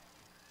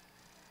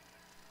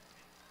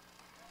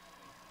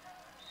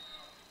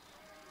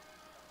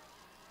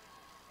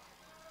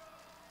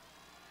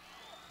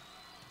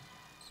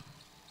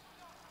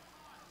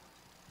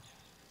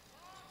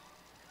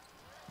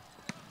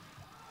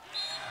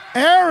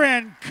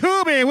 Aaron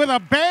Kuby with a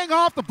bang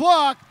off the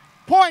block.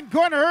 Point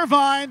going to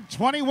Irvine,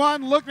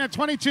 21 looking at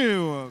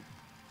 22.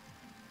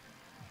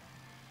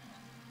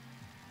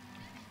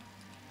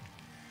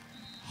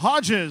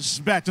 Hodges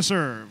back to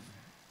serve.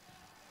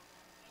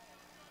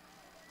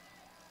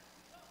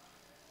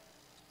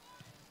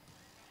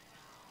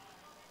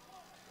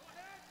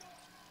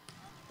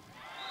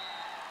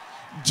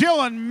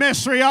 Dylan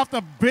Mystery off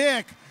the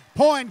big.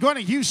 Point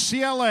going to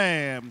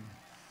UCLA.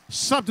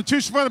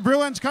 Substitution for the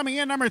Bruins coming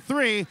in, number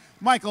 3,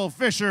 Michael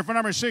Fisher. For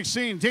number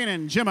 16,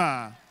 Danon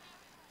Jimma.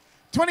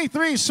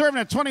 23 serving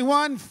at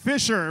 21,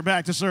 Fisher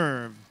back to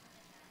serve.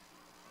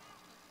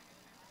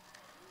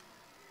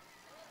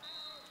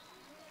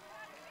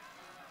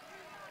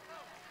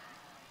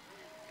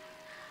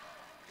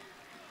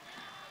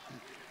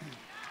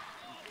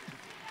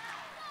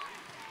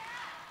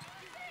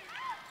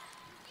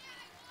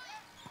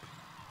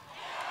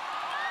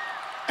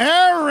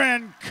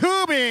 Aaron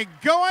Kuby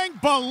going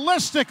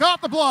ballistic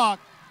off the block.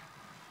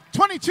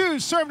 22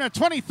 serving at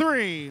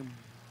 23.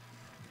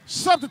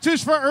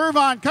 Substitutes for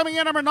Irvine coming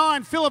in, number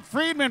 9, Philip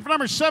Friedman. For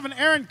number 7,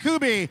 Aaron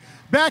Kuby.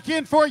 Back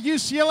in for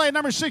UCLA,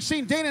 number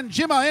 16, Danon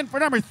Jimma. In for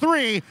number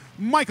 3,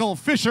 Michael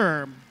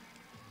Fisher.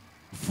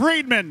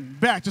 Friedman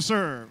back to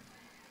serve.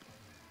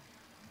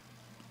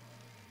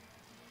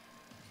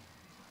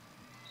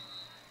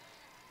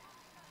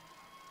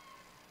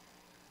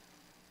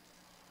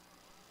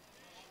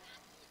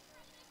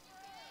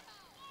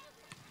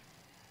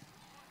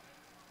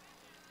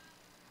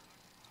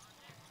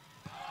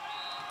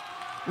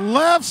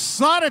 Left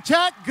side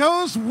attack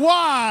goes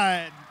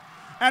wide.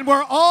 And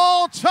we're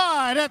all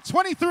tied at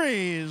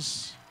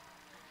 23s.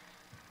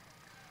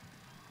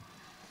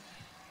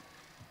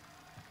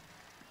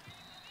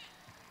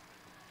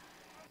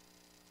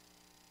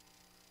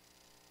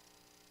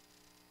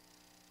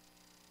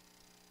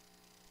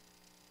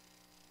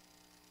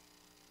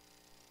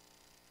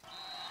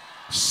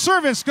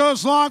 Service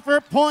goes long for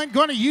a point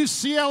going to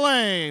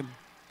UCLA.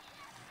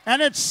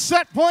 And it's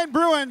set point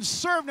Bruins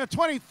serving at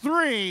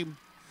 23.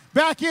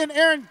 Back in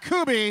Aaron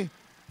Kuby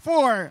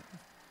for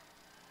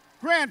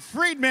Grant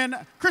Friedman.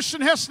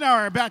 Christian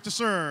Hessenauer back to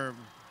serve.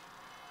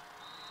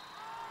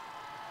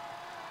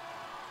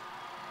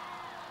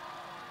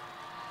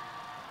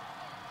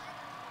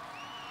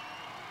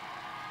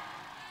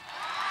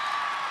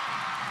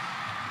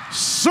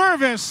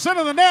 Service,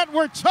 center of the net,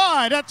 we're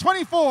tied at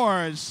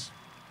 24s.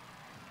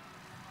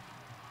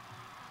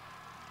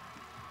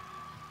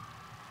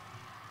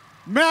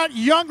 Matt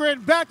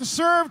Youngren back to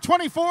serve,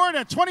 24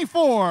 to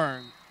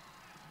 24.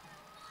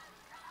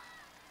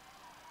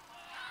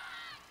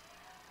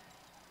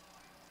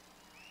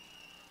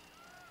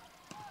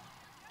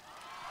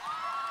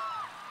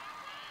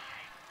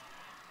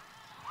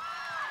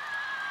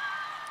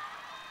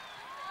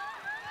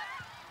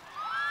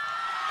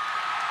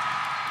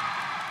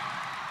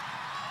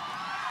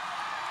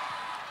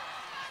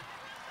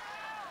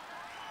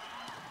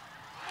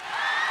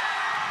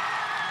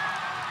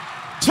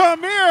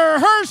 Tamir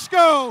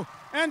Hershko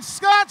and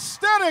Scott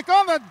Stedick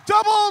on the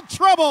double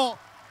trouble.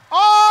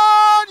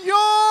 On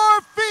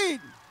your feet.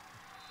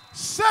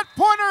 Set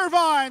point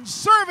Irvine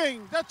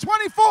serving the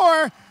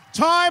 24.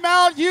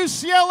 Timeout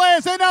UCLA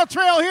as they now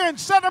trail here in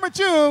set number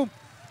 2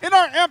 in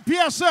our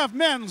MPSF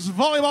men's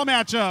volleyball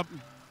matchup.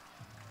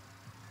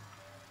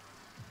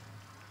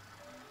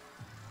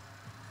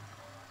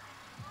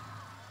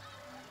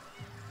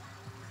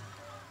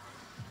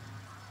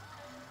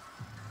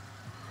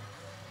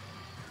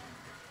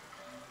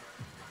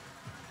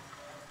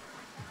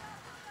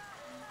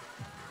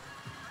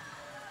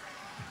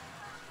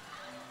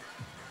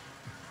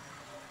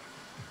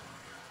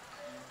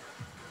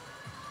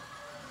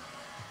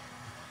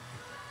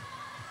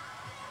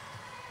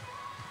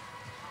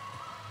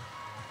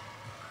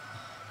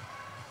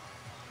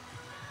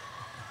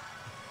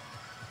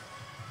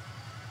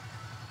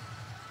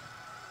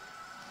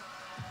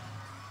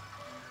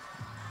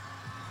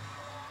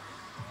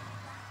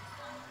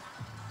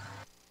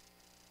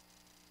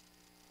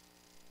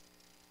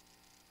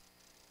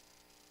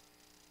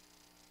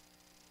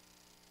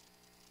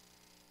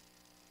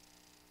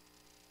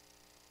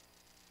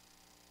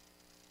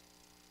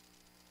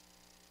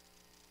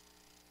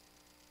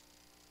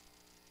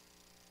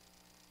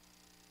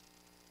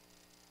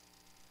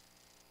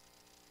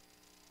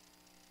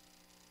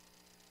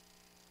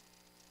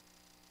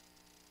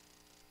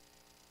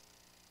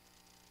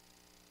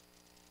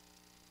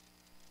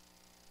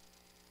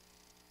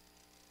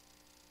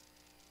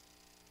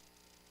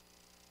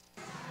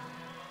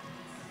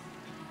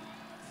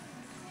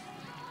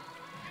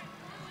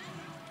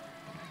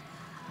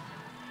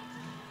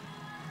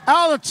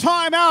 Out of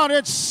timeout,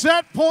 it's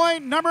set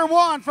point number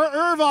 1 for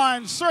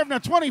Irvine, serving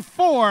at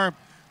 24.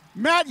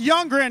 Matt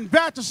Youngren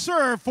back to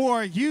serve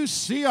for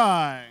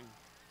UCI.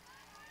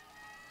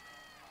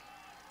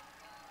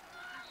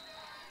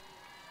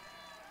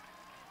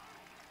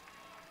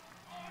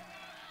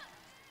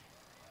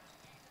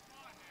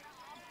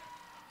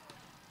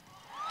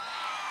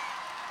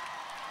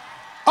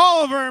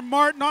 Oliver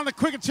Martin on the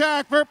quick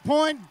attack for a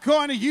point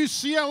going to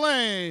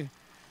UCLA.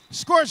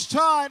 Scores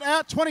tied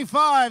at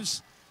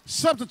 25s.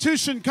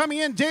 Substitution coming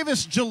in,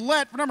 Davis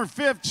Gillette for number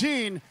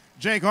 15,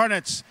 Jake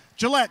Hornets.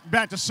 Gillette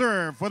back to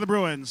serve for the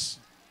Bruins.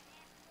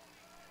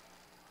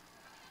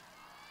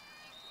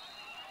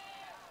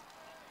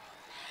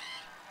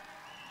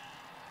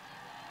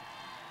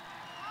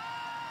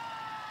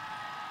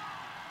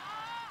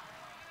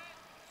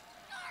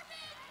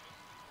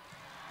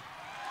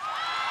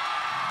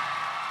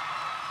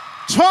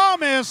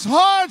 Thomas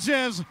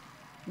Hodges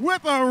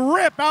with a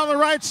rip out of the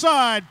right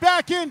side.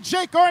 Back in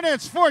Jake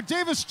Hornets for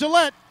Davis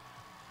Gillette.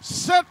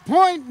 Set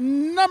point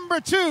number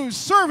 2,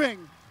 serving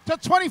to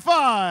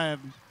 25.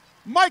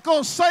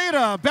 Michael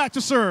Saida back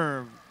to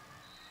serve.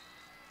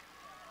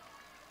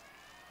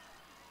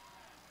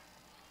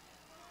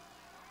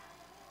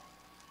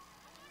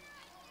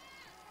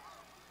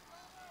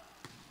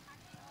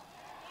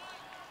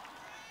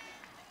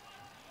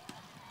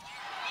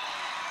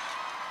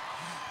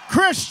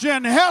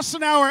 Christian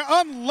Hessenauer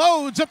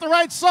unloads at the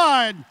right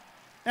side,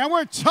 and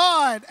we're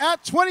tied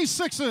at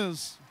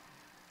 26s.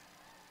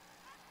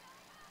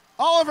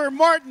 Oliver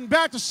Martin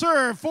back to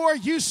serve for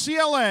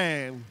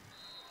UCLA.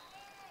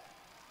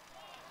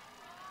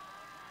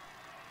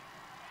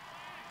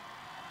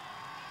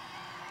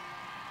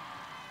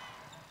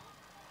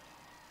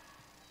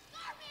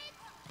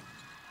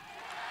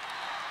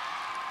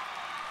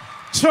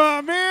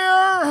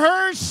 Tamir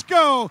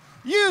Hershko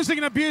using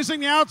and abusing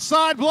the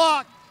outside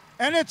block.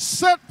 And it's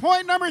set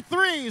point number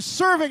 3,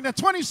 serving to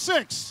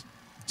 26.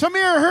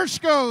 Tamir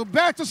Hershko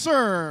back to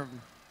serve.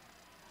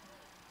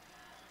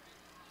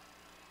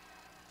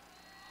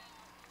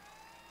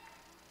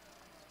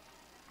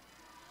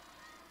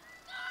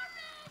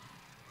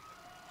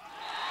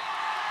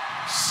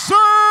 Service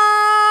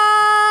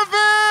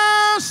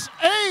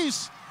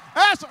ace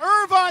as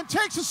Irvine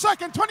takes a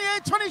second,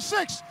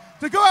 28-26,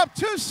 to go up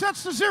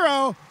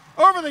 2-0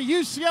 over the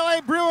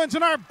UCLA Bruins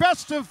in our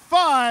best of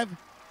 5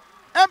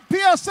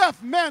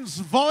 MPSF men's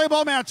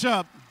volleyball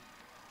matchup.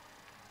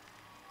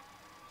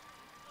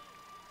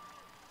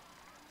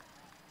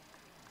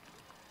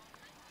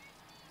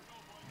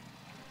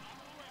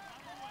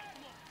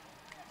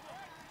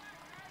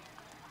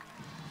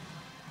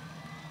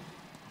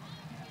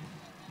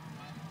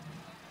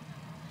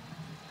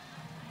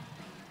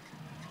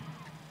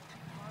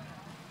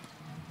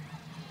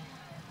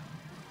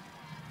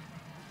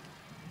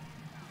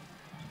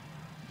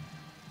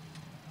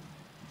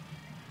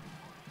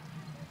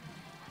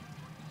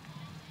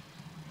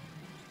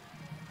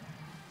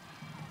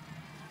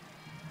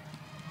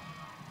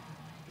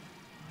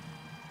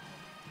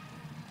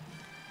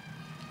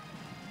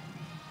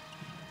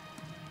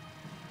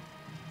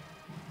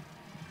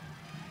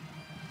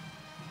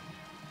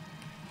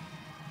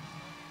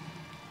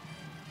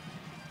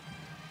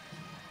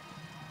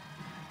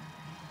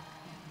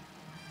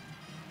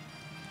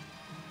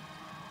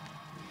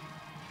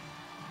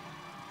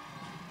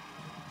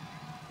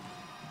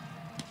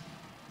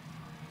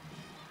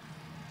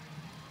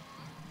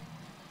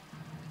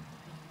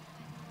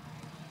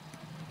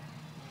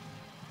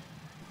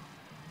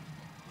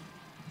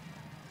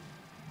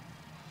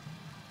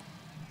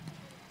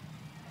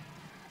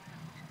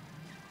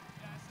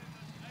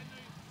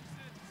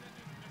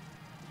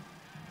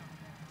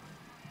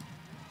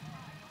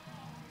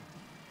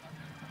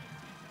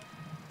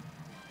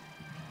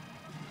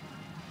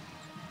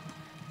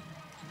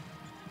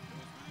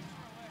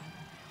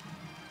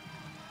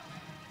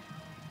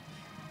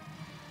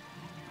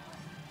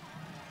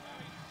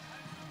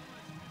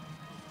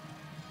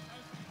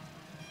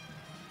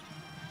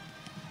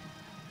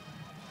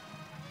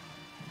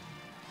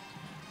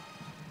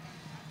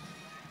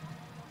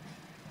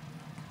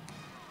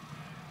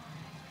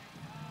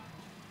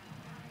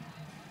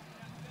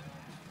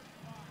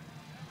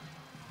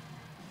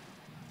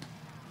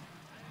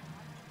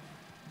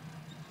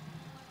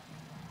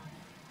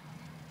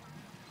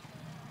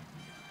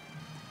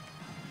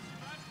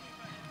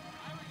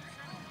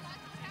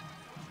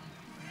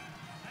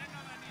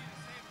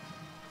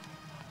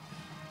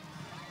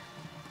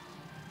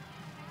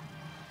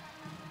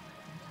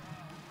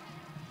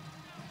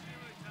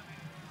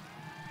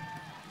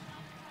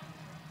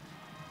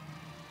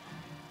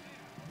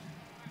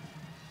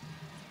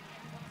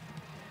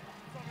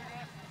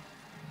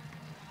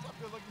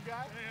 Good looking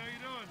guy. Hey, how you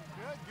doing?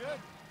 Good, good.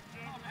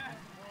 Oh, man.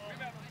 We've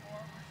met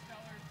before. We're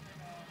stellars.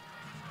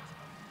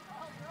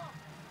 Oh, no.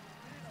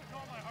 We used to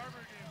call my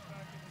Harvard games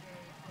back in the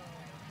day. So,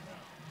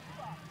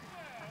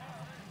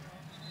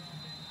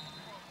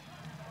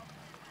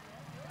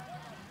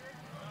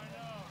 I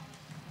know.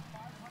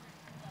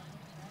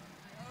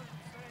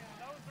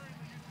 That was during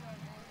the UCLA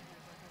Volleyball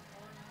days, like when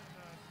Gordon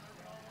and Smith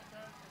and all those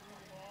guys were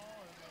doing ball.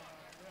 And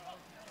yeah, I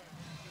was excited.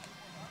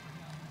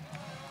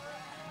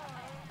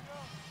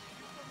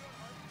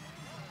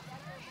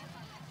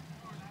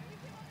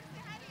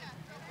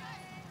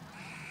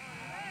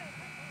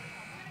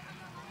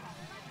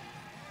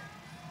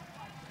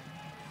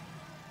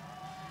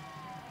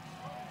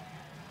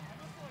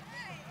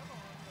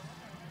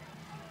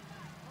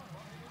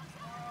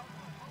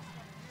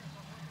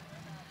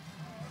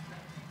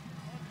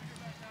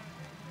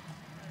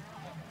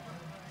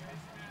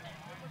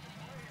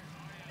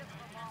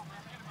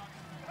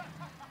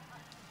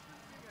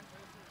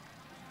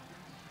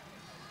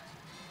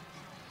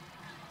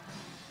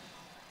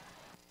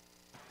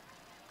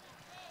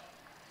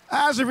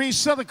 As we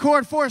reset the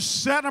court for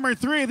set number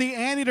 3, the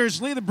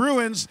Anteaters lead the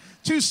Bruins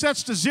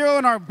 2-0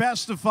 in our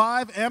best of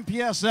 5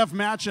 MPSF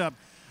matchup.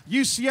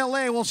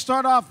 UCLA will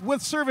start off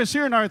with service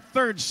here in our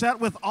third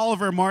set with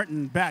Oliver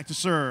Martin back to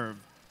serve.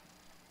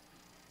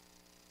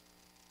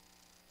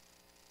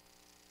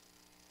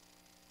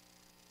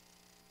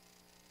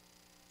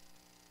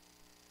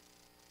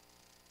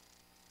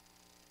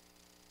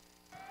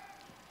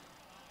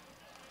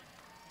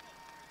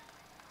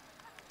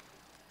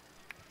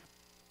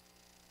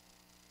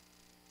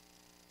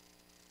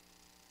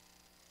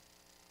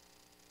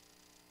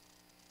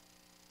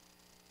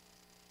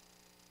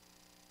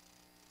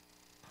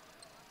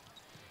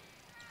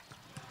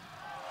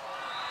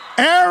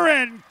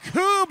 Aaron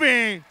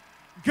Kuby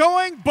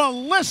going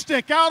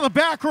ballistic out of the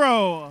back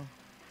row.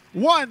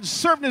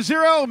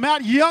 1-0,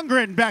 Matt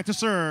Youngren back to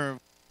serve.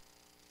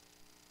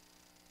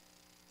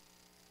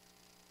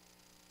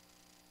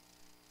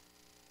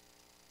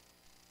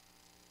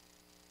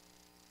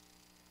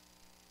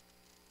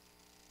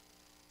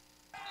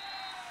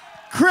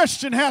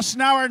 Christian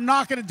Hessenauer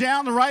knocking it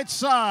down the right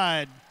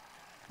side.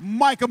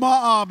 Micah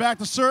Ma'a back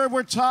to serve.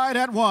 We're tied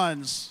at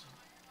 1s.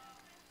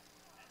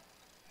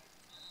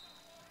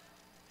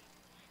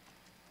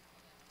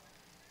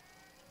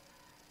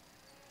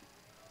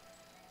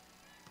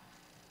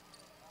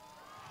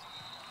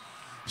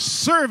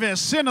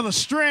 Service into the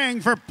string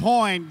for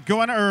point,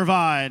 going to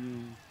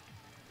Irvine.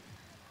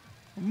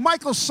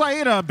 Michael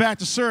Saida back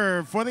to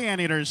serve for the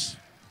Anteaters.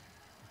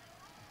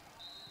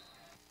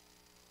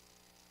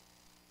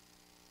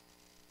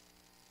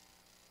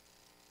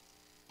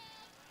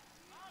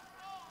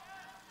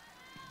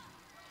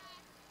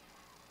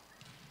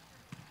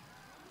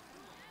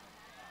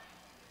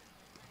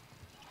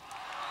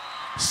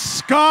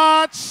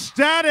 Scott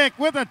Static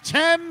with a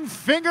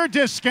 10-finger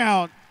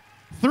discount.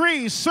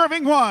 3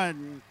 serving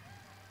 1.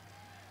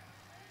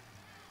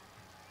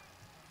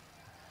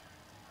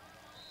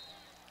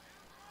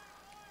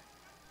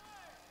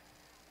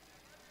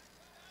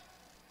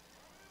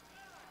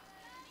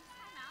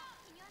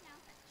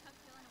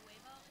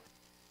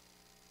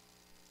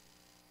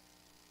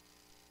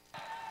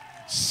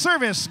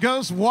 Service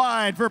goes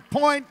wide for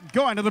point,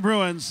 going to the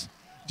Bruins.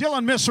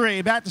 Dylan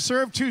Misri back to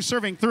serve, 2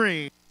 serving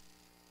 3.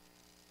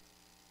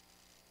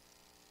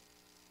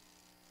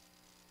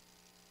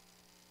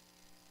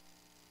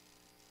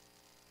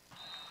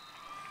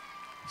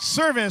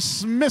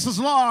 Service misses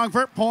long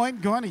for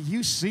point, going to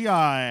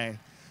UCI.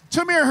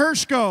 Tamir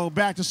Hershko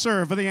back to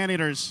serve for the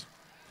Anteaters.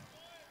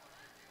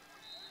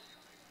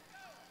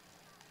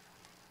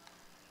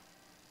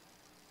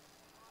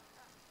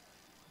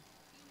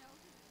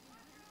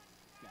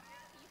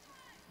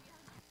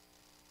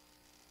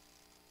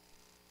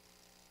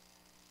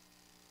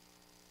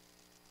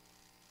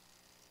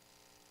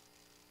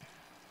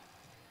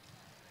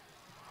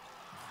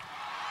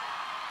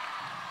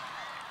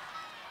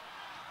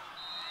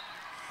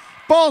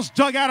 Ball's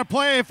dug out of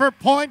play for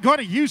point, going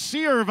to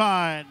UC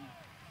Irvine.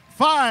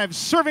 5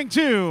 serving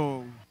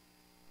 2.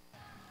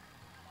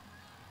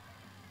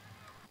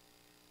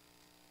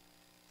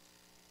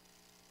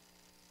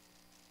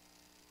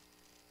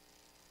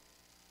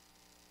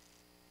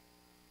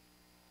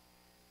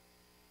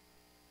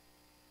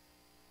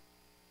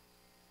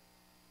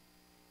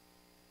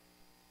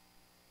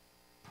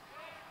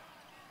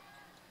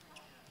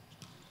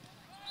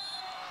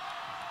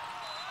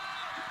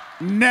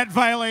 Net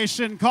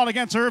violation called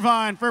against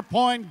Irvine for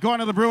point, going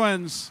to the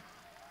Bruins.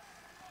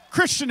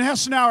 Christian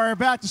Hessenauer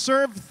back to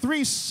serve,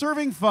 3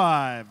 serving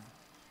 5.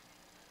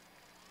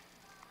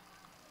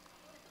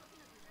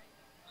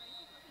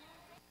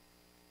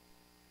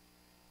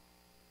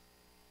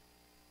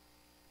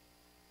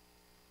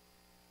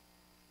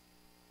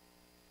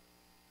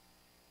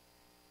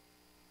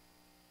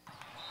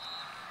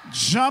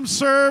 Jump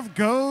serve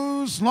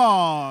goes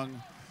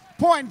long.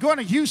 Point going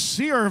to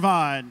UC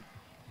Irvine.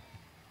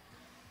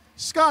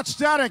 Scott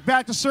Static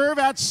back to serve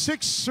at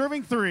 6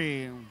 serving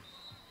 3.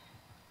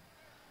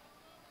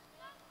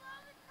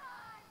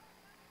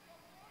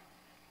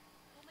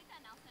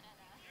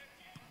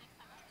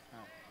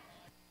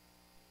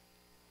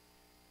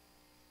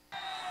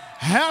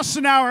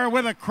 Hessenauer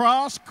with a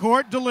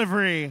cross-court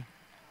delivery.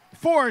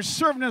 4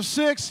 serving to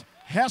 6.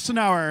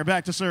 Hessenauer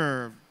back to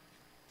serve.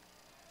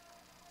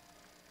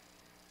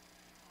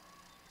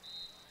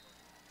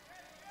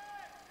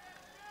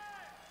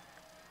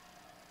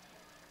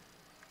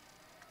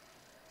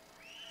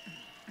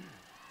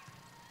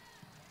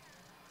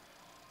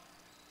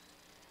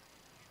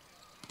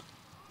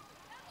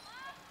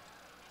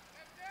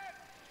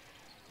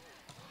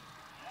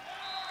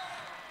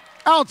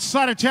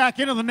 Outside attack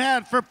into the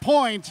net for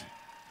point,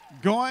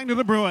 going to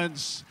the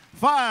Bruins.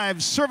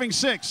 5 serving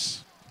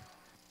 6.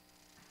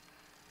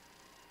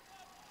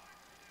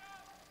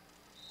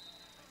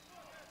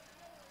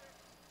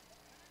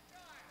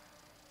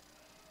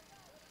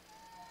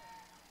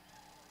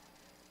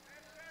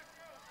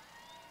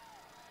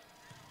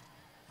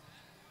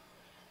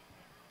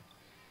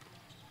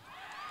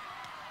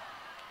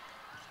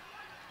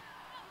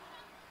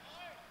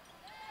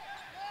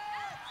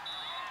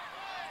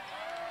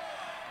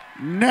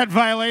 Net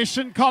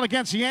violation called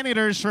against the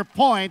Anteaters for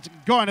point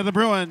going to the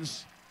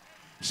Bruins.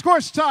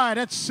 Scores tied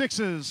at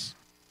 6s.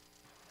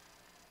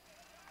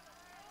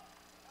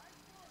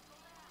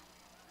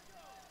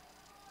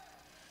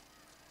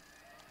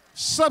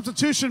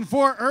 Substitution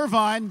for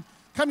Irvine.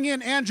 Coming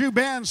in, Andrew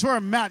Benz for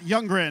Matt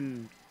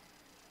Youngren.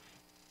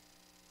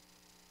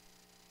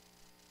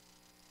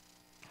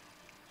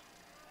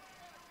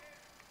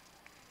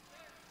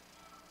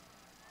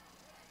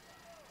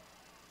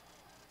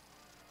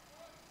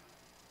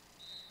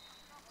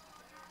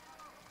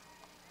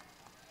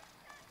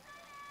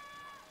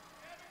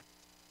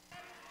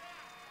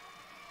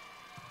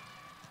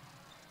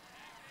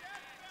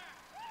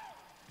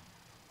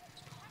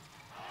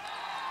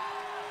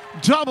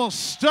 Double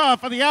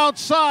stuff on the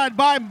outside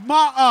by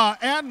Ma'a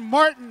and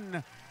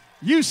Martin.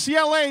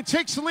 UCLA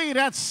takes the lead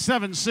at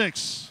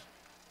 7-6.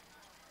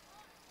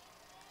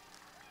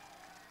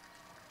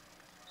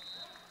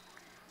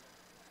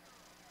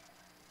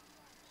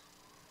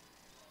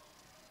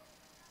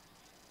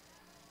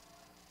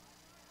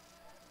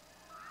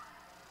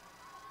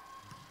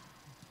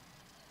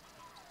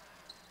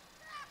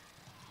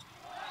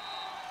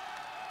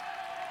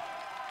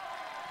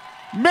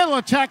 Middle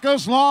attack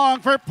goes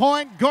long for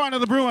point going to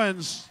the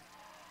Bruins.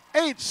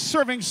 8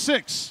 serving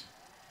 6.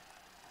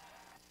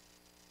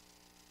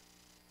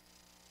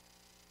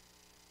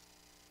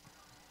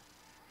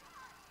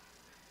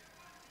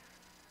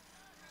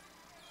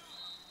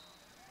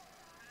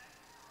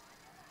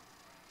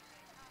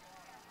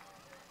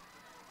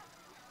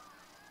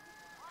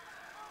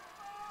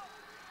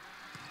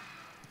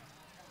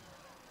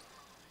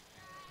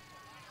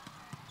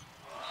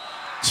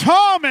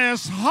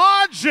 Thomas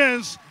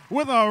Hodges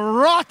with a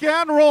rock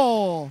and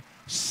roll.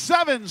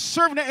 7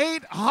 serving to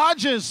 8.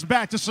 Hodges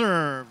back to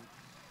serve.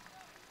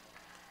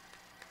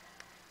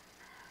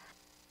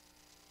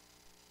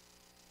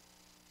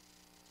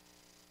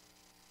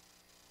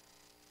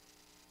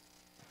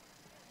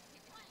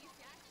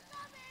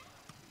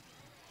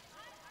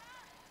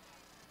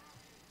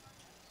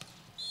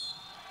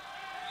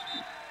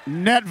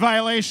 Net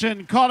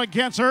violation called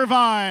against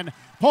Irvine.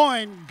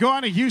 Point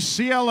going to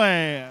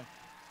UCLA.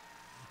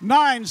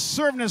 9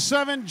 serving to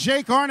 7.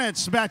 Jake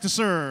Arnett's back to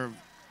serve.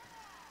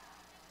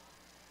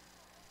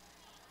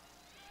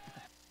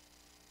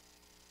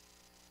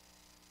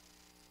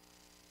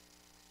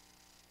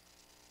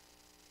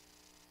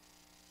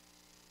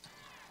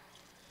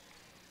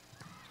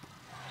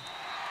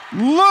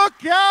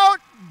 Look out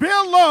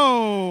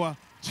below.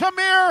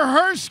 Tamir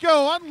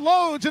Hershko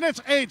unloads, and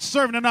it's 8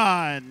 serving to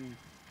 9.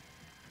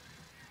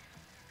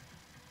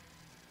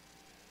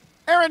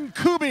 Aaron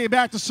Kuby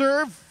back to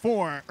serve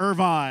for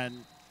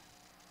Irvine.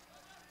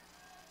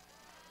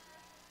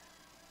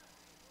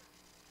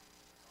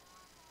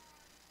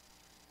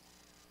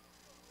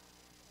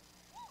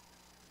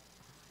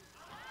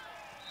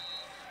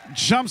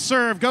 Jump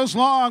serve goes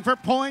long for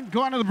point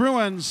going to the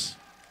Bruins.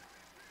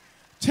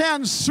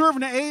 10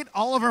 serving to 8.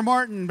 Oliver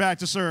Martin back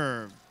to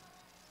serve.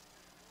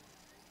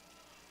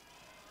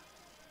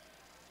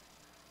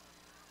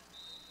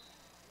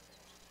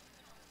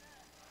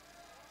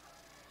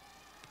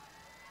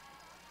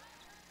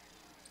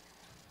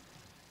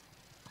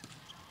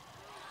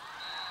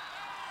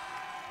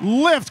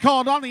 Lift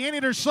called on the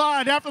Anteater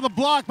side after the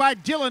block by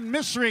Dylan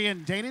Misri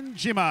and Danon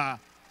Jima.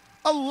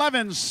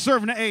 11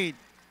 serving to 8.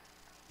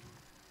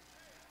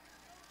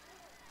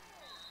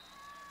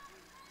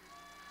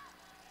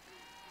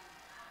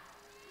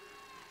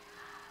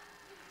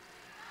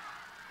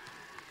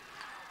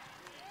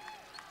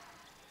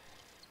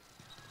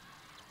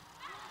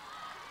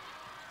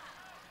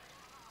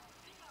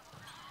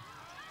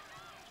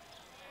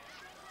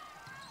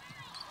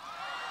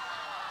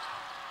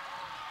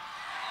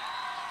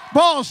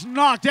 Ball's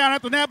knocked down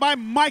at the net by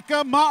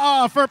Micah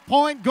Ma'a for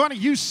point going to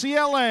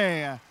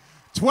UCLA.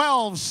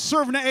 12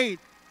 serving to 8.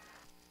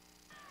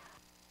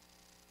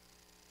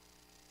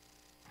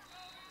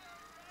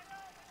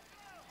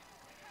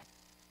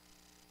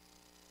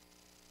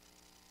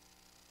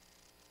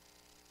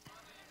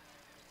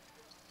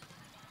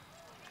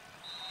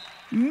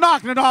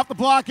 Knocking it off the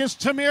block is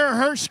Tamir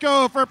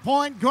Hershko for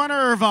point going to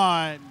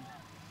Irvine.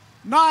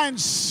 9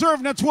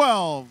 serving to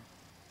 12.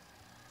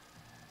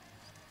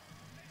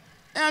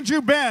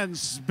 Andrew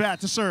Benz back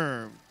to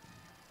serve.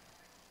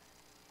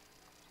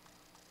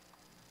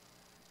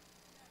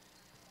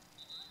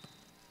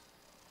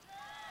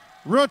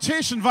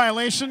 Rotation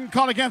violation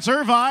called against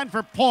Irvine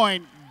for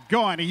point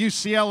going to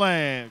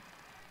UCLA.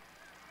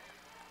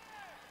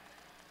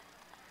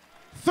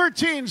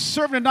 13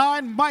 serving to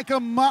 9. Micah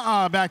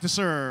Ma'a back to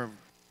serve.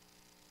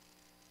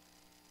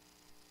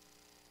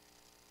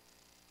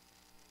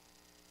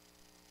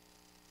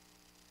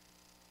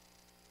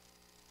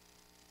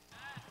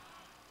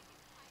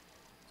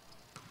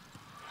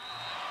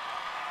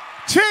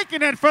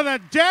 Taking it for the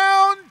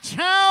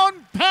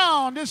downtown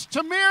pound is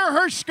Tamir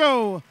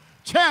Hershko.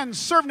 10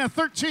 serving to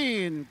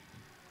 13.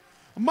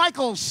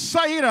 Michael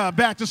Saida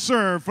back to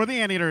serve for the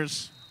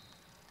Anteaters.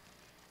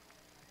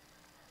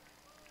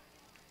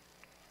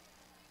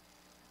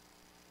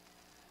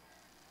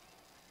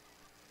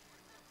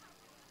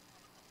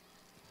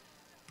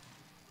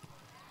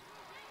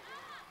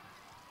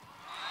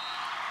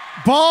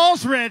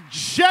 Ball's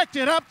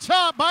rejected up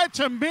top by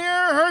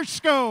Tamir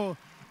Hershko.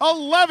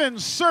 11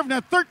 serving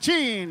at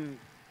 13.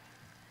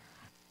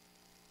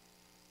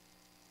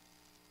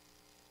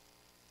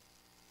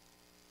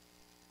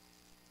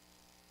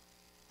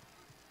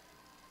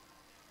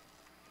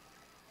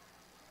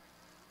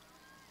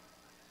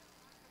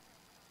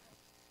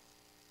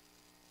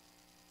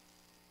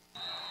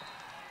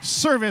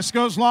 Service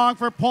goes long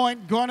for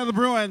point, going to the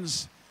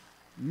Bruins.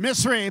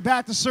 Misri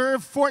back to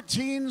serve,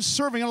 14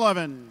 serving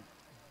 11.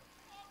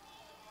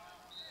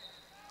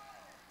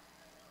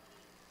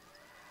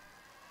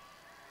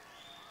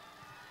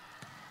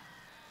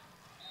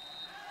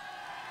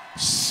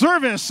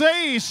 Service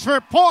ace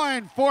for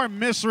point for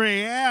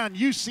Misri and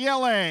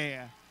UCLA.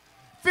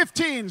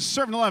 15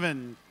 serving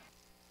 11.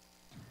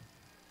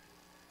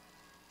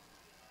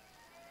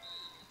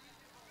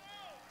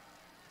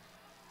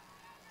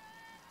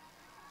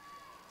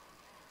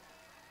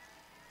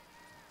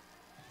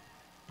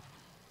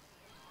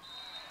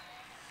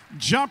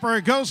 Jumper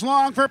goes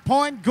long for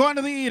point, going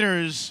to the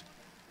Eaters.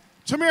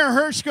 Tamir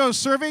Hershko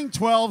serving,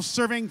 12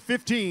 serving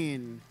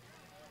 15.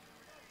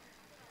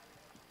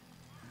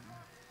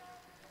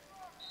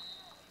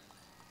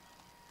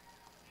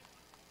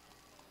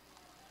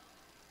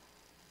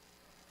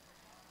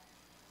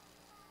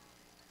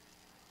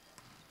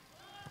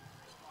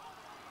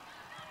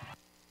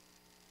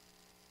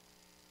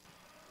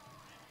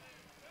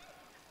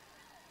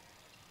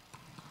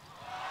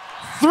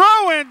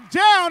 Throwing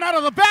down out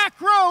of the back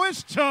row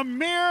is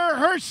Tamir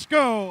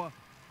Hershko.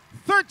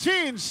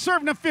 13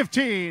 serving to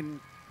 15.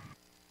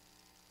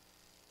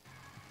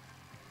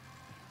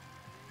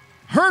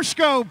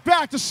 Hershko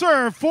back to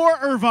serve for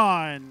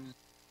Irvine.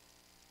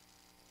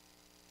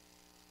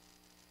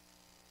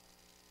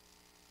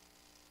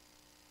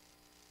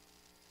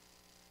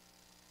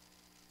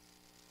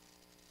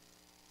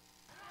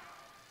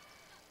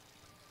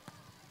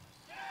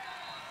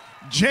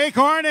 Jake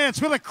Arnitz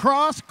with a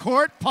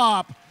cross-court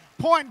pop.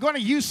 Point going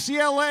to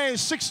UCLA,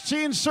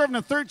 16 serving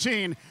to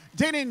 13.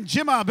 Danon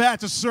Jimma back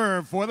to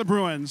serve for the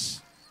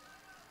Bruins.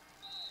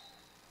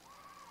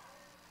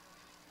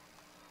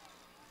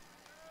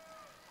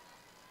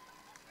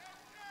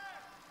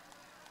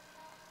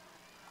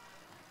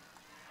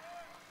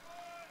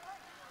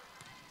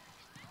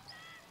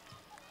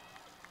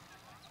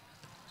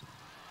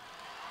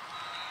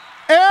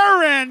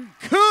 Aaron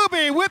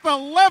Kuby with a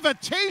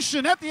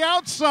levitation at the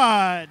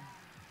outside.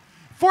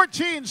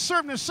 14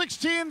 serving to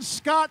 16.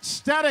 Scott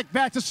Static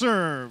back to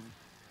serve.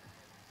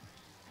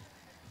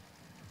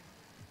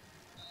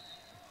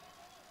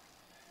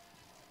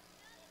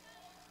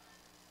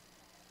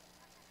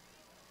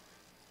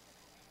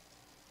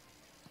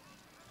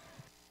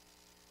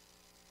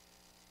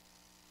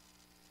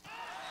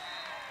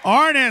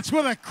 Arnitz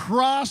with a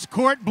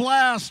cross-court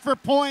blast for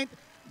point,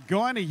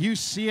 going to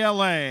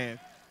UCLA.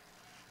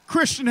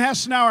 Christian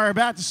Hessenauer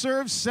about to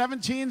serve,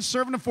 17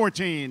 serving to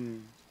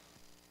 14.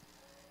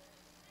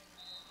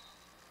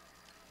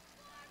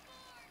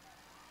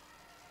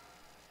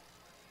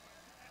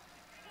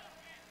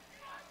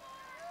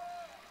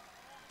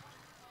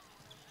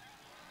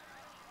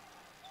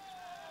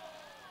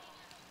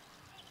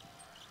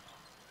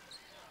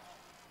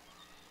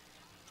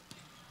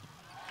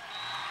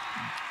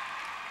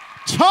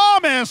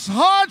 Thomas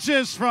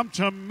Hodges from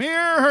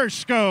Tamir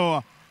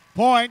Hershko.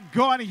 Point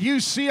going to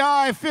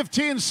UCI,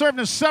 15 serving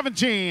to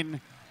 17.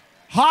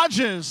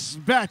 Hodges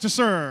back to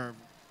serve.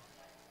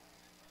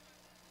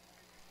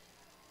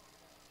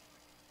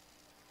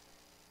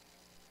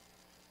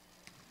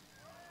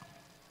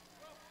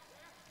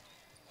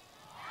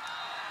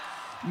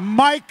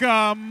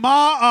 Micah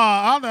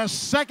Ma'a on the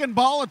second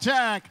ball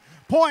attack.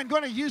 Point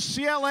going to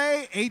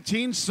UCLA,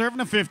 18 serving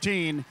to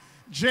 15.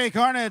 Jake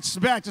Arnitz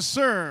back to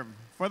serve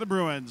for the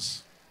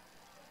Bruins.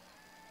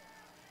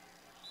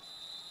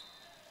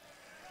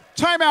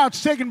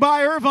 Timeouts taken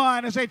by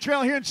Irvine as they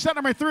trail here in set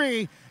number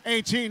 3,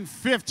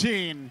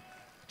 18-15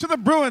 to the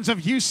Bruins of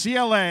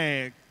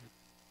UCLA.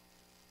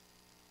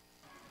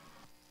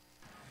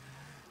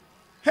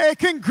 Hey,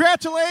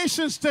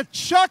 congratulations to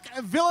Chuck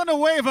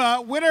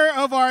Villanueva, winner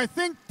of our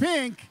Think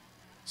Pink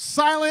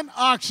silent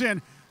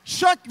auction.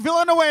 Chuck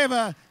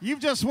Villanueva, you've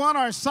just won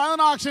our silent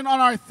auction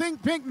on our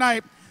Think Pink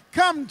night.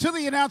 Come to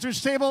the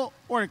announcer's table,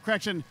 or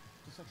correction,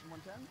 to section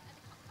 110?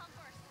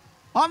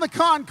 On the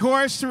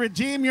concourse to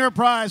redeem your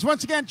prize.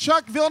 Once again,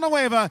 Chuck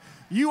Villanueva,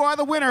 you are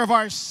the winner of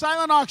our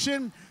silent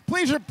auction.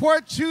 Please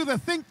report to the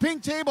Think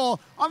Pink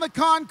table on the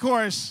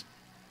concourse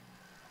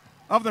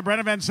of the Brent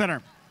Event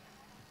Center.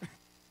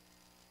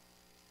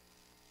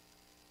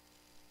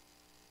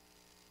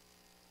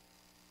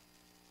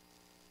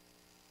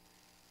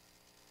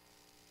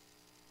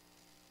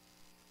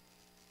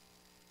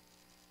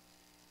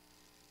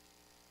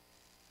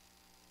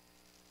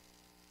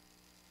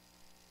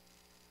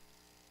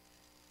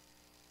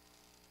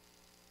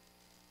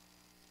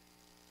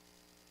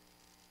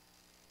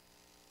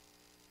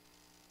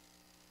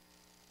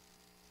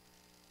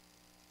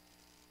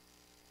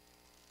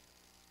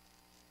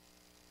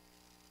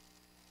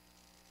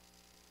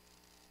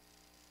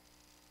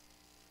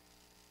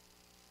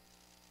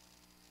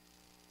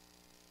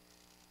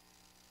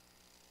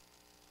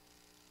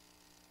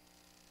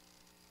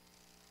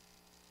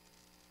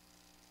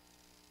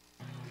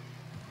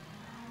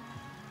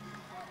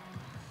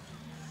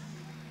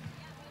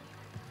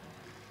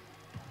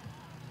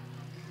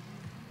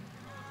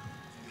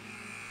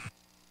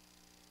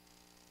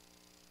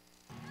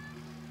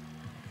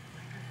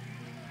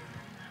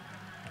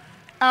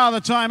 Out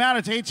of the timeout,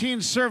 it's 18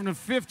 serving to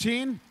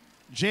 15.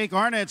 Jake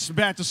Arnett's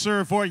back to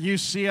serve for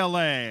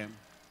UCLA.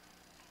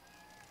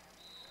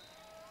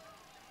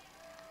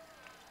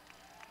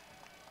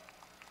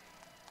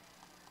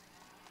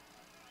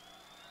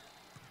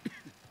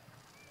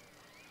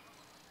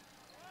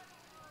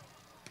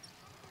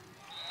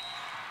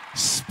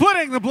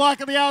 Splitting the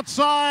block at the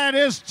outside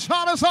is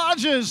Thomas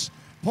Hodges.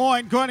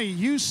 Point going to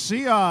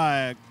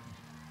UCI.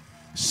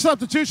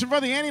 Substitution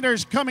for the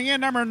Anteaters coming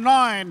in, number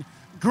 9,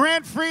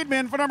 Grant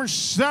Friedman for number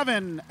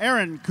 7,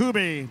 Aaron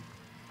Kuby.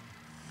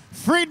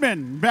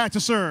 Friedman back to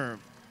serve.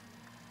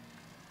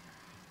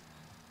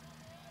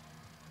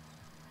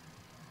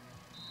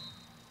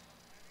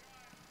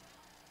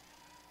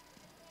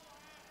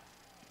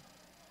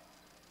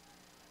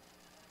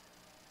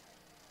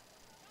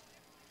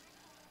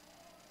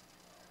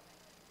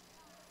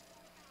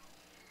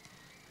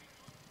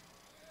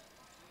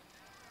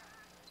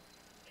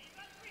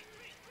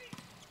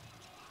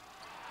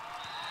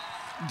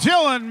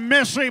 Dylan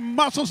Mystery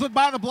muscles it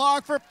by the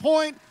block for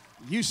point,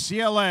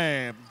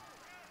 UCLA.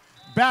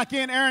 Back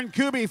in Aaron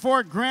Kuby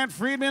for Grant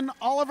Friedman.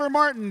 Oliver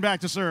Martin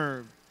back to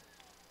serve.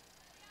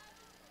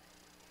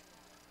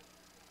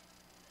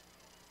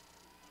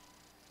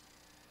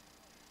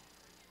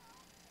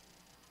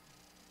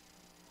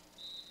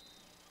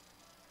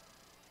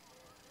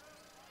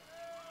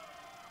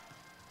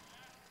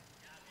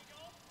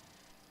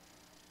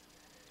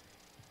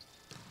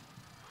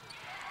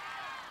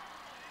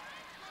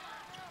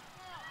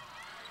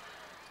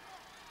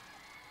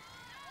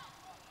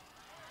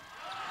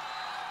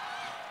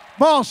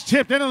 Ball's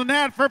tipped into the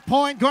net for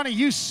point going to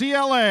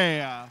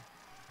UCLA.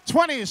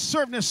 20 is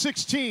serving to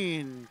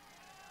 16.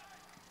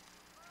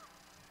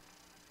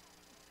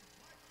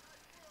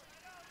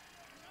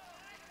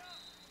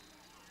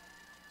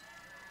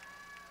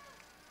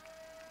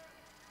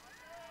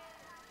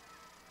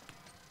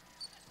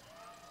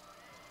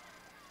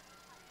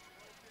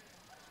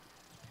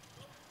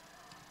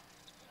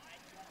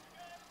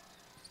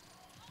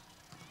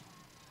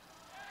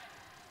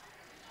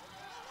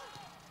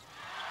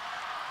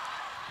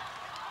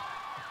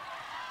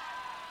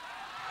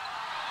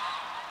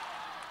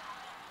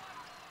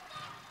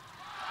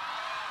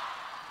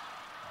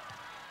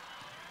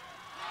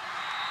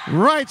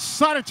 Right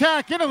side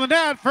attack into the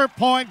net for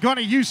point going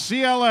to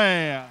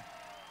UCLA.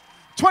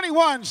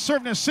 21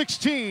 serving to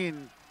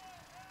 16.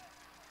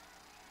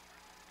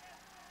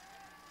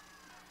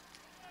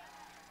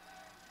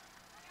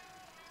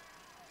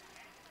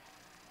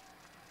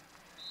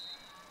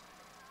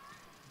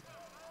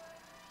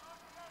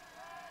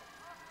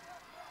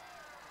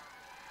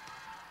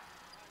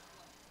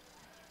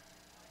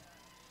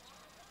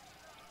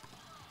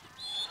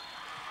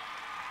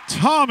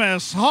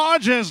 Thomas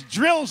Hodges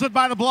drills it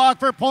by the block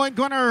for point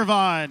going to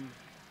Irvine.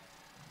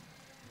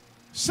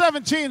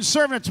 17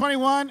 serving at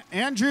 21.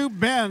 Andrew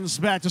Benz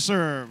back to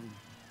serve.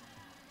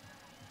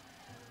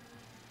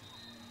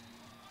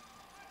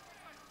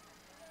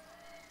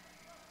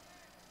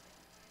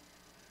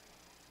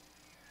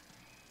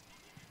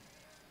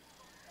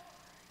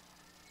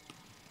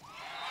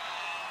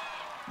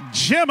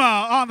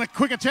 Jimma on the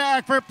quick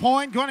attack for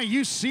point going to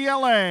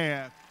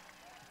UCLA.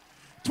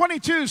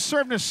 22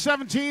 serving to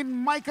 17,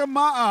 Micah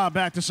Ma'a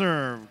back to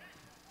serve.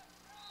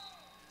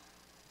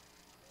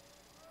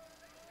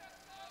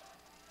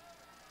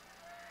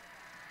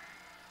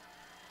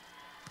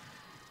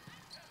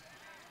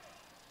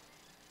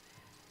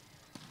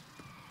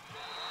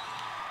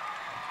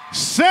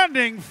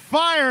 Sending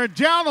fire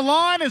down the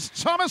line is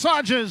Thomas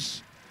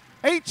Hodges.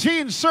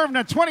 18 serving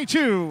at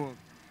 22.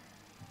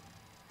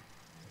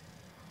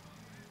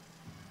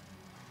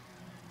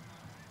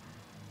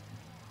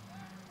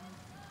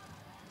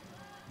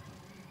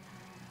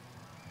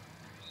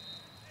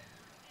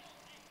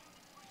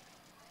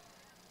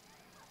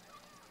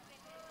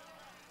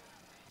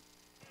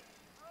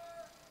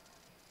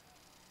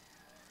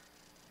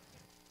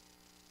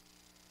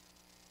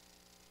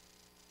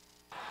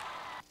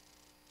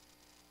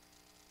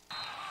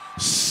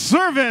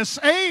 Service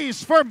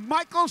ace for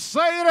Michael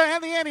Saida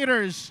and the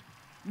Anteaters.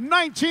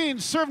 19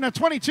 serving at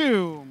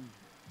 22.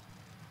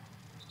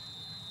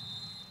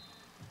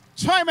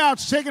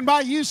 Timeouts taken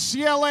by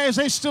UCLA as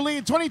they still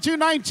lead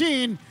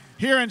 22-19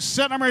 here in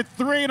set number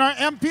 3 in our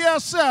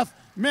MPSF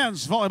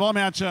men's volleyball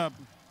matchup.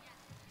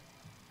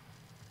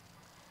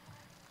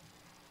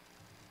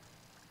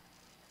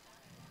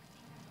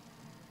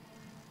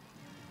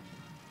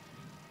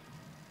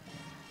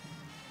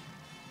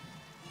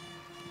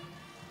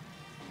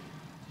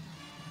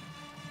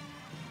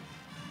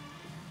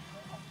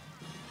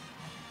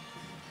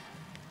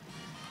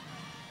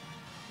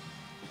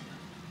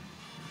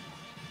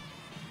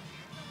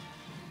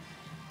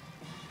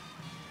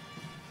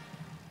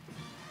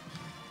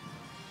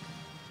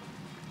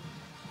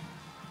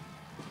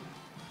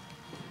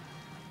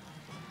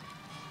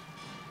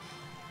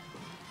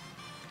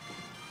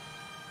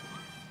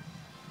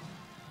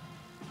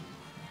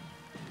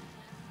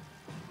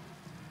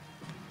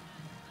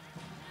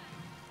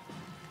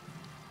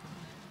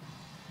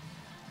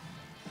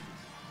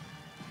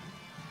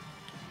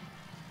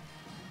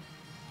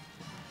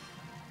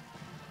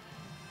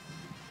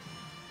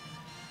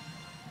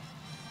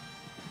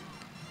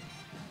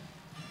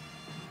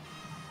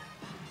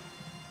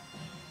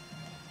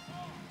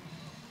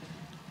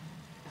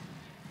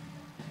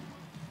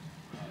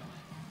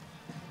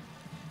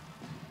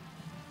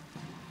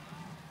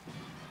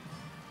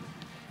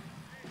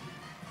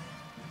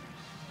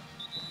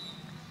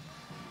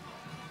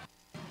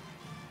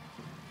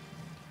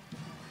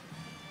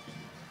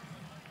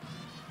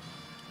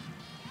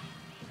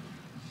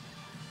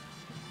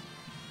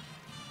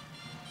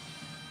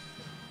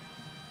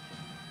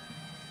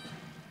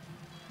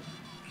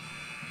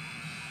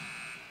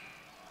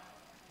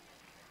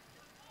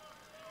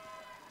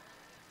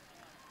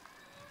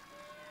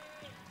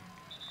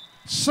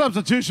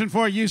 Substitution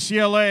for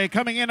UCLA,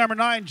 coming in number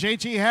 9,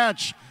 JT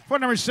Hatch. For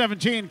number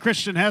 17,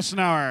 Christian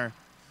Hessenauer.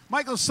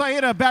 Michael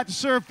Saida back to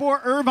serve for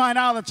Irvine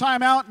out of the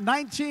timeout.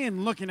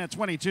 19 looking at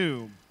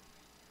 22.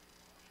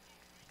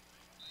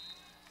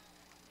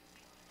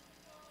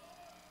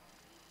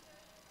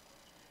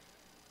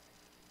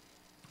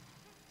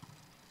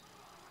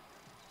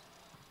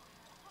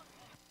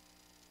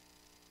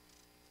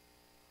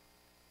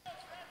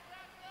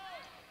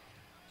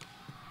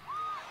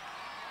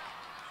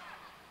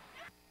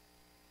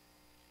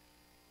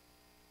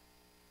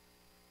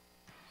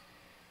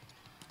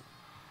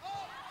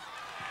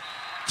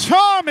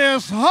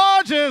 Thomas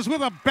Hodges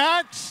with a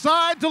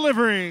backside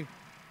delivery.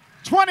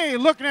 20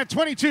 looking at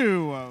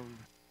 22.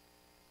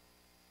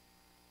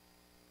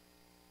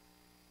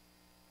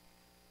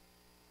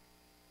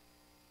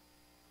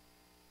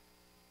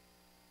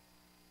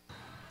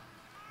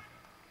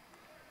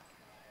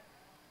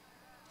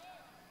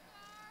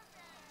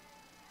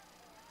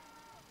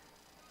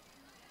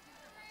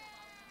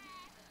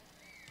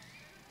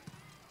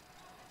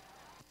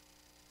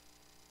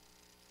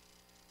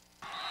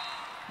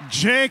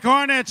 Jake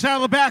Arnett's out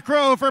of the back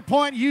row for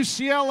point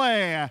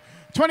UCLA.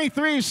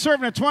 23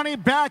 serving at 20,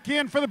 back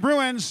in for the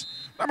Bruins.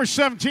 Number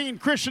 17,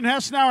 Christian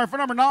Hessenauer for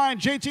number 9,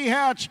 JT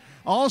Hatch.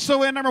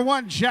 Also in number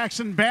 1,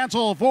 Jackson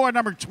Bantle for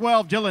number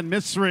 12, Dylan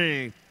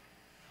Misri.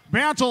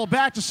 Bantle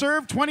back to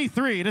serve,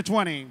 23 to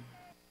 20.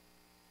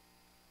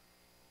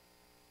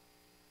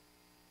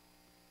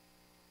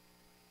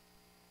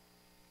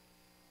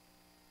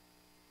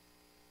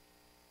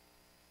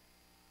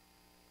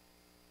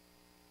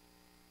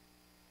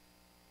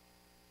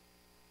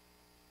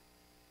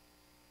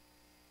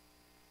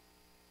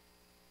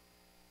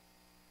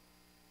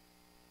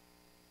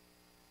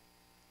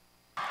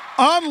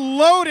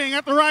 Unloading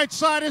at the right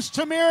side is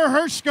Tamir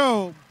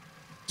Hershko.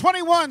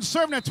 21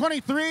 serving at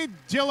 23,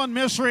 Dylan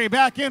Misri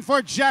back in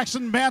for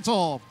Jackson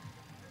Bantle.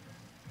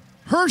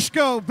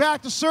 Hershko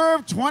back to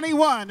serve,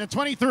 21 to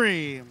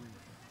 23.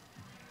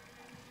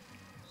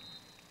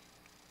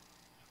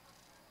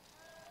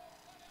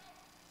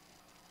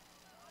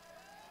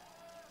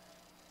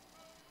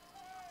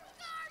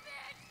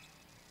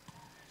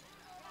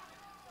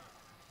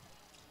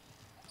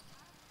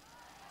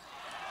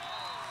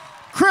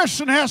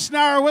 Christian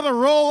Hessenauer with a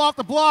roll off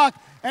the block,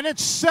 and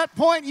it's set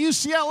point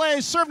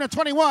UCLA serving at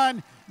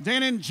 21.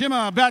 Danon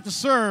Jimma back to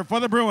serve for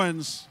the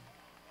Bruins.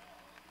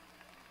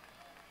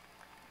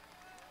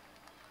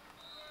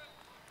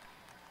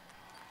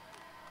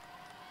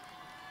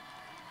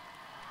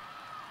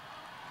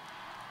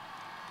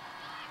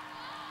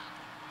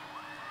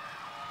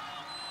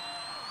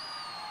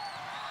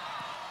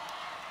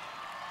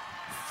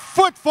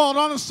 Foot fault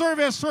on the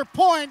service for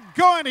point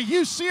going to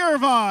UC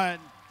Irvine.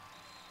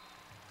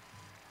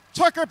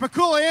 Tucker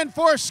Pakula in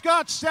for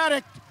Scott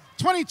Static.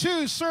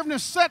 22 serving to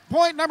set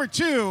point number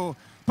 2.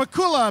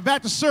 Pakula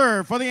back to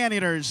serve for the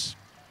Anteaters.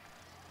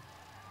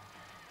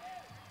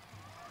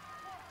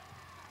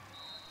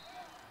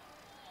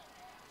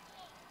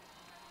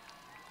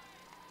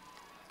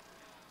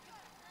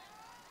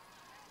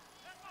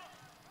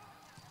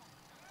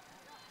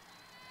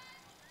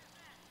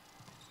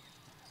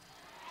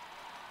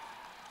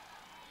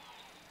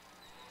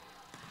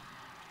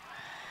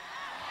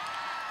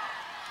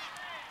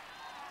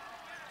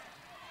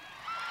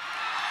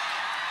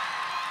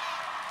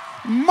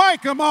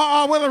 Mike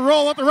Ama'a with a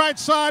roll at the right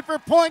side for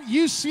point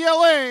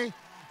UCLA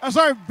as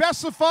our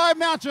best of 5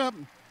 matchup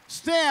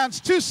stands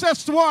 2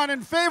 sets to 1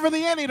 in favor of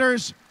the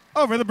Anteaters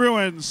over the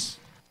Bruins.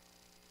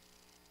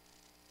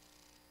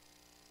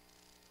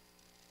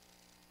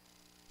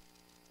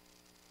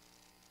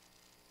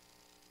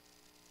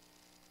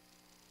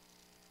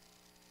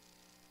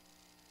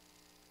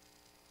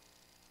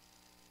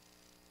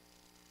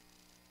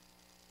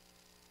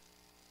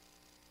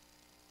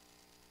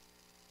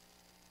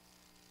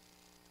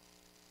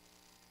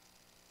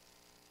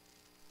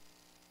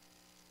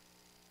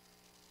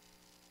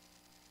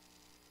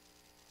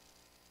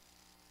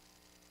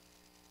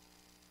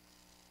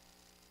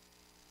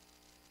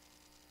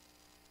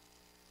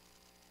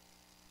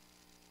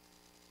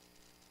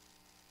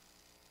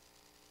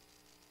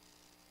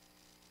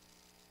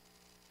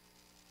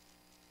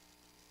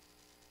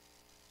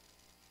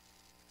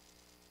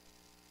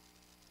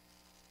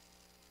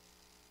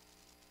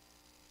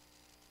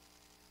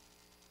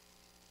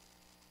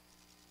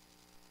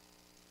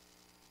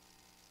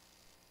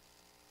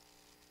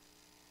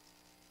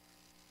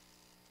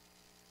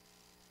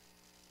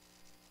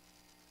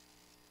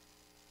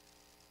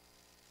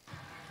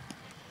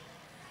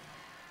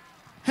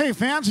 Hey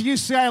fans, the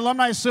UCI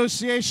Alumni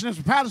Association is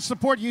proud to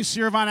support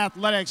UC Irvine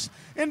Athletics.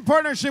 In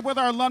partnership with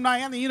our alumni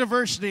and the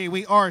university,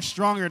 we are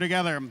stronger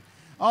together.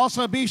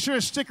 Also, be sure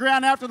to stick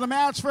around after the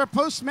match for a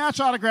post-match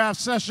autograph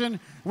session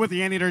with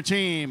the Anteater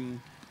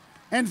team.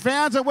 And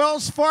fans at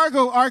Wells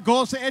Fargo, our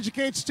goal is to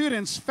educate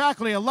students,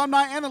 faculty,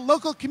 alumni, and the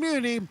local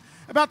community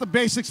about the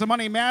basics of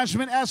money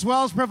management, as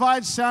well as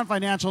provide sound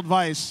financial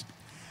advice.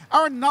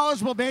 Our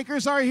knowledgeable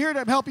bankers are here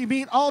to help you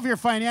meet all of your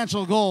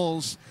financial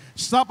goals.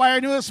 Stop by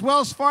our newest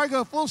Wells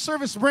Fargo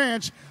full-service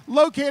branch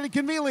located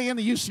conveniently in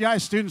the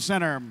UCI Student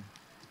Center.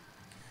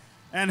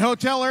 And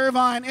Hotel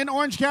Irvine in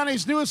Orange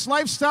County's newest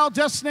lifestyle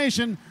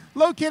destination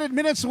located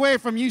minutes away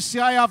from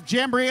UCI off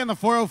Jamboree and the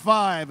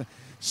 405.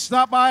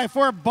 Stop by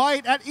for a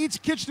bite at Eats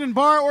Kitchen and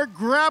Bar or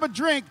grab a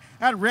drink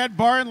at Red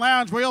Bar and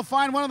Lounge, where you'll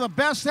find one of the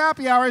best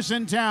happy hours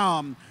in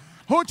town.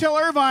 Hotel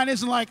Irvine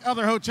isn't like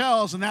other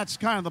hotels, and that's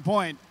kind of the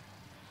point.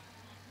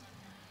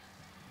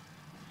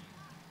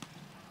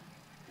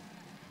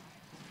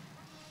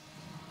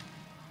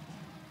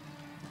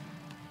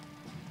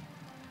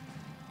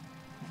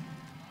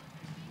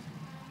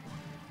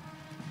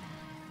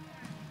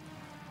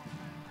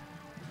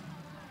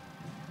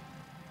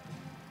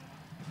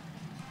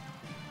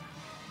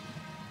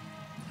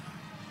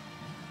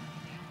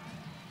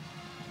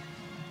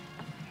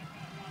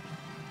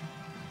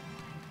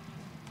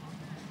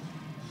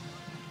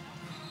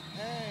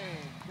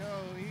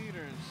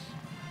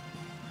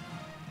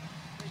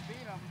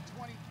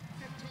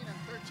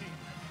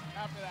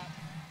 After that,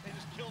 they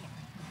just killed him.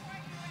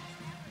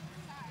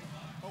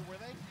 Oh, were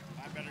they?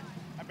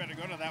 I better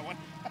go to that one.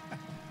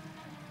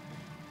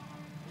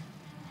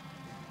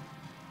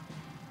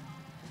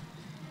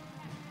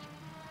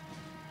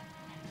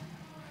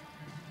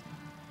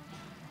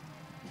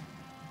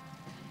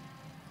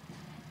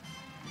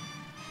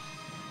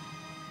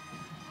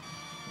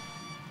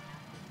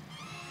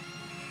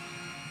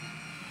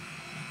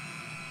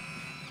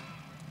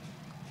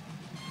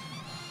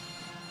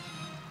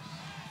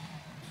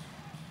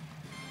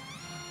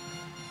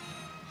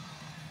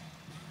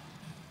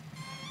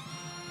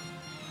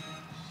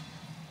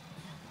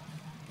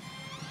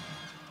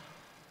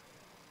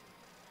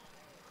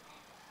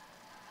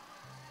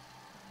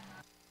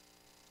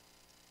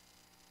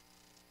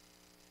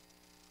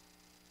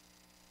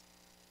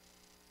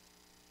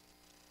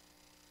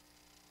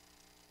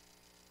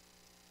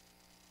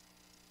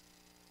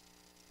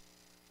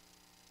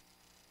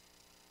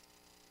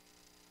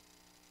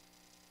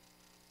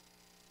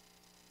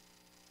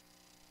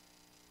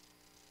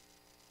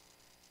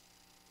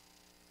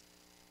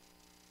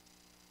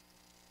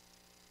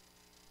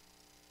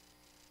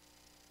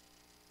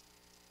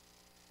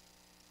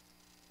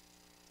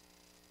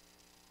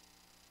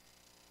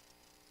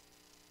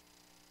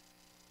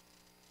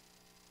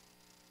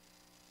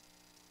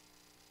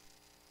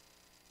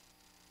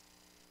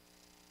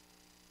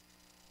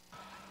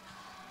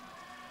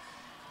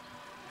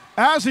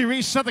 As we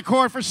reset the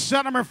court for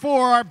set number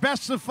 4, our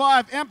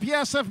best-of-5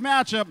 MPSF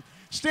matchup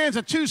stands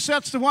at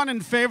 2-1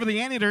 in favor of the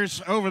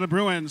Anteaters over the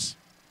Bruins.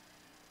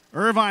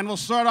 Irvine will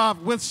start off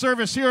with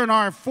service here in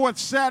our 4th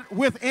set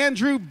with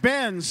Andrew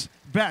Benz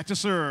back to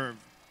serve.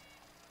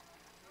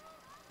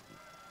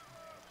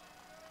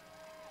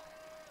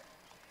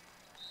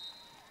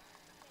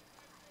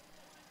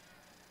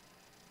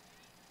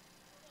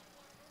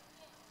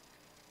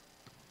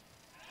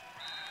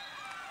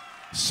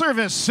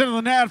 Service into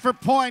the net for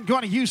point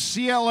going to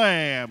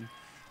UCLA.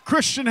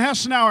 Christian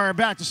Hessenauer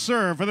back to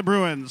serve for the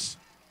Bruins.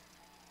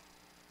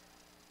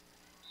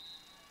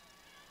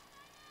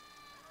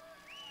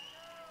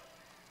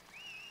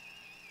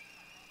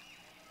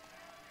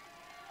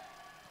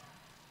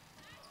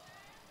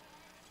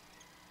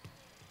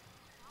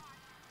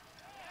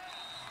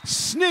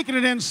 Sneaking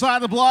it inside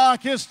the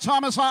block is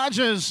Thomas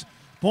Hodges.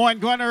 Point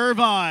going to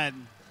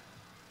Irvine.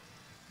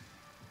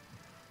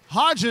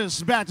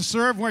 Hodges back to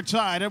serve. We're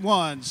tied at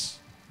 1s.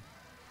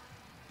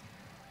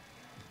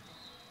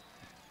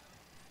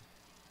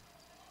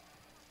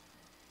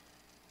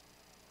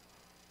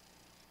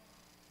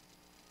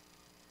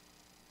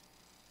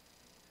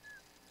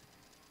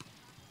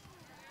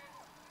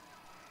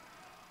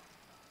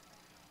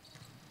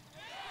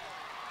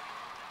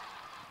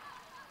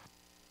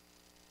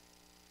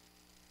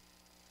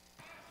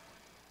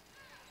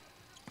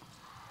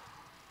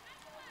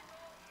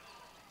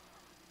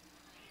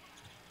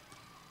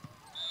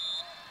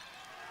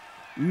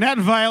 Net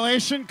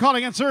violation called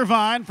against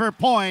Irvine for a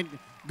point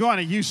going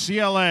to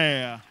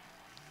UCLA.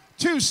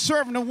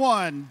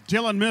 2-1.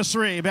 Dylan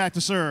Misery back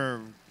to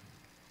serve.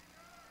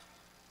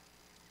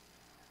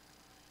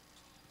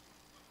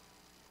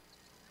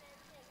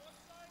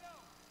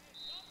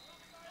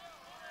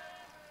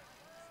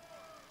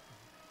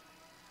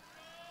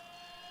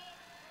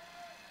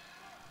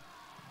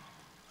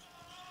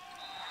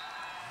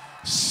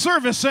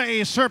 Service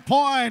ace for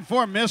point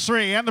for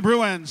Misery and the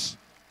Bruins.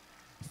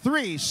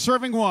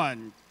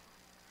 3-1.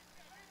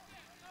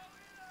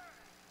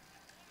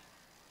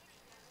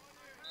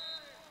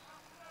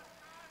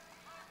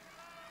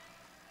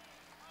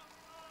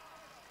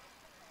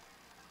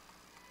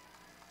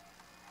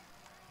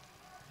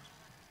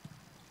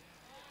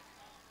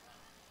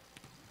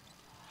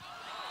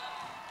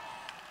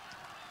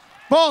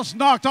 Ball's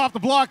knocked off the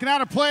block and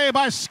out of play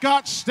by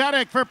Scott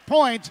Static for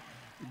point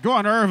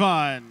going to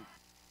Irvine.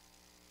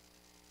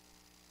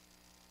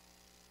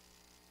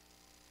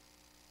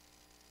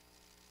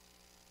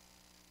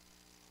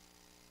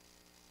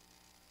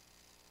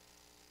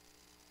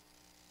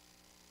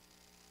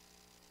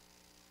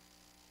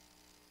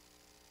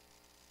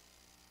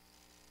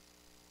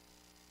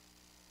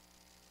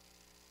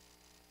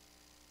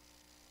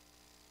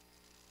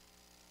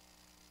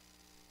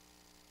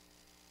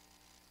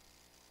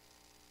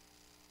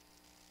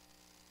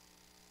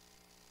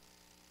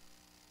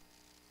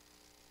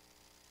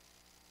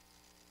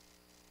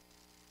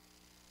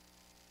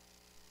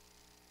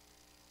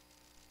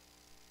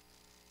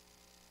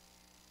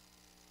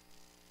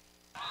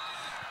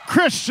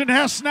 Christian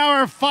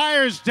Hessenauer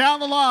fires down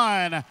the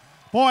line.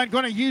 Point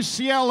going to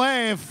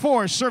UCLA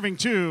for serving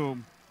two.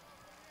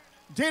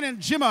 Danon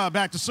Jimma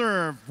back to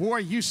serve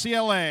for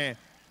UCLA.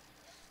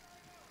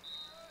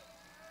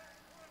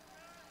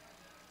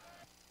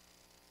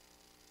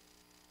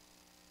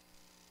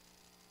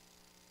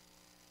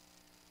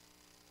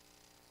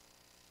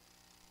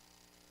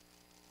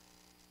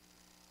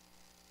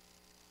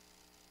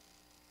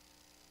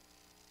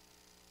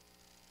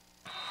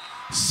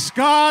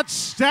 Scott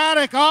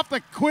Static off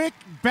the quick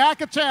back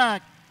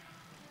attack.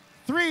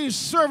 3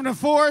 serving to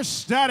 4,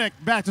 Static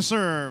back to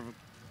serve.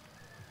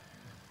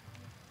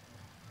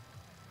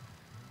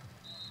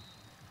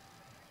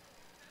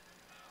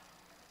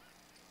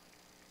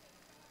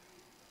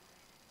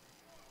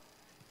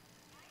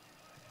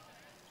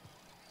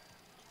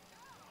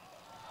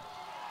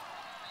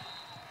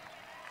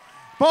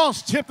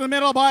 Ball's tipped in the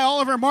middle by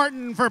Oliver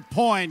Martin for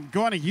point,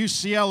 going to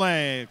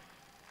UCLA.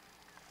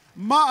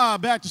 Ma'a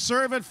back to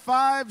serve at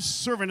 5,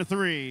 serving to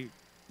 3.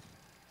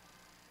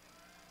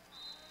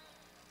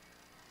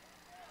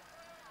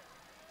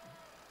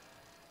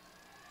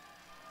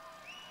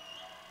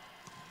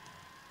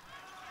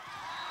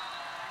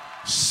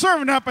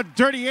 Serving up a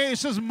dirty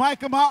ace is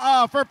Micah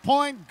Ma'a for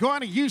point,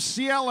 going to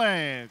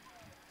UCLA.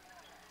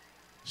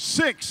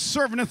 6,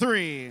 serving to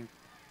 3.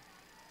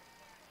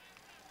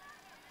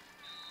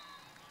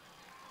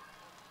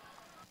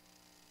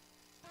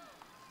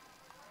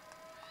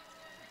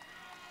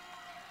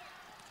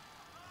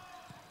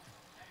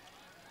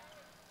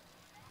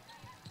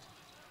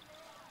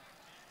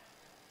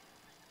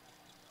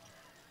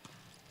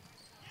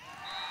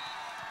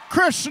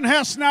 Christian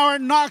Hessenauer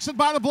knocks it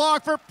by the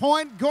block for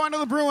point, going to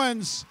the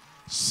Bruins.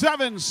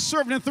 7,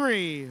 serving to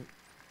 3.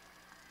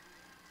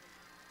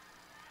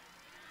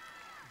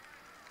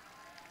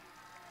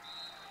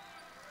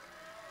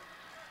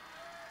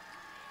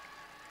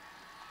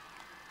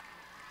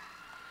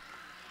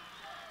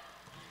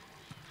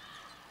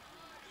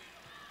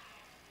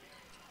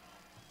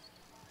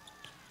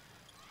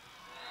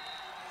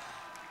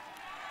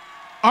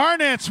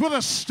 Arnitz with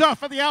a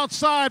stuff at the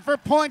outside for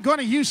point, going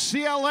to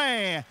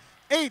UCLA.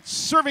 8,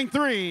 serving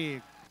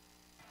 3.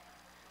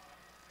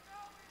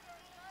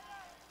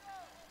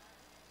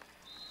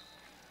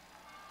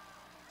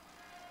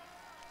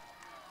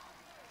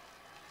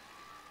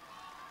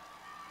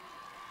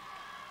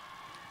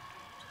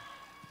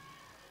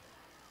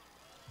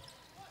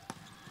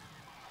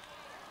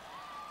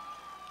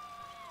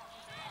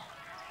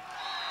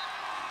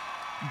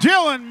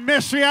 Dylan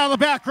Mystery out of the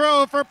back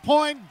row for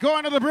point,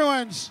 going to the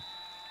Bruins.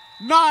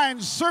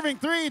 9, serving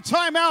 3.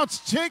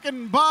 Timeouts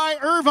taken by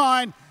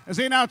Irvine as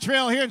they now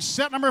trail here in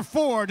set number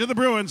 4 to the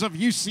Bruins of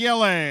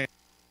UCLA.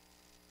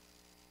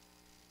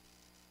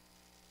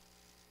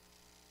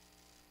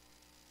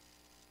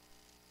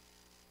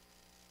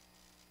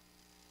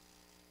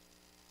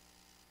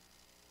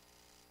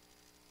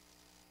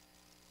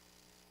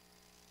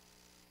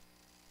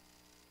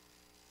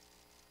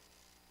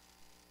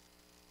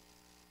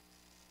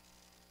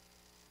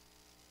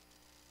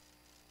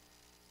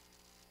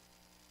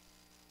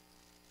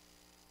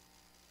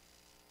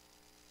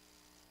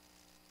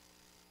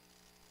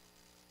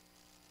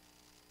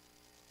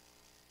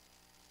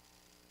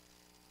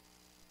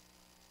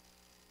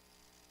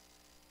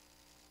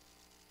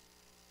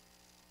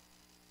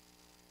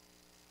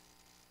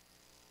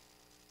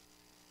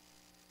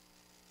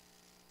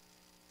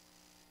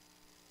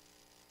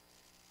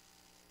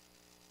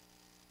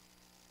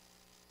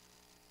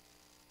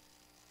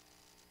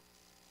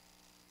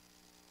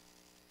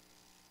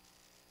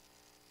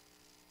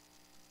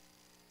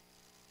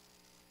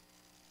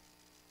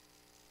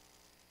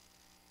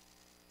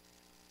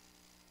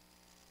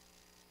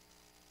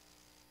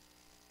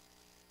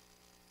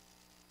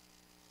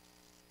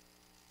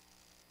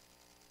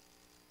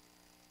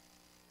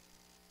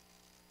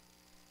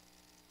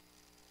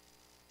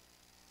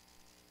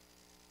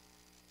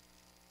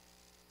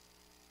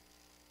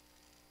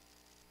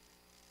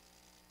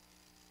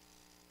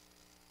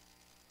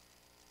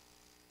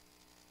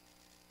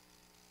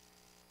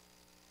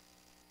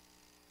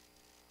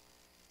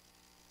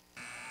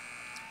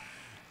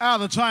 Out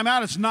of the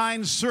timeout, it's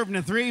 9, serving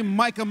to 3.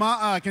 Micah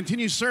Ma'a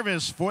continues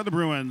service for the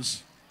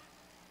Bruins.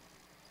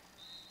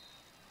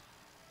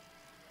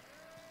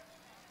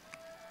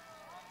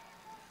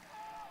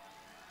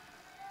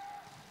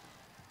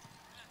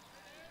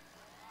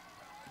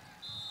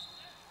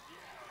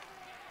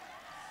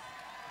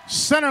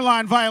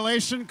 Centerline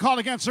violation called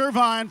against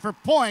Irvine for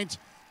point,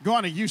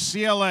 going to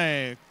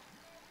UCLA.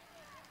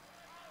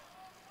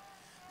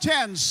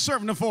 10,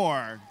 serving to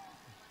 4.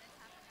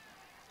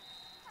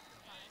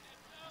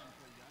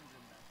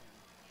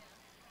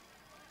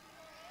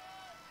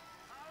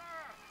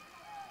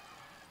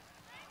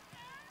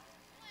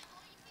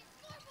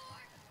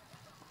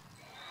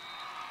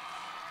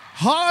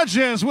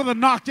 Hodges with a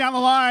knock down the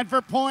line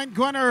for point,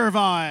 going to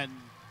Irvine.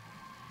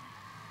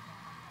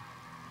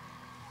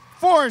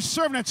 4,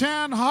 serving to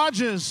 10.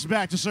 Hodges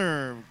back to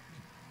serve.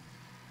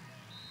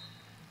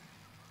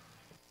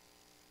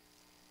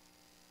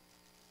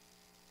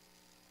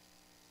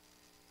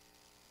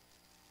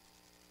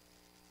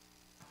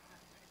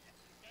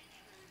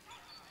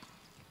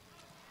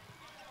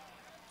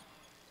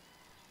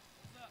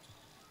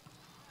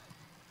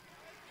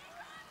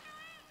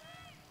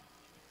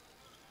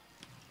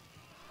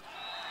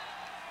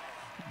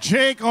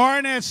 Jake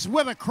Arnitz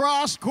with a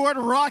cross-court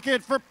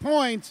rocket for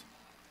point.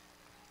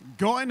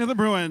 Going to the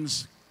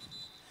Bruins.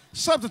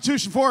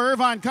 Substitution for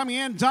Irvine coming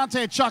in,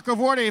 Dante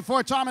Chakravorty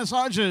for Thomas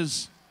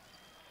Hodges.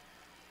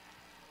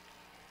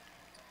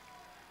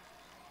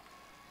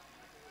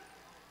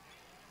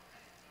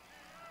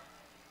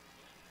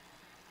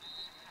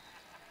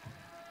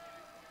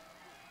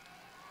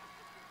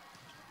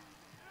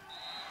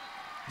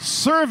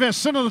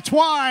 Service into the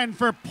twine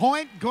for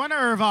point, going to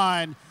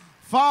Irvine.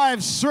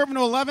 5 serving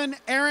to 11,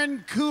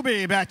 Aaron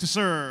Kuby back to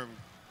serve.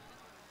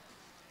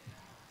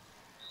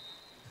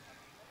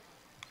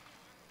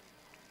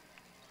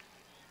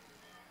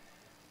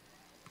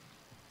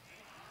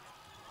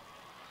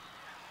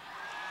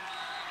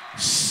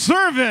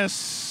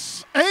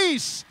 Service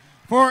ace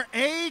for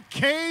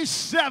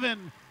AK7.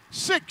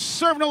 6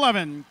 serving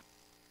 11.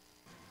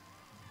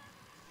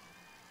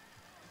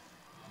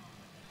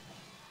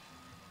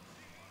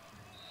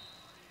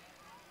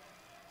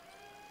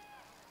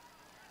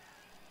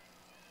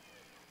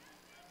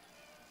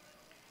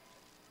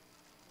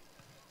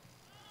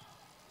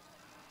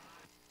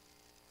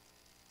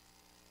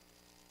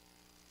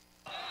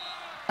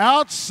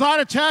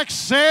 Outside attack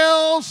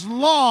sails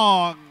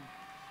long.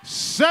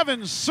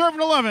 7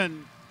 serving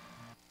 11.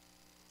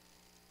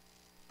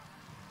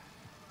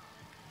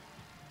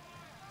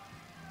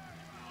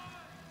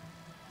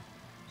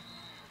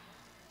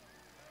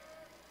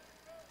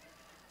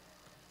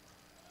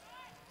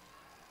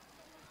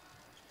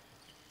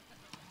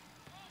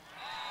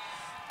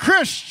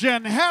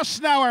 Christian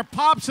Hesnauer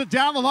pops it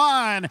down the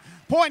line.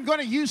 Point going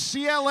to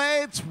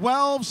UCLA,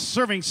 12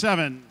 serving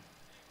 7.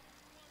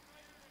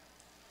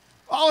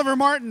 Oliver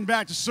Martin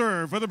back to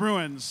serve for the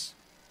Bruins.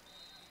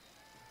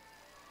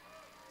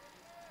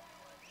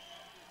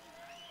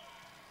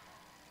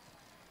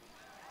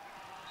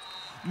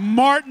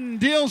 Martin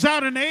deals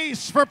out an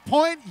ace for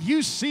point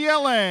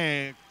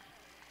UCLA.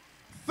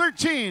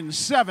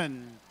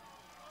 13-7.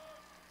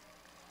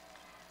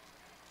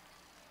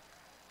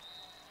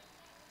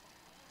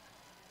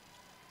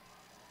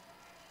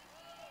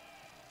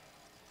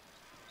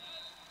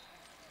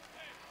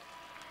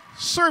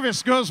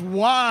 Service goes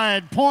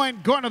wide.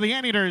 Point going to the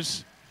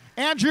Anteaters.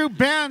 Andrew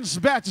Benz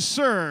back to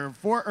serve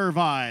for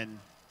Irvine.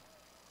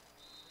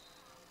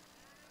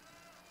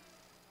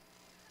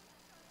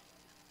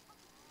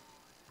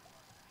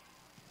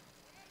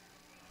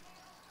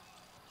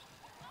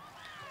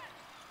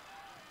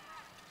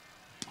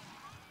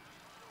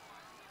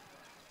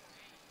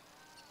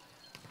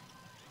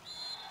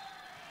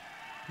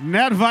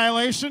 Net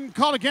violation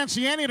called against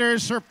the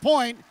Anteaters for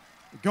point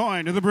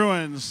going to the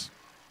Bruins.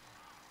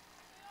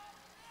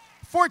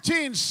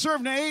 14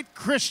 serving to 8,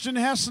 Christian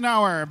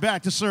Hesnauer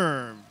back to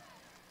serve.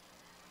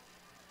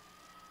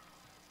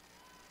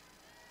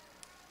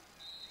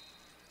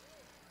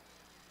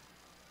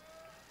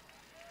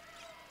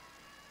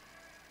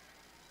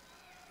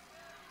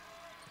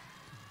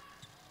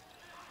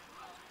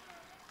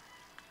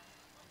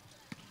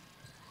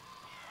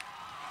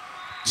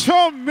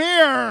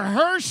 Tamir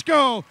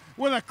Hershko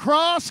with a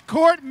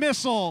cross-court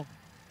missile.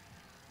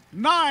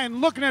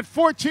 9 looking at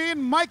 14,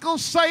 Michael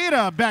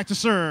Saida back to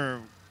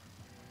serve.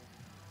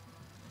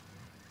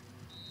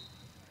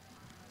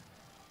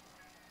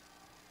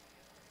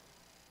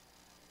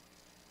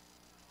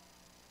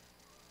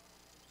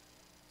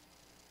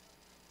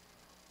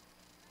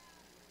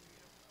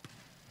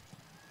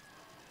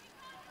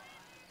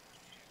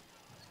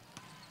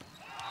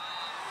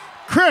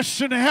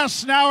 Christian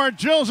Hesnauer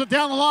drills it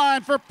down the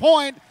line for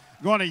point,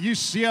 going to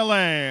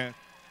UCLA.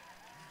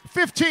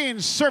 15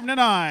 serving to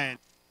 9.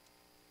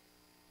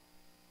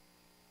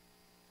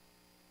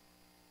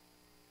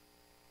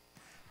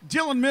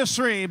 Dylan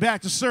Misry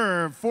back to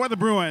serve for the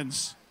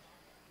Bruins.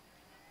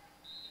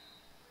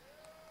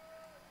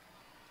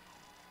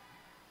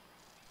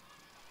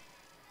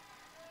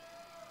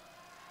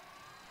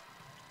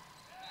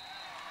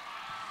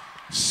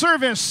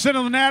 Service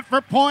into the net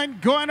for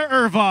point, going to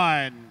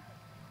Irvine.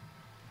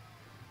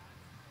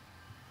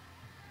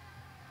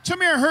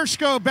 Tamir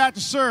Hershko back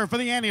to serve for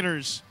the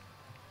Anteaters.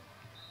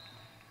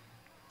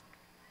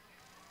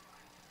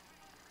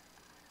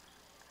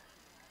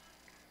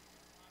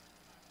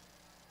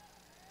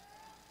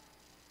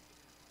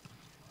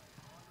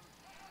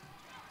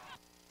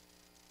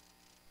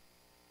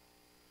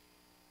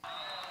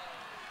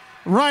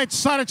 Right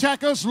side attack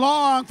goes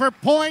long for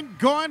point,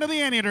 going to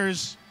the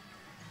Anteaters.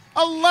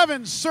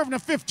 11 serving to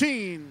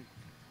 15.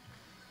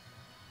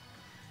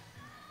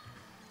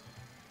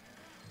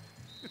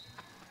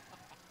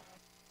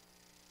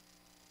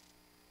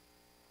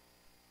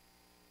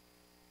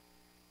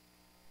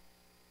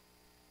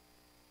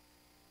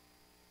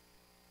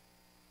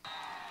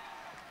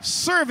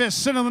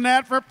 Service into the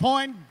net for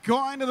point,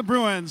 going to the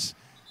Bruins.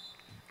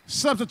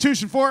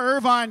 Substitution for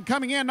Irvine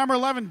coming in, number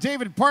 11,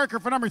 David Parker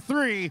for number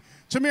 3,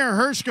 Tamir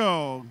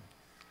Hershko.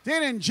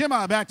 Dana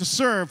Njima back to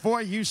serve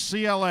for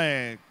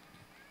UCLA.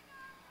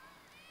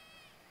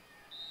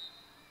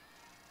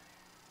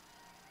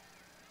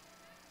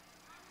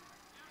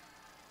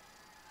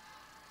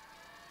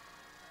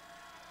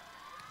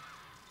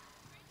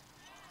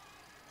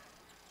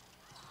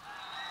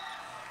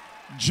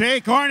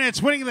 Jake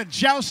Arnett's winning the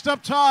joust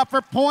up top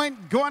for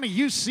point, going to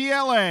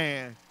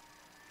UCLA.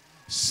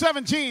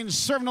 17,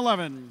 serving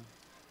 11.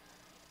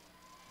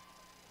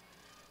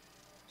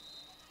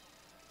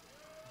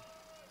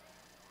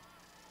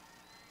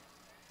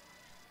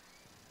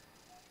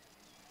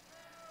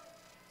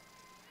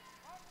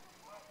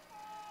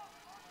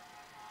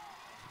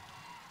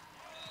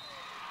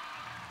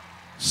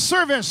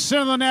 Service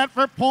into the net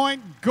for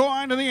point,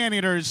 going to the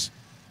Anteaters.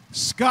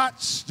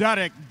 Scott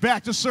Static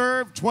back to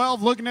serve,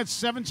 12 looking at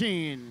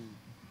 17.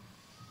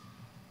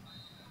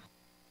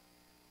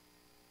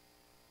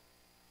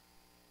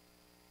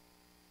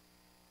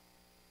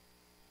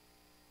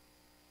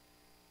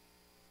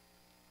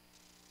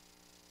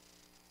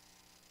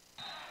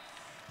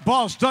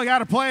 Ball's dug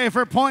out of play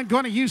for point,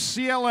 going to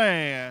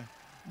UCLA.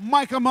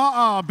 Micah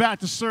Ma'a back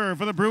to serve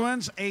for the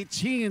Bruins,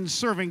 18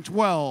 serving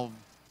 12.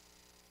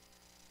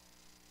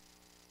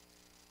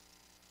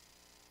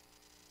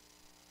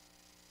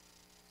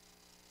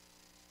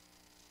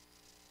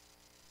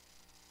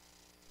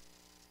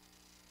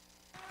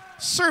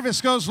 Service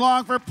goes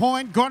long for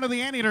point, going to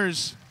the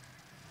Anteaters.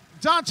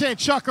 Dante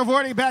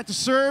Chakravorty back to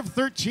serve,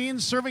 13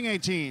 serving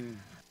 18.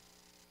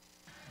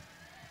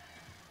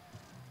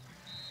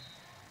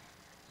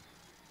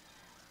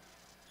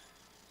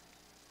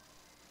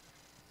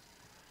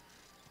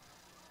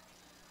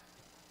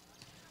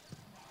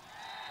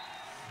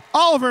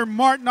 Oliver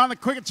Martin on the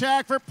quick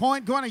attack for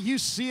point, going to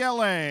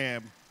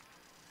UCLA.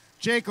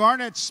 Jake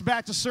Arnett's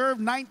back to serve,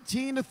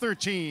 19 to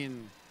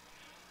 13.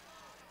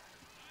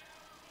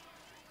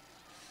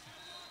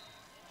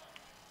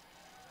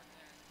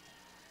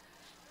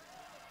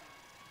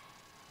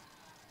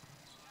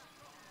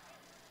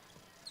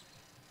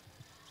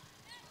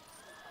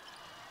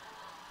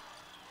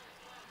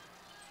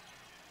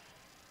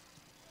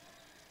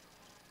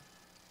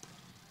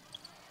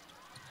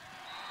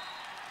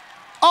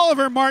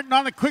 Oliver Martin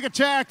on the quick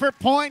attack for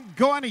point,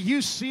 going to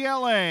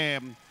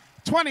UCLA.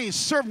 20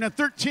 serving at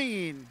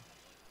 13.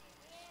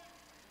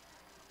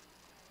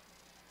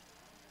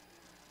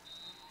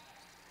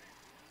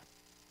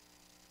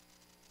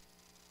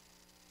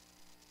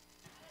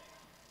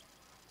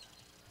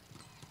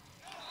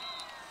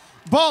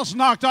 Ball's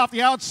knocked off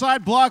the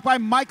outside block by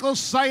Michael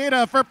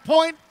Saeta for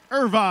point,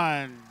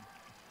 Irvine.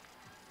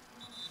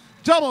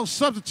 Double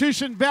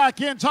substitution back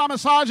in.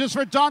 Thomas Hodges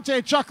for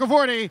Dante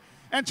Chakravorty.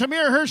 And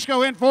Tamir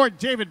Hershko in for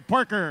David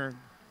Parker.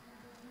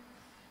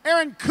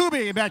 Aaron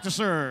Kuby back to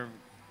serve.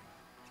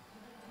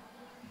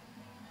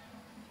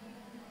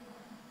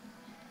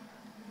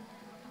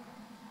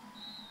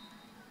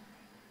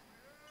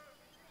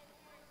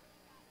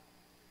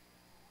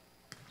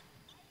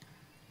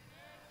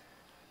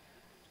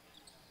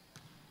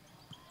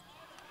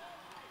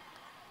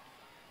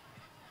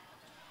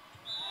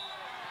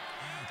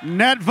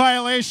 Net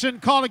violation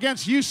called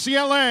against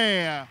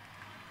UCLA.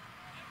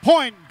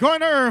 Point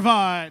going to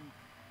Irvine.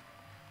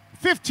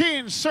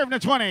 15 serving to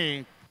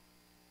 20.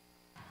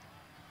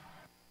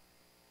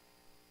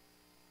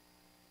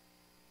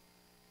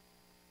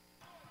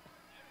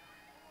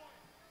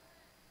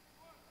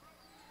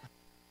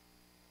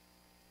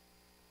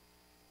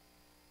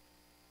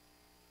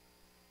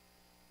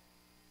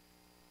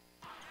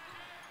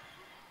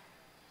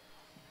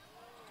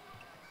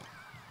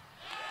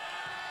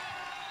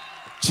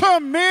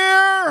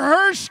 Tamir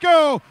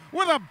Hershko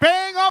with a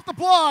bang off the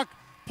block.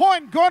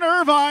 Point going to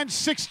Irvine,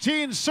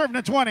 16 serving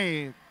to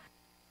 20.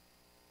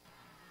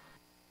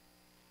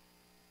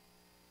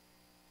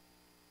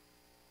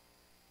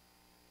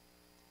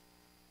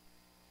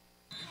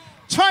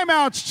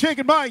 Timeouts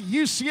taken by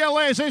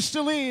UCLA as they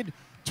still lead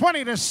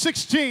 20 to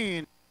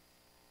 16.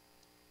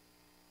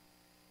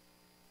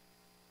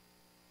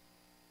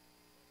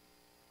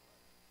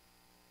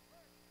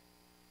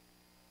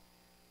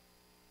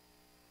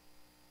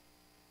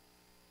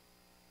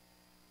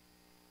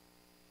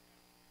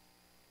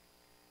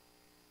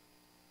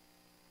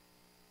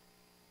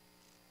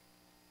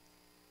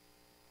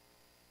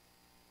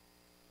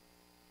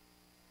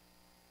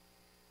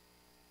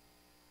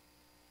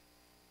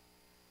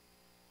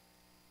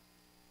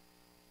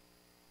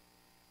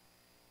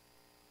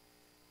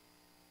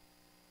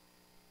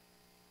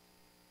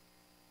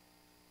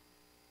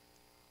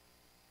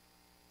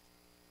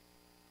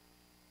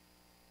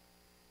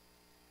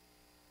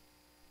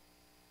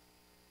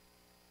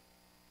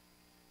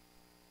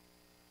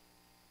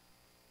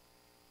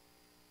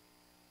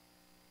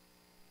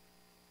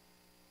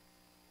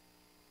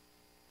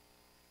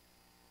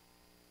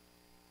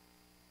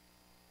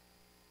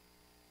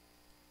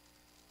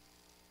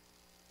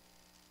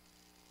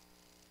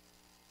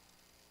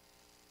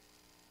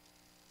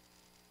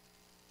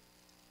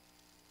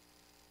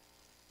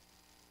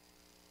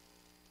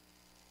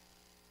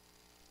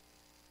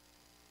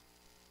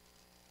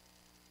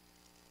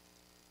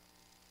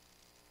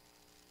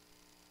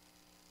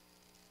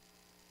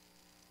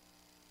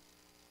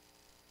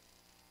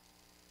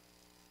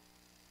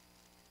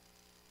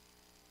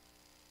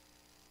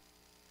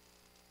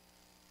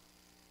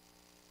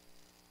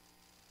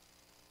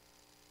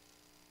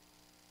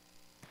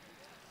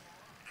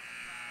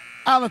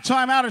 Out of the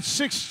timeout at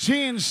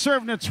 16,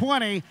 serving to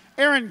 20.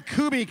 Aaron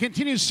Kuby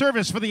continues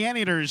service for the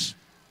Anteaters.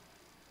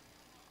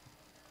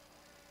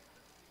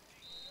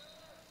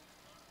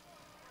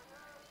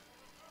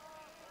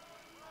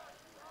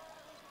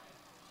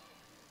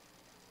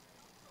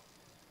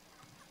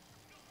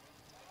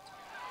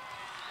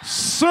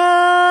 Service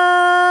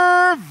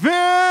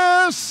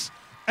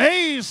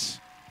ace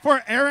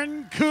for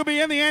Aaron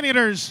Kuby and the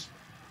Anteaters.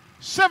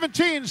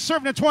 17,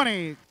 serving to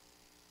 20.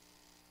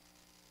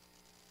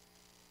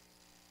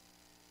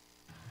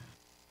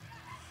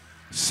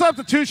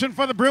 Substitution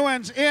for the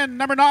Bruins in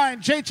number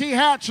 9, JT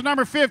Hatch,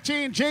 number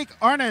 15, Jake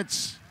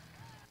Arnitz.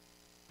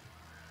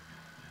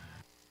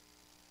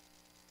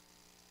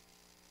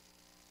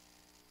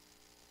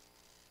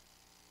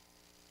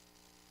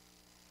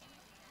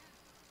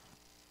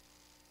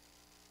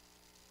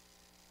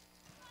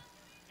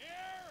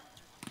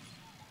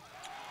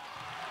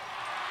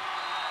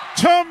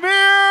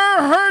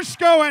 Tamir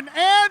Hershko and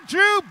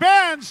Andrew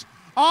Benz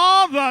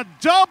on the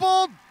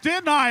double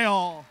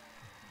denial.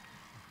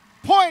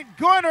 Point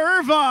going to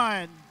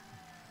Irvine.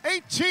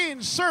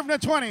 18, serving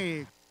to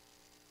 20.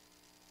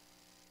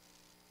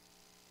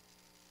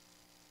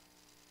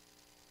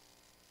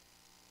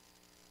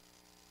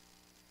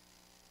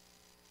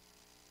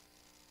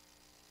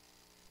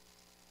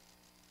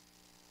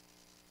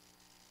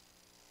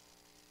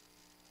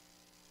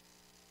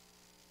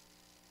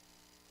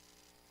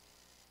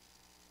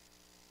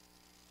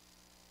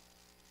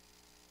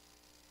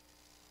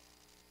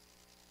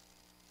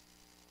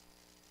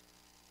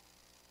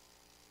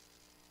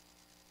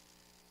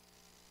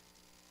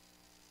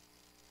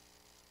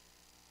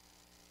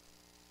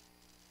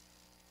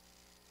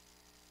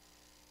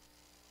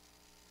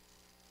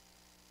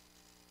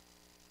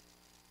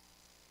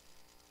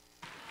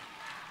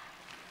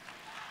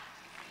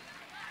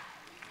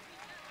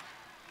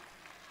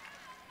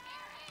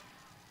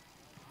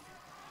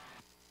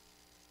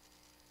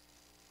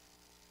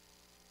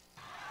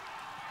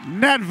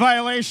 Net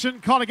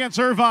violation called against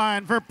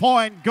Irvine for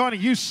point going to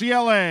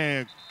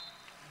UCLA.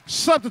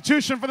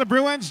 Substitution for the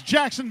Bruins,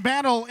 Jackson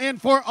Bantle in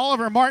for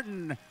Oliver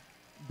Martin.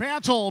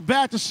 Bantle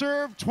back to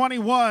serve,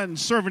 21,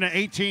 serving to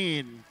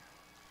 18.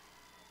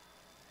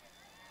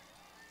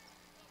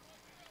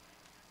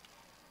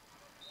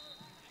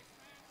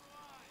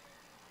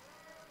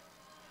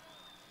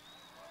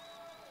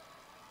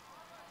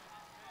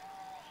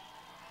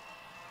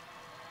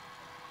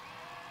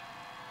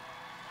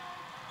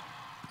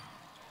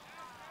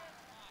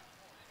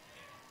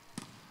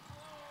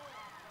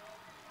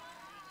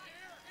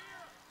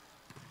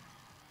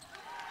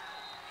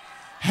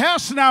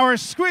 Hassenauer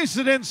squeezes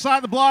it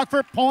inside the block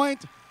for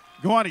point,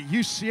 going to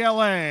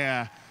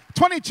UCLA.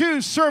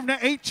 22, serving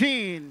to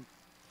 18.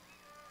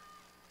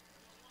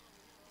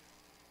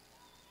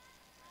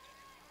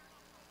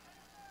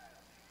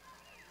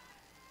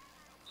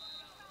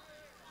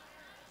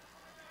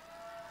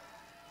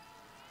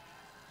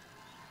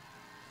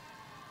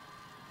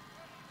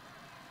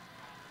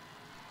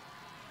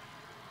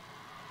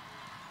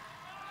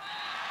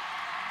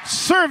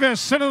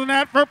 Service into the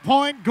net for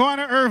point, going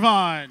to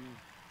Irvine.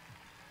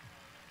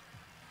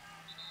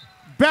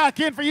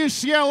 Back in for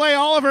UCLA,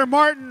 Oliver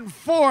Martin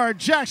for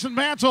Jackson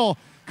Bantle.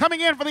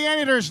 Coming in for the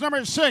Anteaters,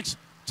 number 6,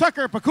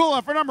 Tucker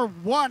Pakula for number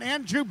 1,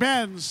 Andrew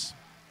Benz.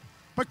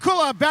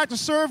 Pakula back to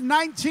serve,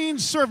 19,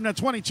 serving to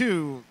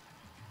 22.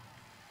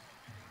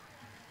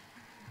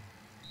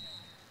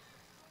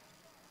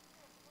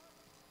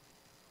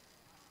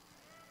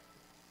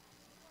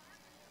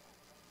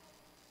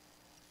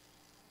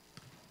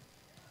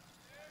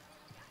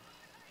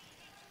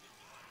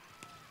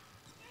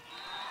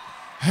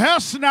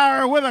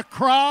 Hassenauer with a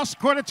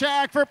cross-court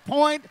attack for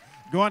point,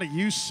 going to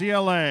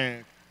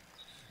UCLA.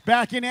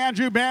 Back in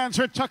Andrew Benz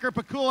for Tucker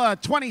Pakula,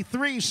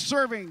 23,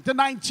 serving to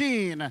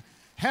 19.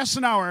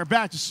 Hassenauer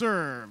back to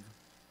serve.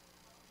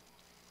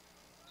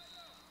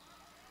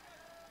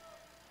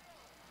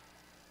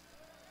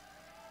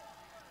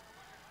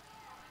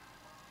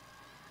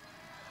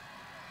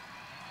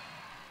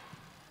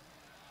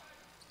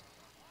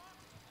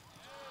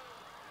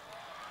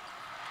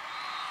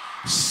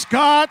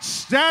 Scott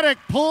Static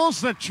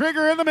pulls the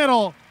trigger in the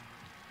middle.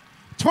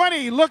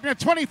 20, looking at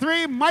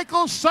 23,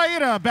 Michael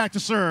Saida back to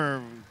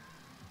serve.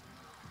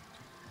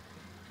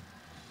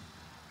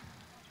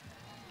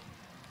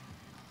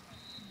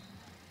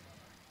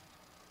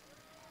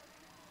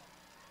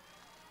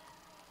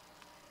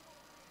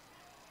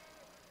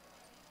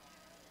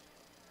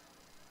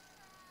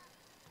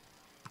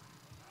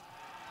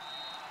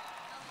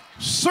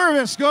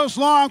 Service goes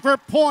long for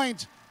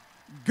point,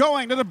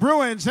 going to the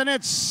Bruins, and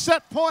it's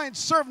set point,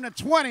 serving at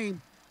 20.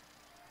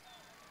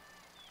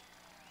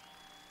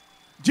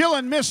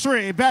 Dylan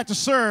Mystery back to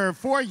serve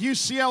for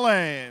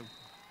UCLA.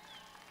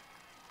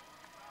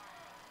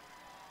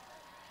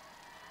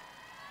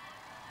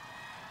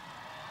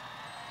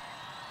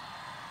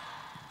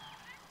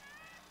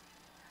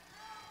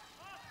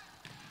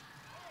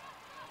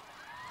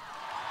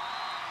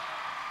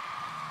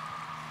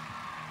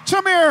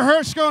 Tamir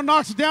Hershko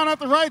knocks it down at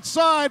the right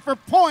side for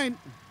point.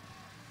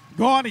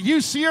 Going to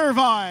UC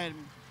Irvine.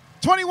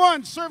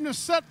 21 serving to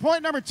set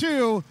point number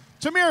 2.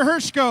 Tamir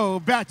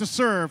Hershko back to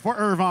serve for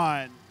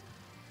Irvine.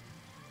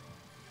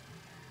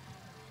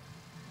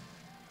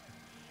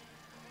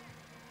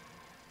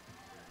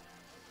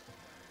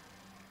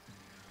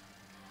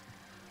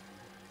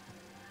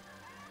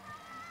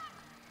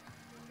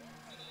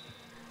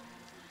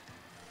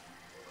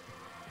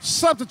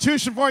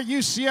 Substitution for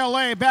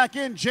UCLA. Back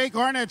in, Jake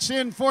Arnett's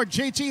in for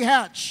JT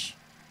Hatch.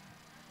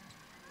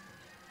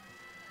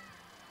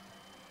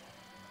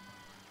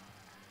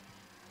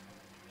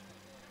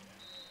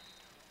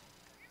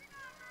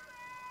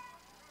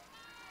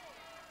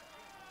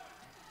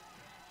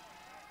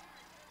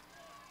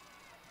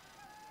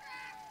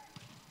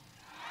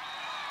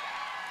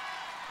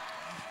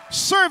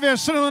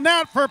 Service into the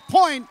net for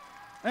point,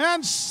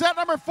 and set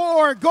number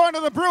 4 going to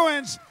the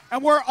Bruins,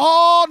 and we're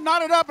all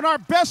knotted up in our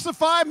best of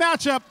 5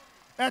 matchup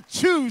at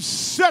 2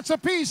 sets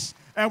apiece,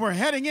 and we're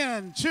heading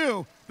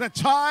into the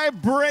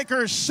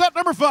tiebreaker, set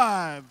number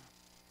 5.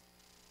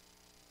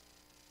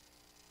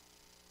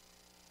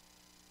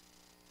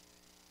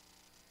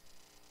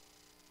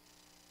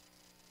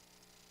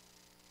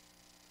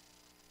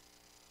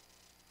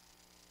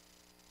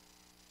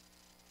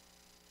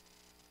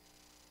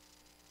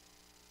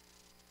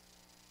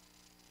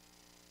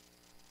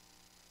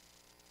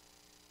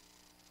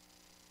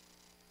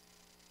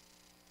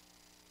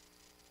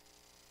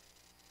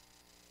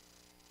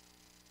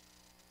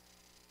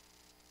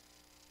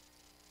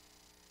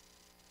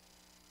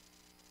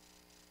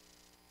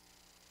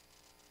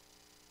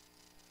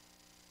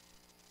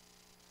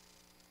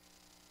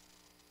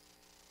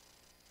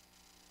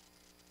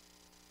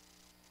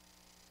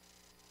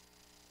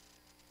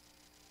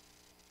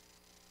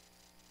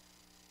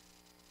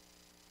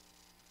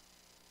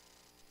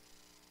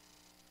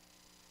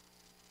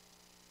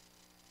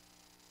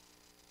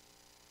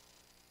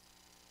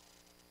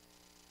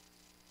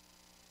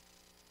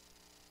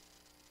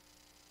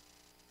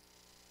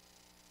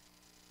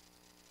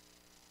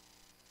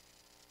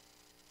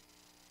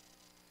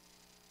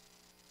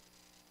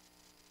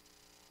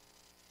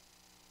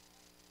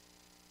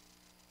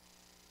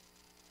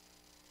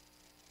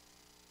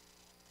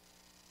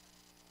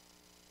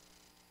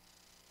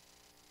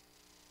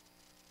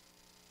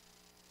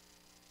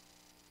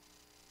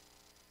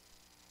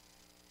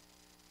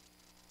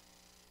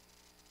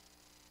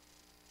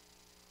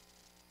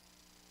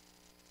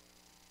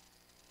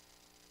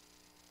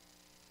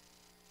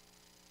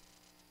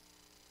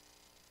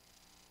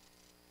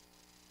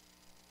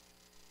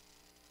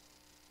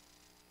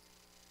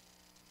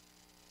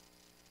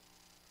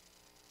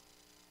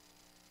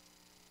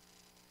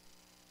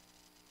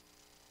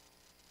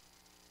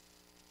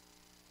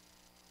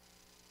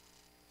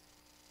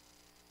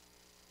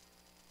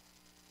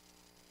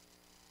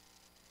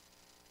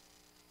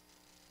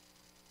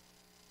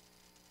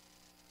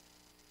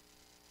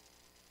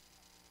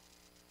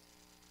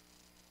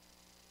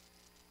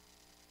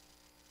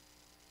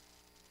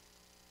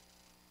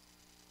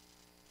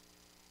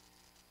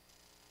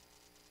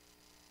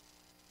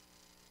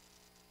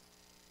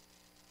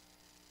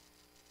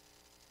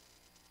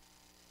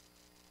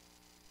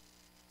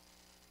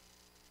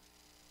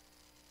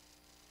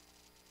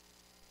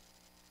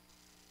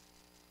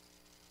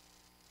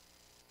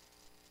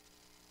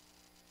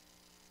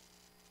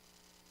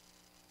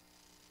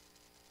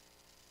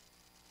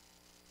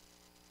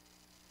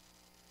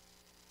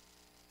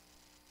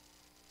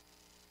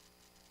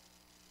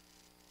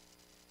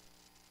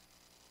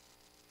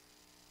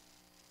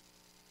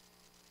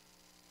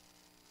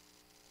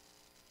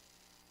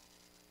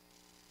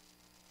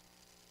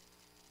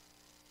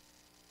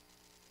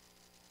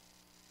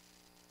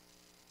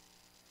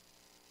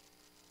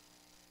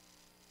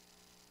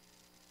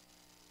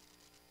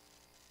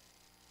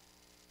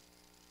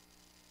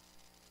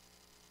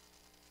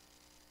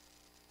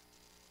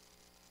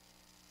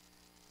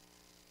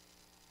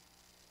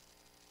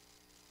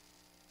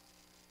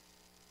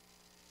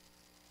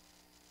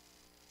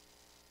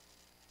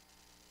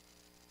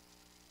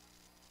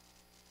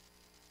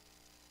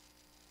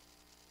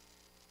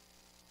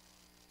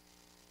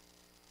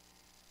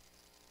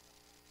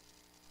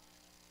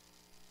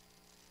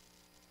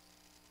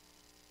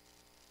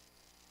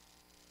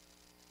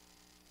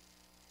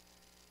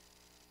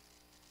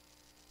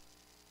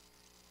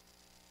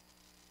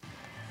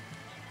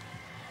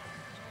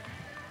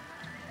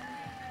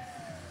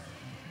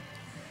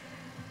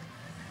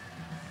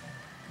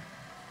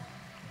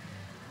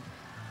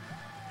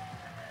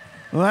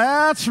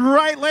 That's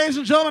right, ladies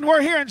and gentlemen.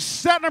 We're here in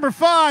set number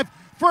 5.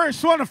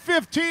 First one of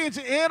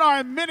 15s in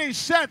our mini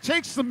set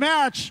takes the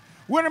match.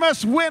 Winner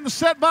must win the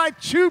set by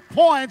 2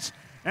 points.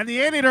 And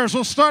the Anteaters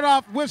will start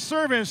off with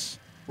service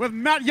with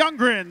Matt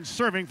Youngren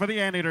serving for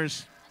the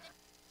Anteaters.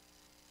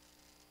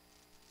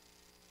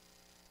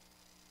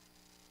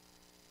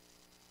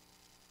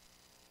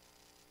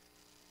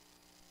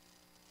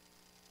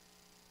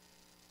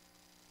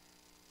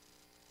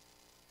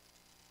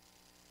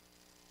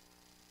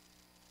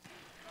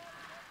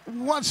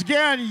 Once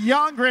again,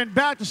 Youngren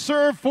back to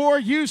serve for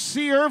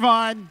UC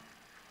Irvine.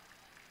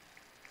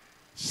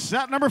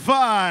 Set number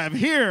 5,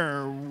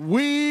 here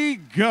we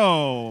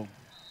go.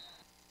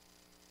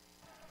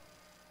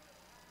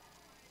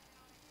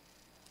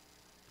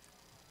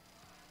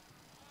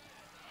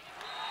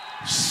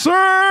 Service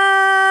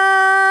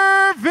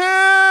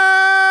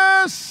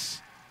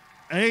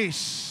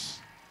ace.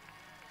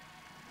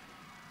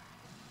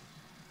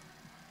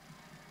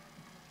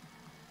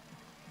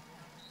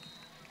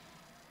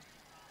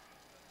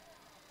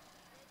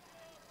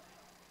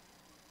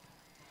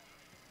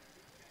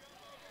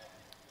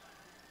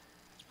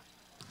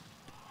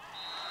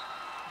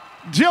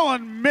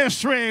 Dylan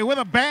Mystery with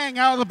a bang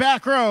out of the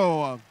back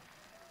row.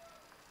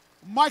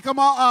 Michael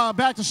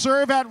back to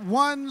serve at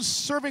 1,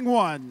 serving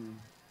 1.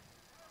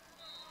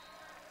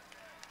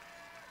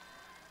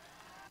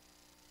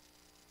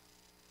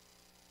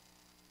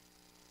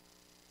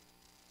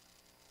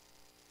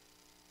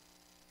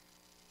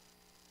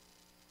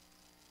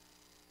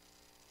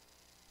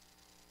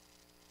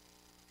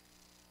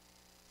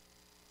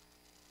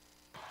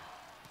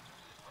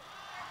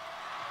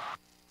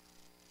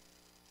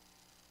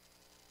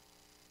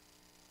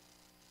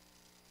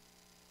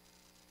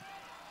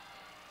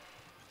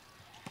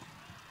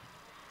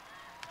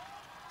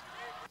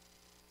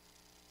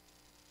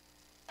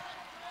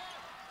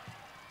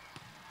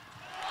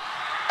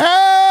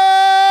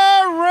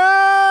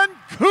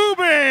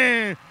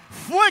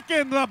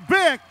 Flicking the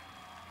bick.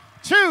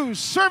 2,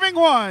 serving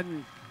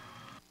 1.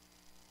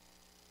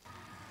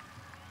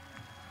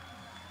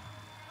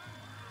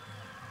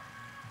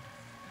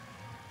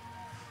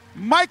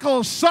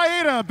 Michael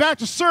Saeda back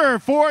to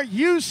serve for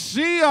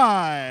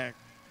UCI.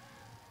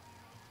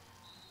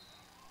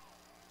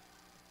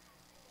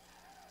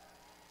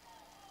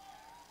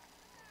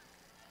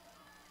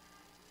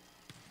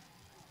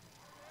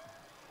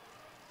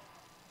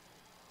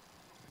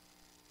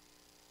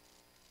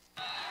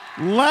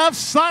 Left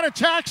side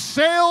attack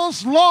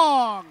sails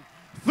long.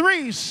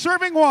 3,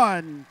 serving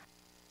 1.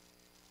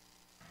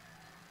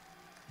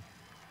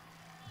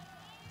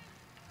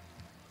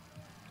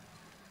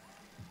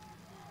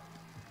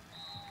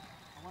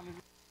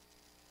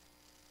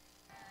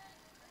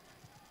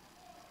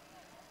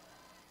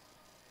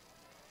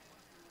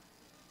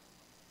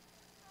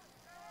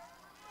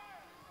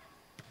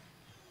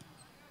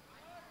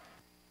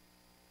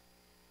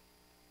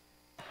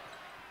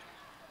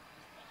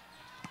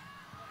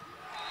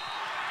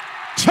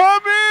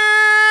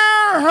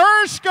 Tamir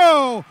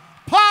Hershko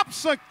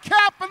pops a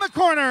cap in the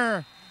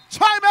corner.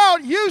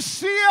 Timeout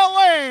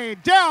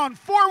UCLA, down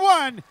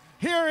 4-1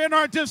 here in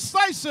our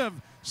decisive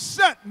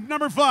set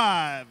number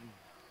 5.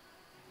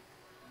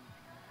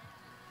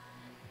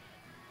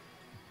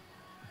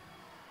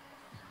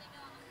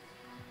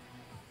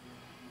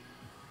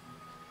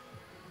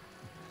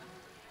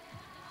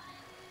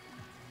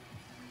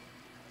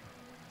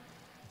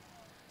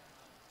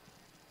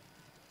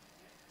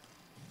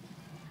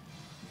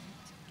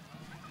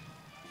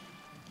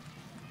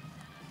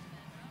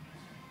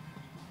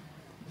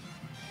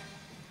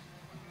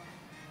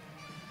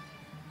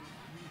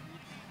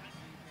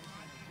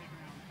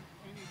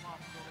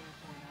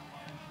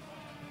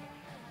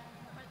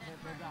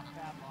 They got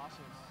bad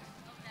losses.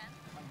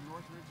 Like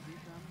Northridge beat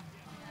them.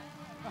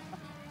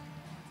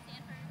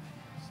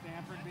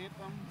 Stanford beat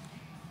them.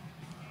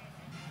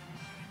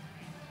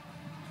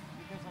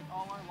 Because like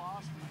all our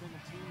losses have been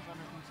the teams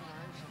under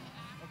consideration,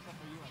 except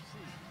for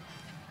UFC.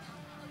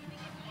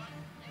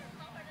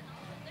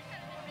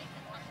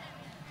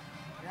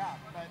 Yeah,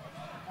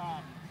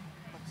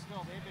 but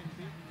still they've been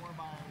beaten more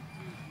by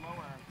teams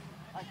lower.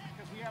 Like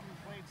because we haven't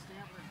played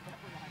Stanford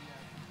Pepperdine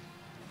yet.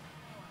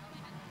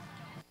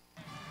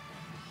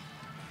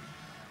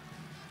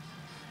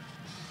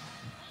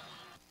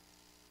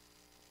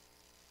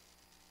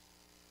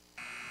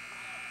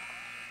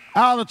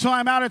 Out of the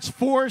timeout, it's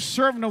 4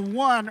 serving to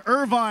 1.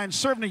 Irvine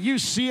serving to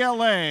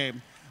UCLA.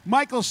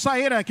 Michael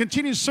Saeda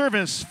continues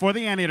service for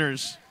the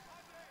Anteaters.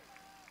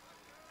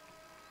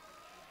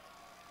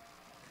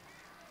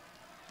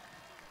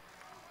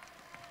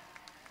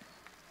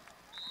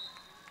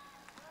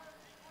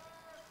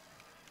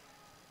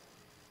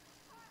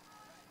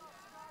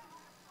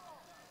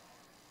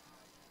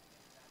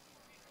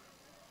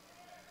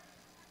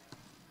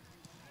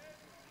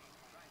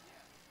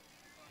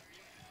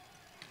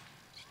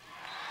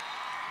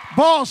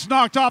 Ball's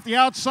knocked off the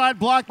outside,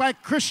 blocked by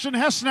Christian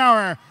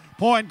Hessenauer.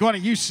 Point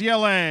going to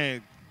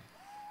UCLA.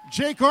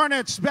 Jake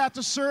Arnett's back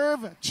to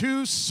serve,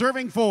 2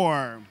 serving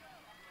 4.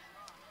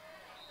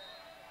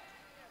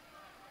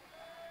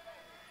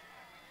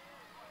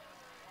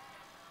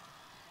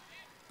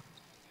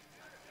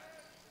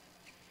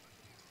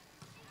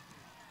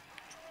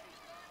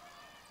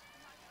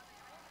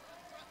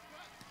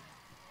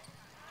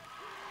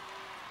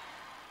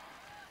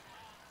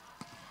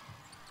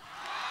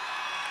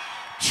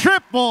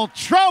 Triple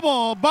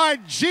trouble by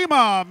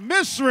Jima,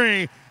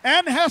 Misri,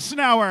 and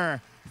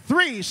Hessenauer.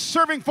 3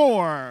 serving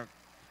 4.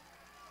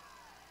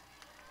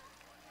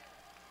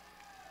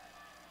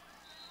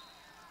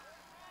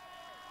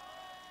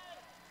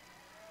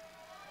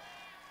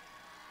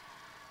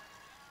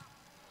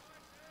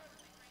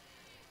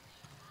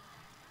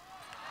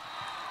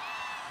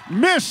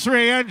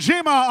 Misri and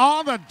Jima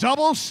on the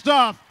double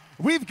stuff.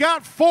 We've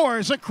got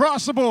fours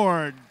across the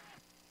board.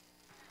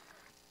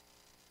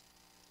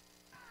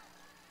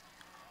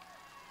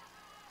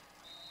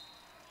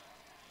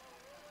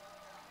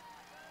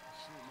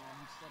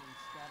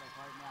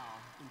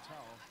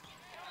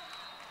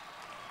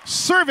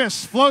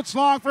 Service floats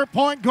long for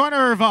point going to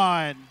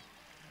Irvine.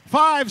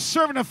 5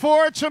 serving to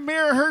 4.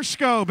 Tamir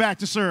Hershko back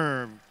to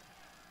serve.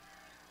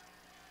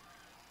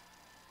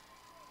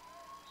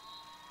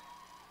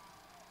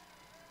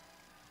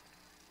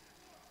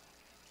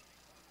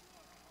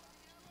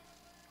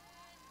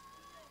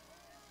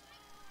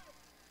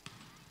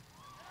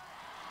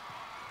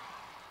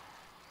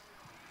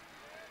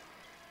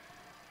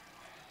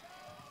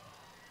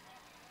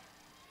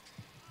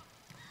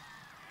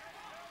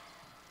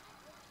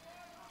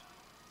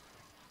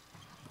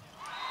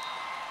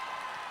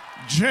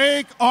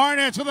 Jake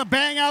Arnett with a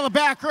bang out of the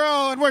back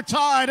row, and we're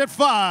tied at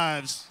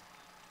 5s.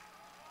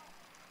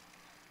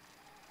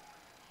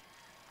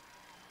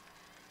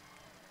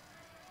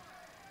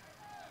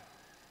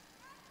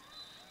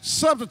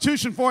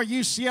 Substitution for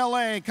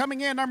UCLA.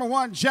 Coming in, number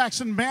 1,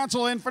 Jackson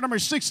Mantle. In for number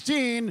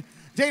 16,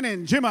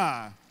 Danon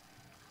Jima.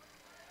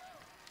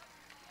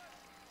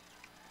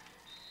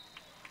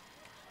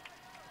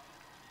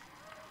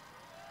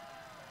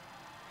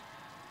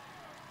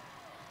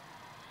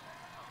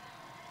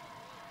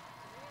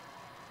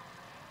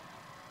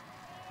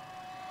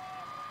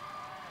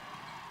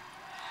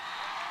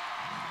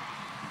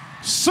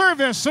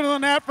 Service into the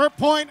net for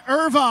point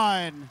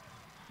Irvine.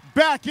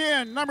 Back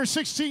in, number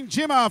 16,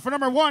 Jima for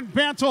number 1,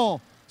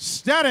 Bantle.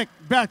 Static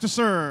back to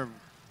serve.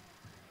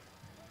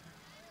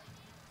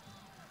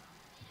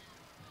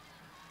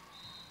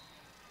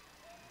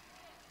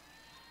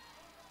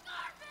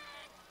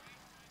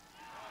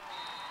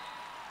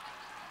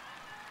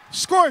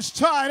 Scores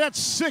tied at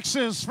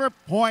 6s for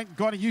point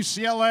going to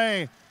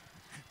UCLA.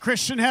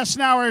 Christian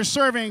Hessenauer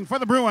serving for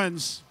the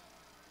Bruins.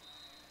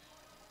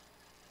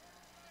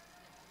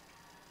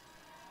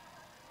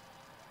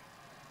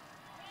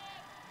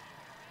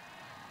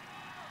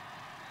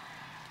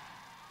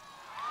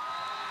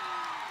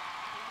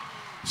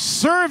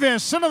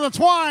 Service into the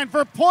twine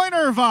for point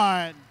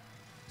Irvine.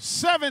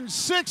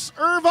 7-6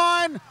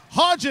 Irvine.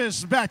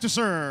 Hodges back to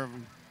serve.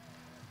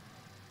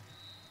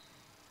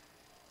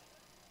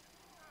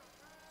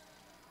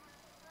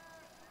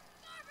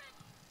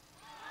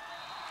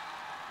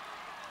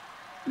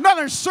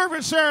 Another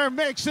service error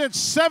makes it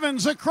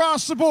 7s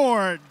across the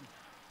board.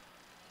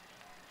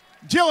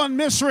 Dylan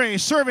Misri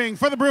serving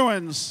for the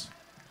Bruins.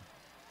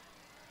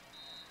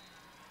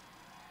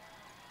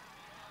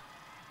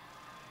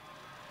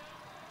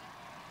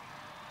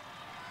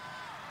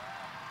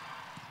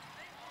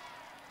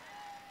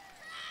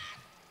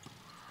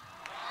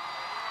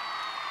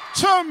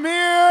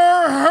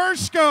 Tamir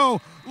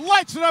Hershko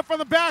lights it up from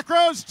the back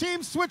rows.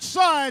 Team switch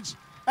sides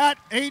at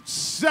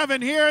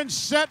 8-7 here in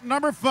set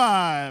number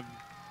 5.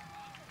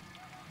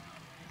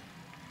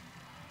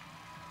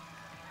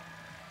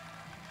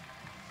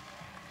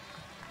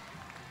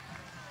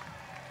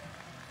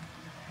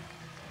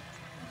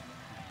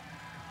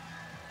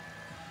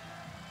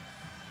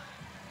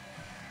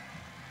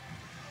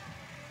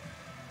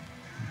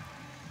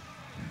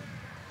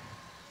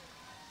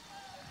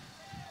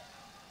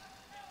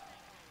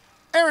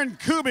 Aaron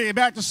Kuby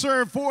back to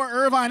serve for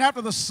Irvine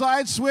after the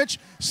side switch.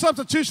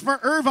 Substitution for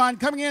Irvine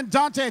coming in,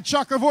 Dante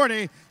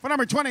Chakravorty for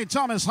number 20,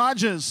 Thomas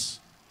Hodges.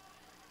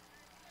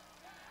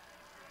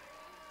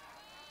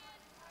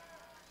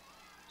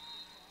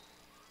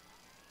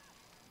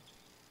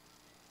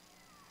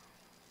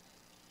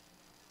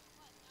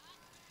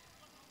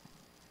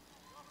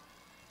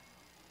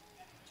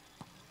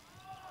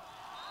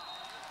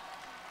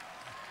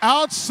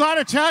 Outside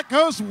attack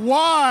goes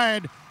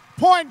wide.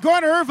 Point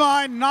going to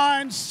Irvine,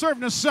 9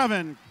 serving to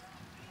 7.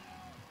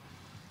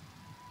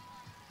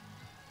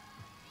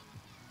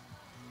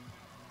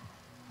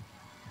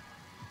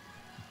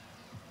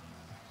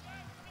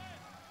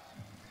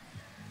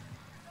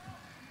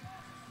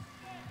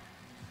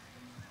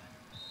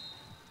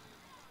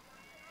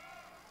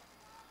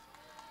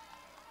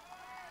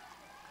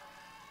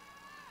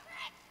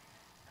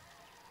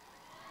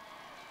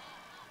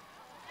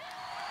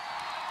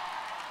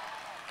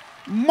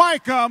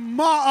 Micah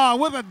Ma'a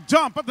with a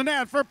dump at the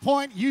net for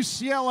point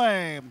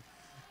UCLA.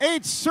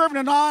 8 serving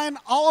to 9.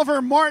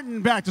 Oliver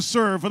Martin back to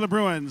serve for the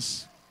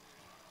Bruins.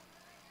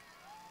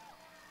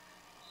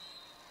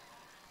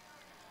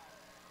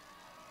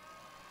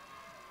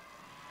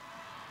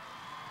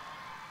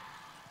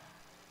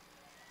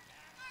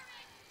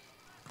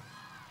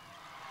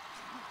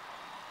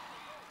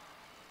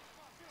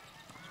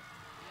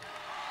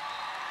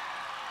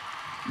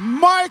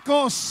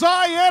 Michael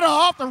Sayeda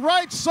off the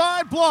right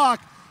side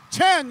block.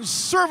 10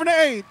 serving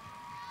to 8.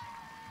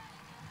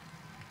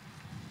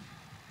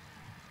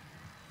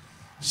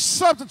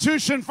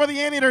 Substitution for the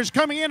Anteaters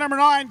coming in, number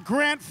 9,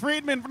 Grant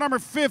Friedman for number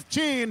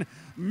 15,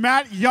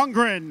 Matt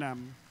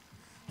Youngren.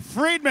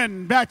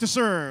 Friedman back to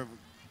serve.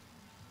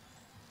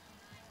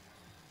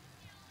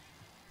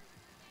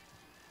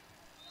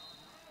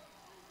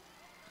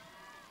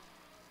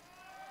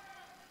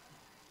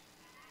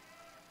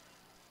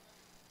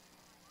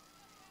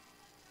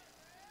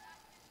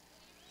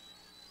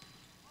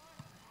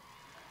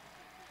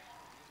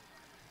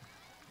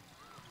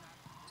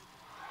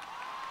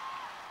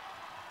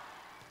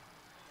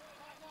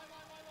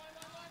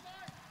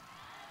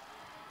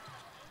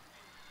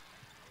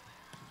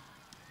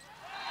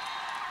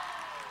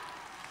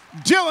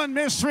 Dylan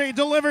Mystery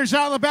delivers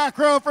out of the back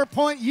row for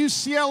point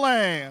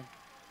UCLA.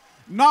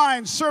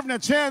 9 serving a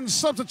 10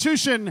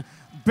 substitution.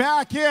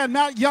 Back in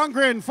Matt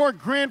Youngren for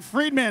Grant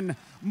Friedman.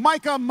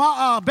 Micah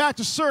Ma'a back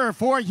to serve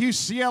for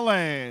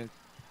UCLA.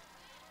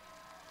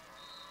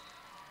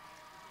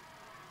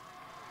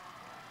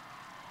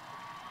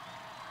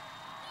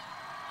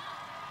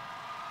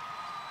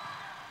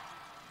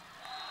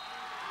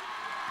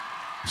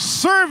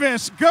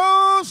 Service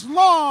goes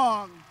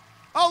long.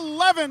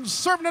 11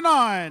 serving to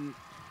 9.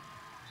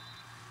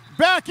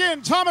 Back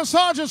in Thomas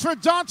Hodges for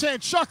Dante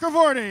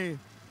Chakravorty.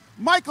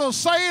 Michael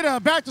Saida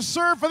back to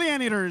serve for the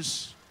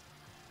Anteaters.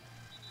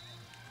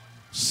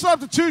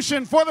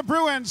 Substitution for the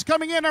Bruins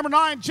coming in, number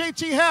 9,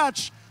 JT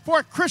Hatch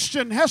for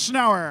Christian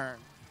Hessenauer.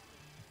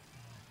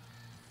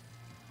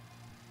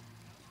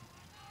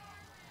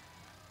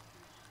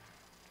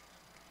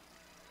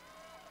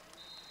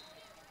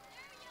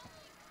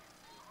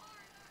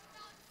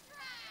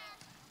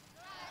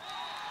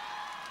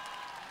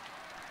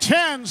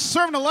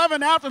 Serving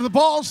 11 after the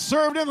ball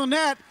served in the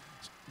net.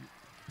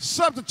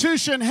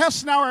 Substitution,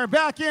 Hessenauer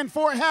back in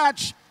for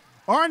Hatch.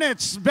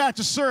 Arnett's back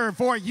to serve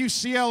for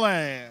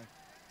UCLA.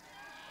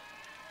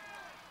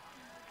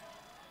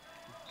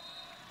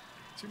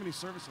 Too many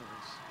service errors.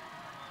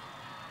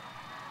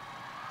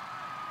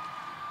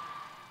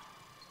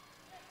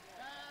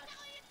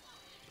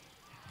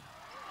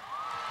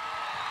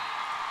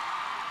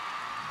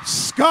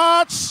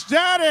 Scott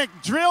Static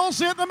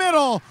drills it in the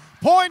middle.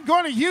 Point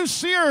going to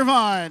UC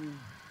Irvine.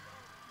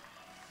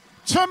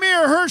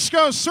 Tamir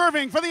Hershko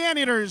serving for the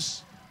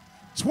Anteaters.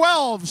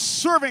 12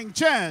 serving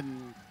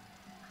 10.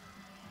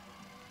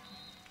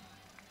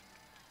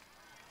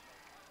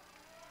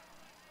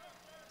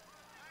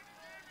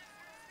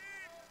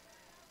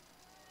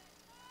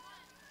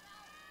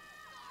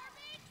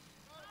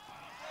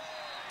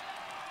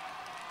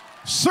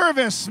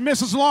 Service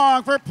misses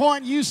long for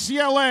point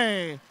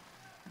UCLA.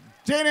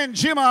 Dana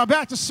Njima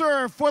back to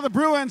serve for the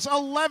Bruins.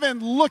 11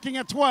 looking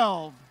at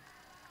 12.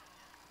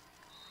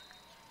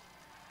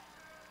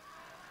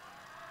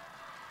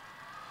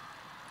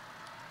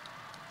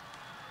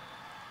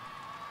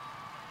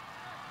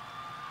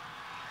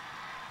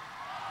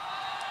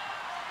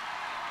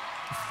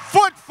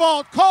 Foot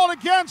fault called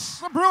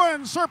against the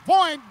Bruins. Her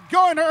point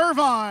going to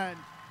Irvine.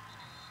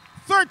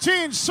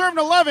 13 serving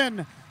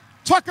 11.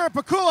 Tucker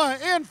Pakula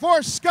in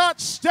for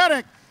Scott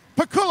Static.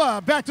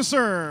 Pakula back to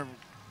serve.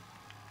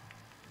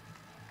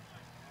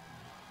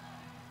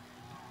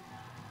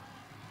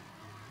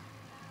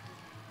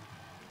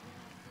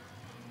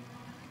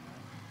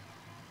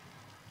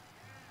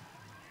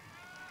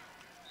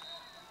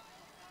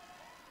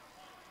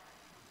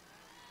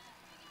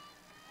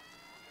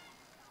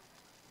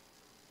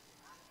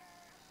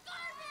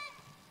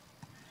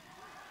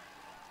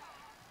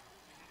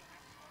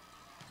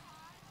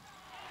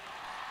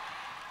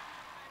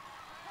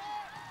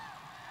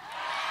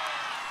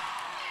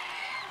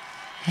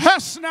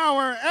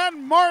 Hessenauer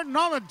and Martin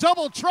on the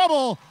double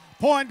trouble.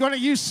 Point going to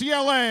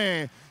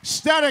UCLA.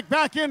 Static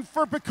back in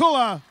for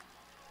Pakula.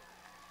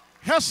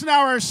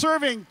 Hessenauer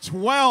serving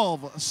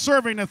 12,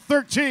 serving to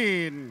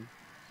 13.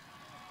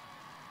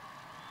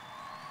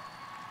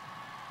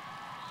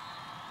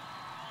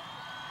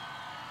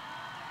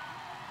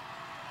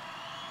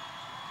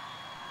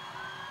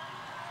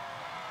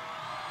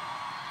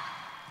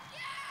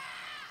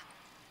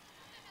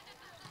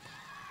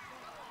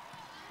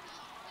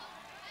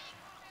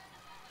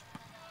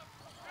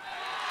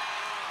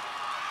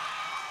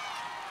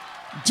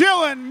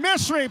 Dylan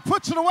Mystery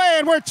puts it away,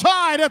 and we're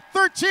tied at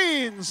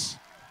 13s.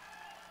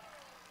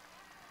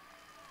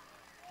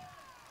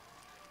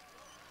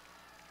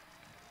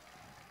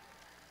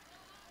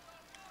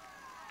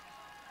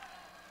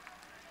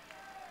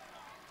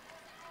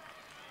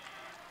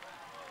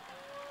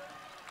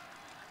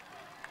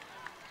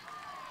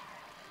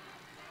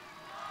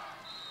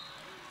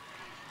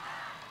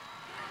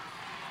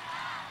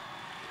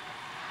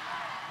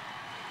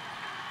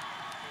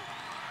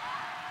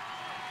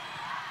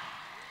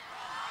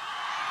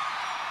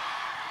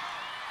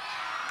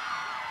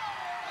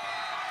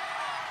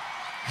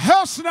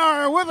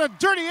 Hessenauer with a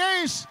dirty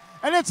ace,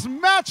 and it's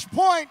match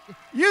point.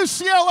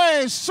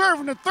 UCLA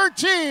serving to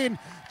 13.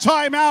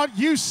 Timeout,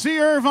 UC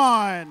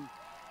Irvine.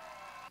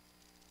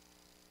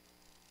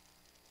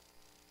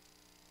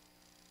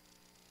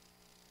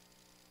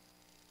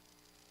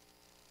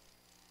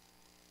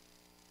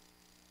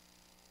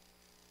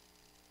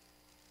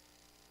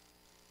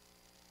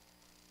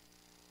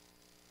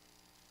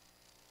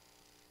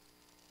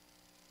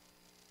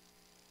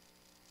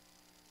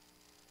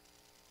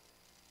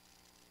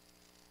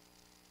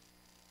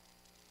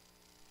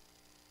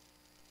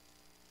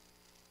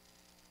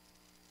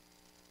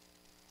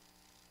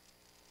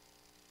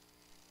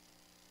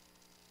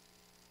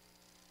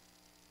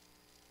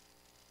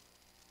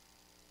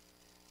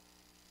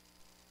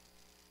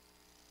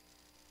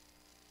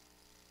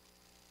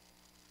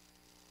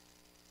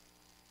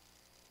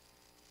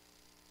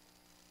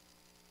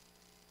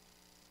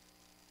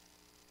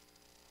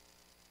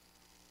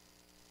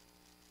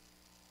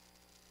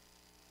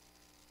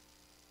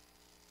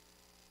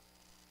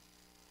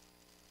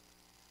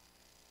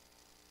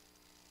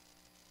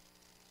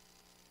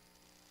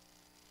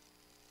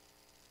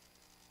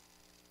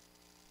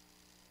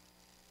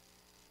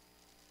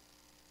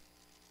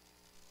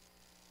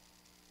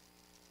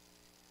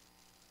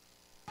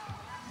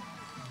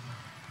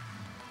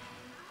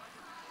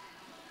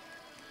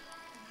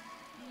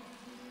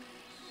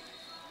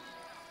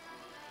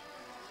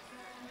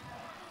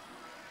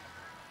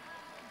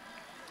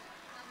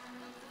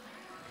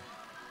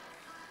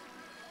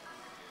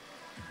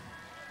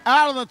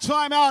 out of the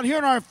timeout here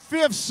in our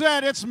fifth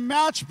set. It's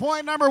match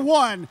point number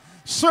 1.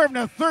 Serving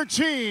to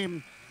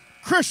 13.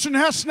 Christian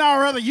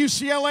Hessenauer of the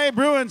UCLA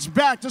Bruins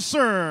back to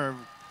serve.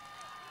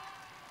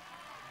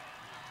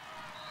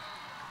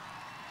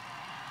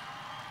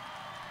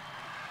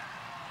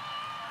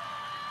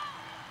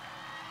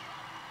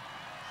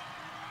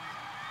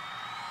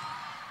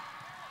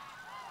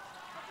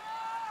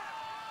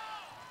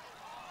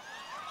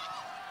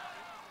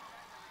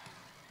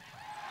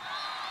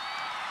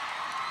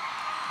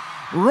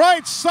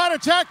 Right side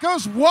attack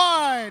goes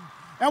wide,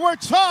 and we're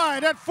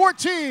tied at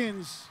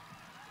 14s.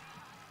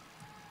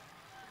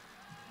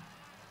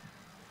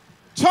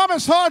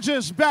 Thomas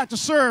Hodges back to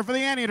serve for the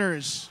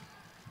Anteaters.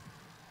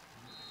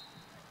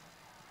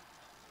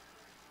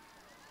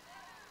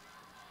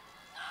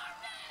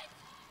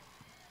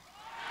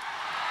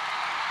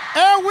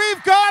 And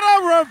we've got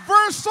a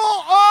reversal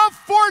of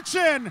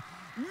fortune.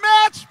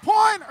 Match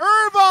point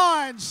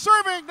Irvine,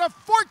 serving to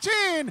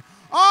 14.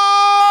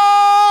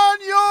 On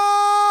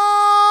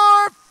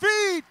your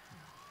feet.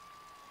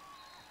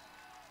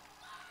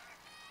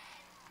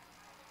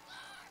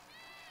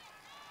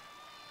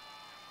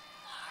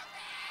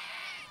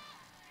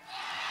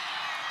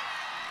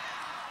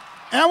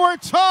 And we're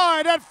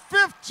tied at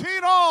 15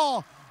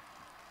 all.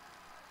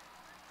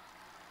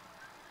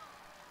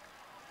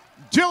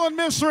 Dylan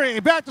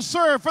Missouri back to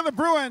serve for the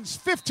Bruins.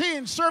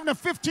 15, serving to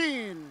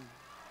 15.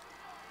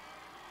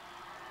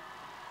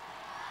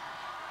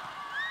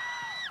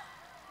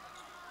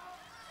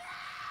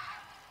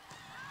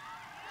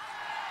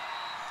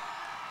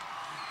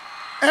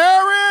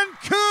 Aaron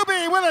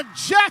Kuby with a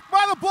jack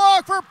by the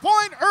block for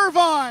point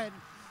Irvine.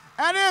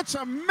 And it's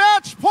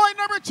match point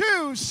number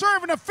 2,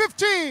 serving to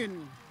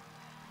 15.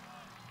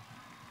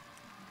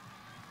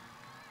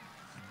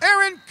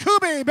 Aaron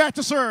Kuby back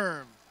to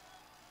serve.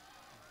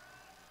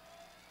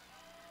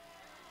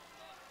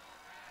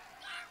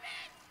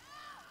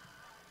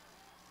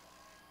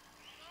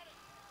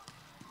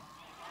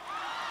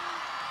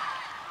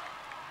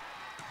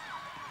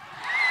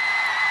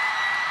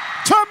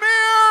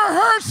 Tamir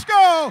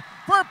Hershko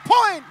for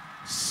point,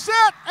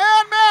 set,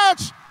 and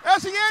match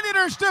as the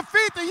Anteaters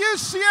defeat the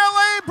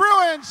UCLA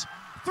Bruins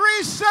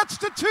 3 sets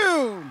to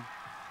 2.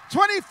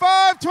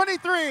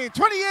 25-23,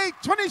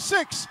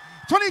 28-26,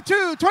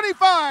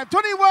 22-25,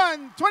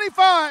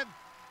 21-25,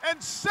 and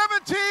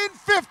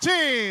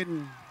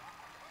 17-15.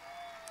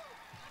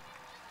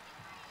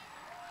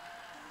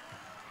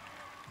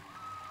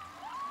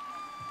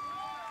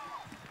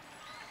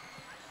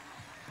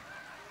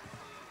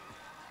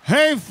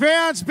 Hey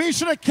fans, be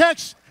sure to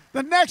catch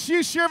the next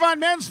UC Irvine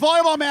men's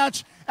volleyball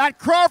match at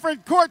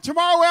Crawford Court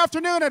tomorrow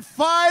afternoon at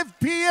 5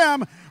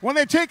 p.m. when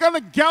they take on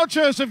the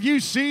Gauchos of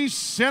UC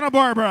Santa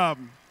Barbara.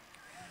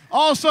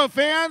 Also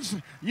fans,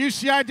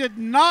 UCI did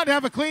not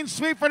have a clean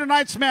sweep for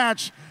tonight's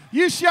match.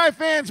 UCI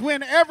fans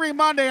win every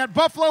Monday at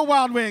Buffalo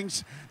Wild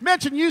Wings.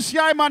 Mention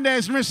UCI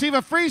Mondays and receive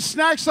a free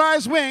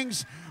snack-size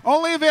wings,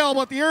 only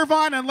available at the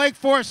Irvine and Lake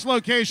Forest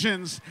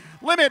locations.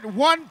 Limit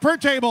 1 per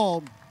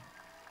table.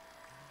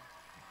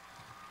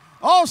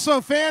 Also,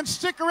 fans,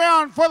 stick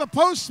around for the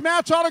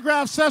post-match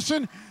autograph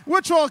session,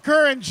 which will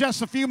occur in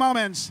just a few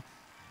moments.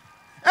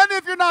 And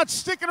if you're not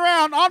sticking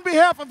around, on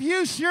behalf of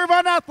UC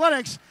Irvine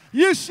Athletics,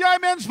 UCI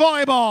Men's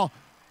Volleyball,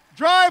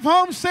 drive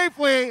home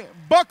safely,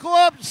 buckle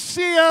up,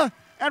 see ya,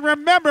 and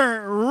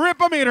remember,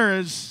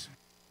 rip-a-meters.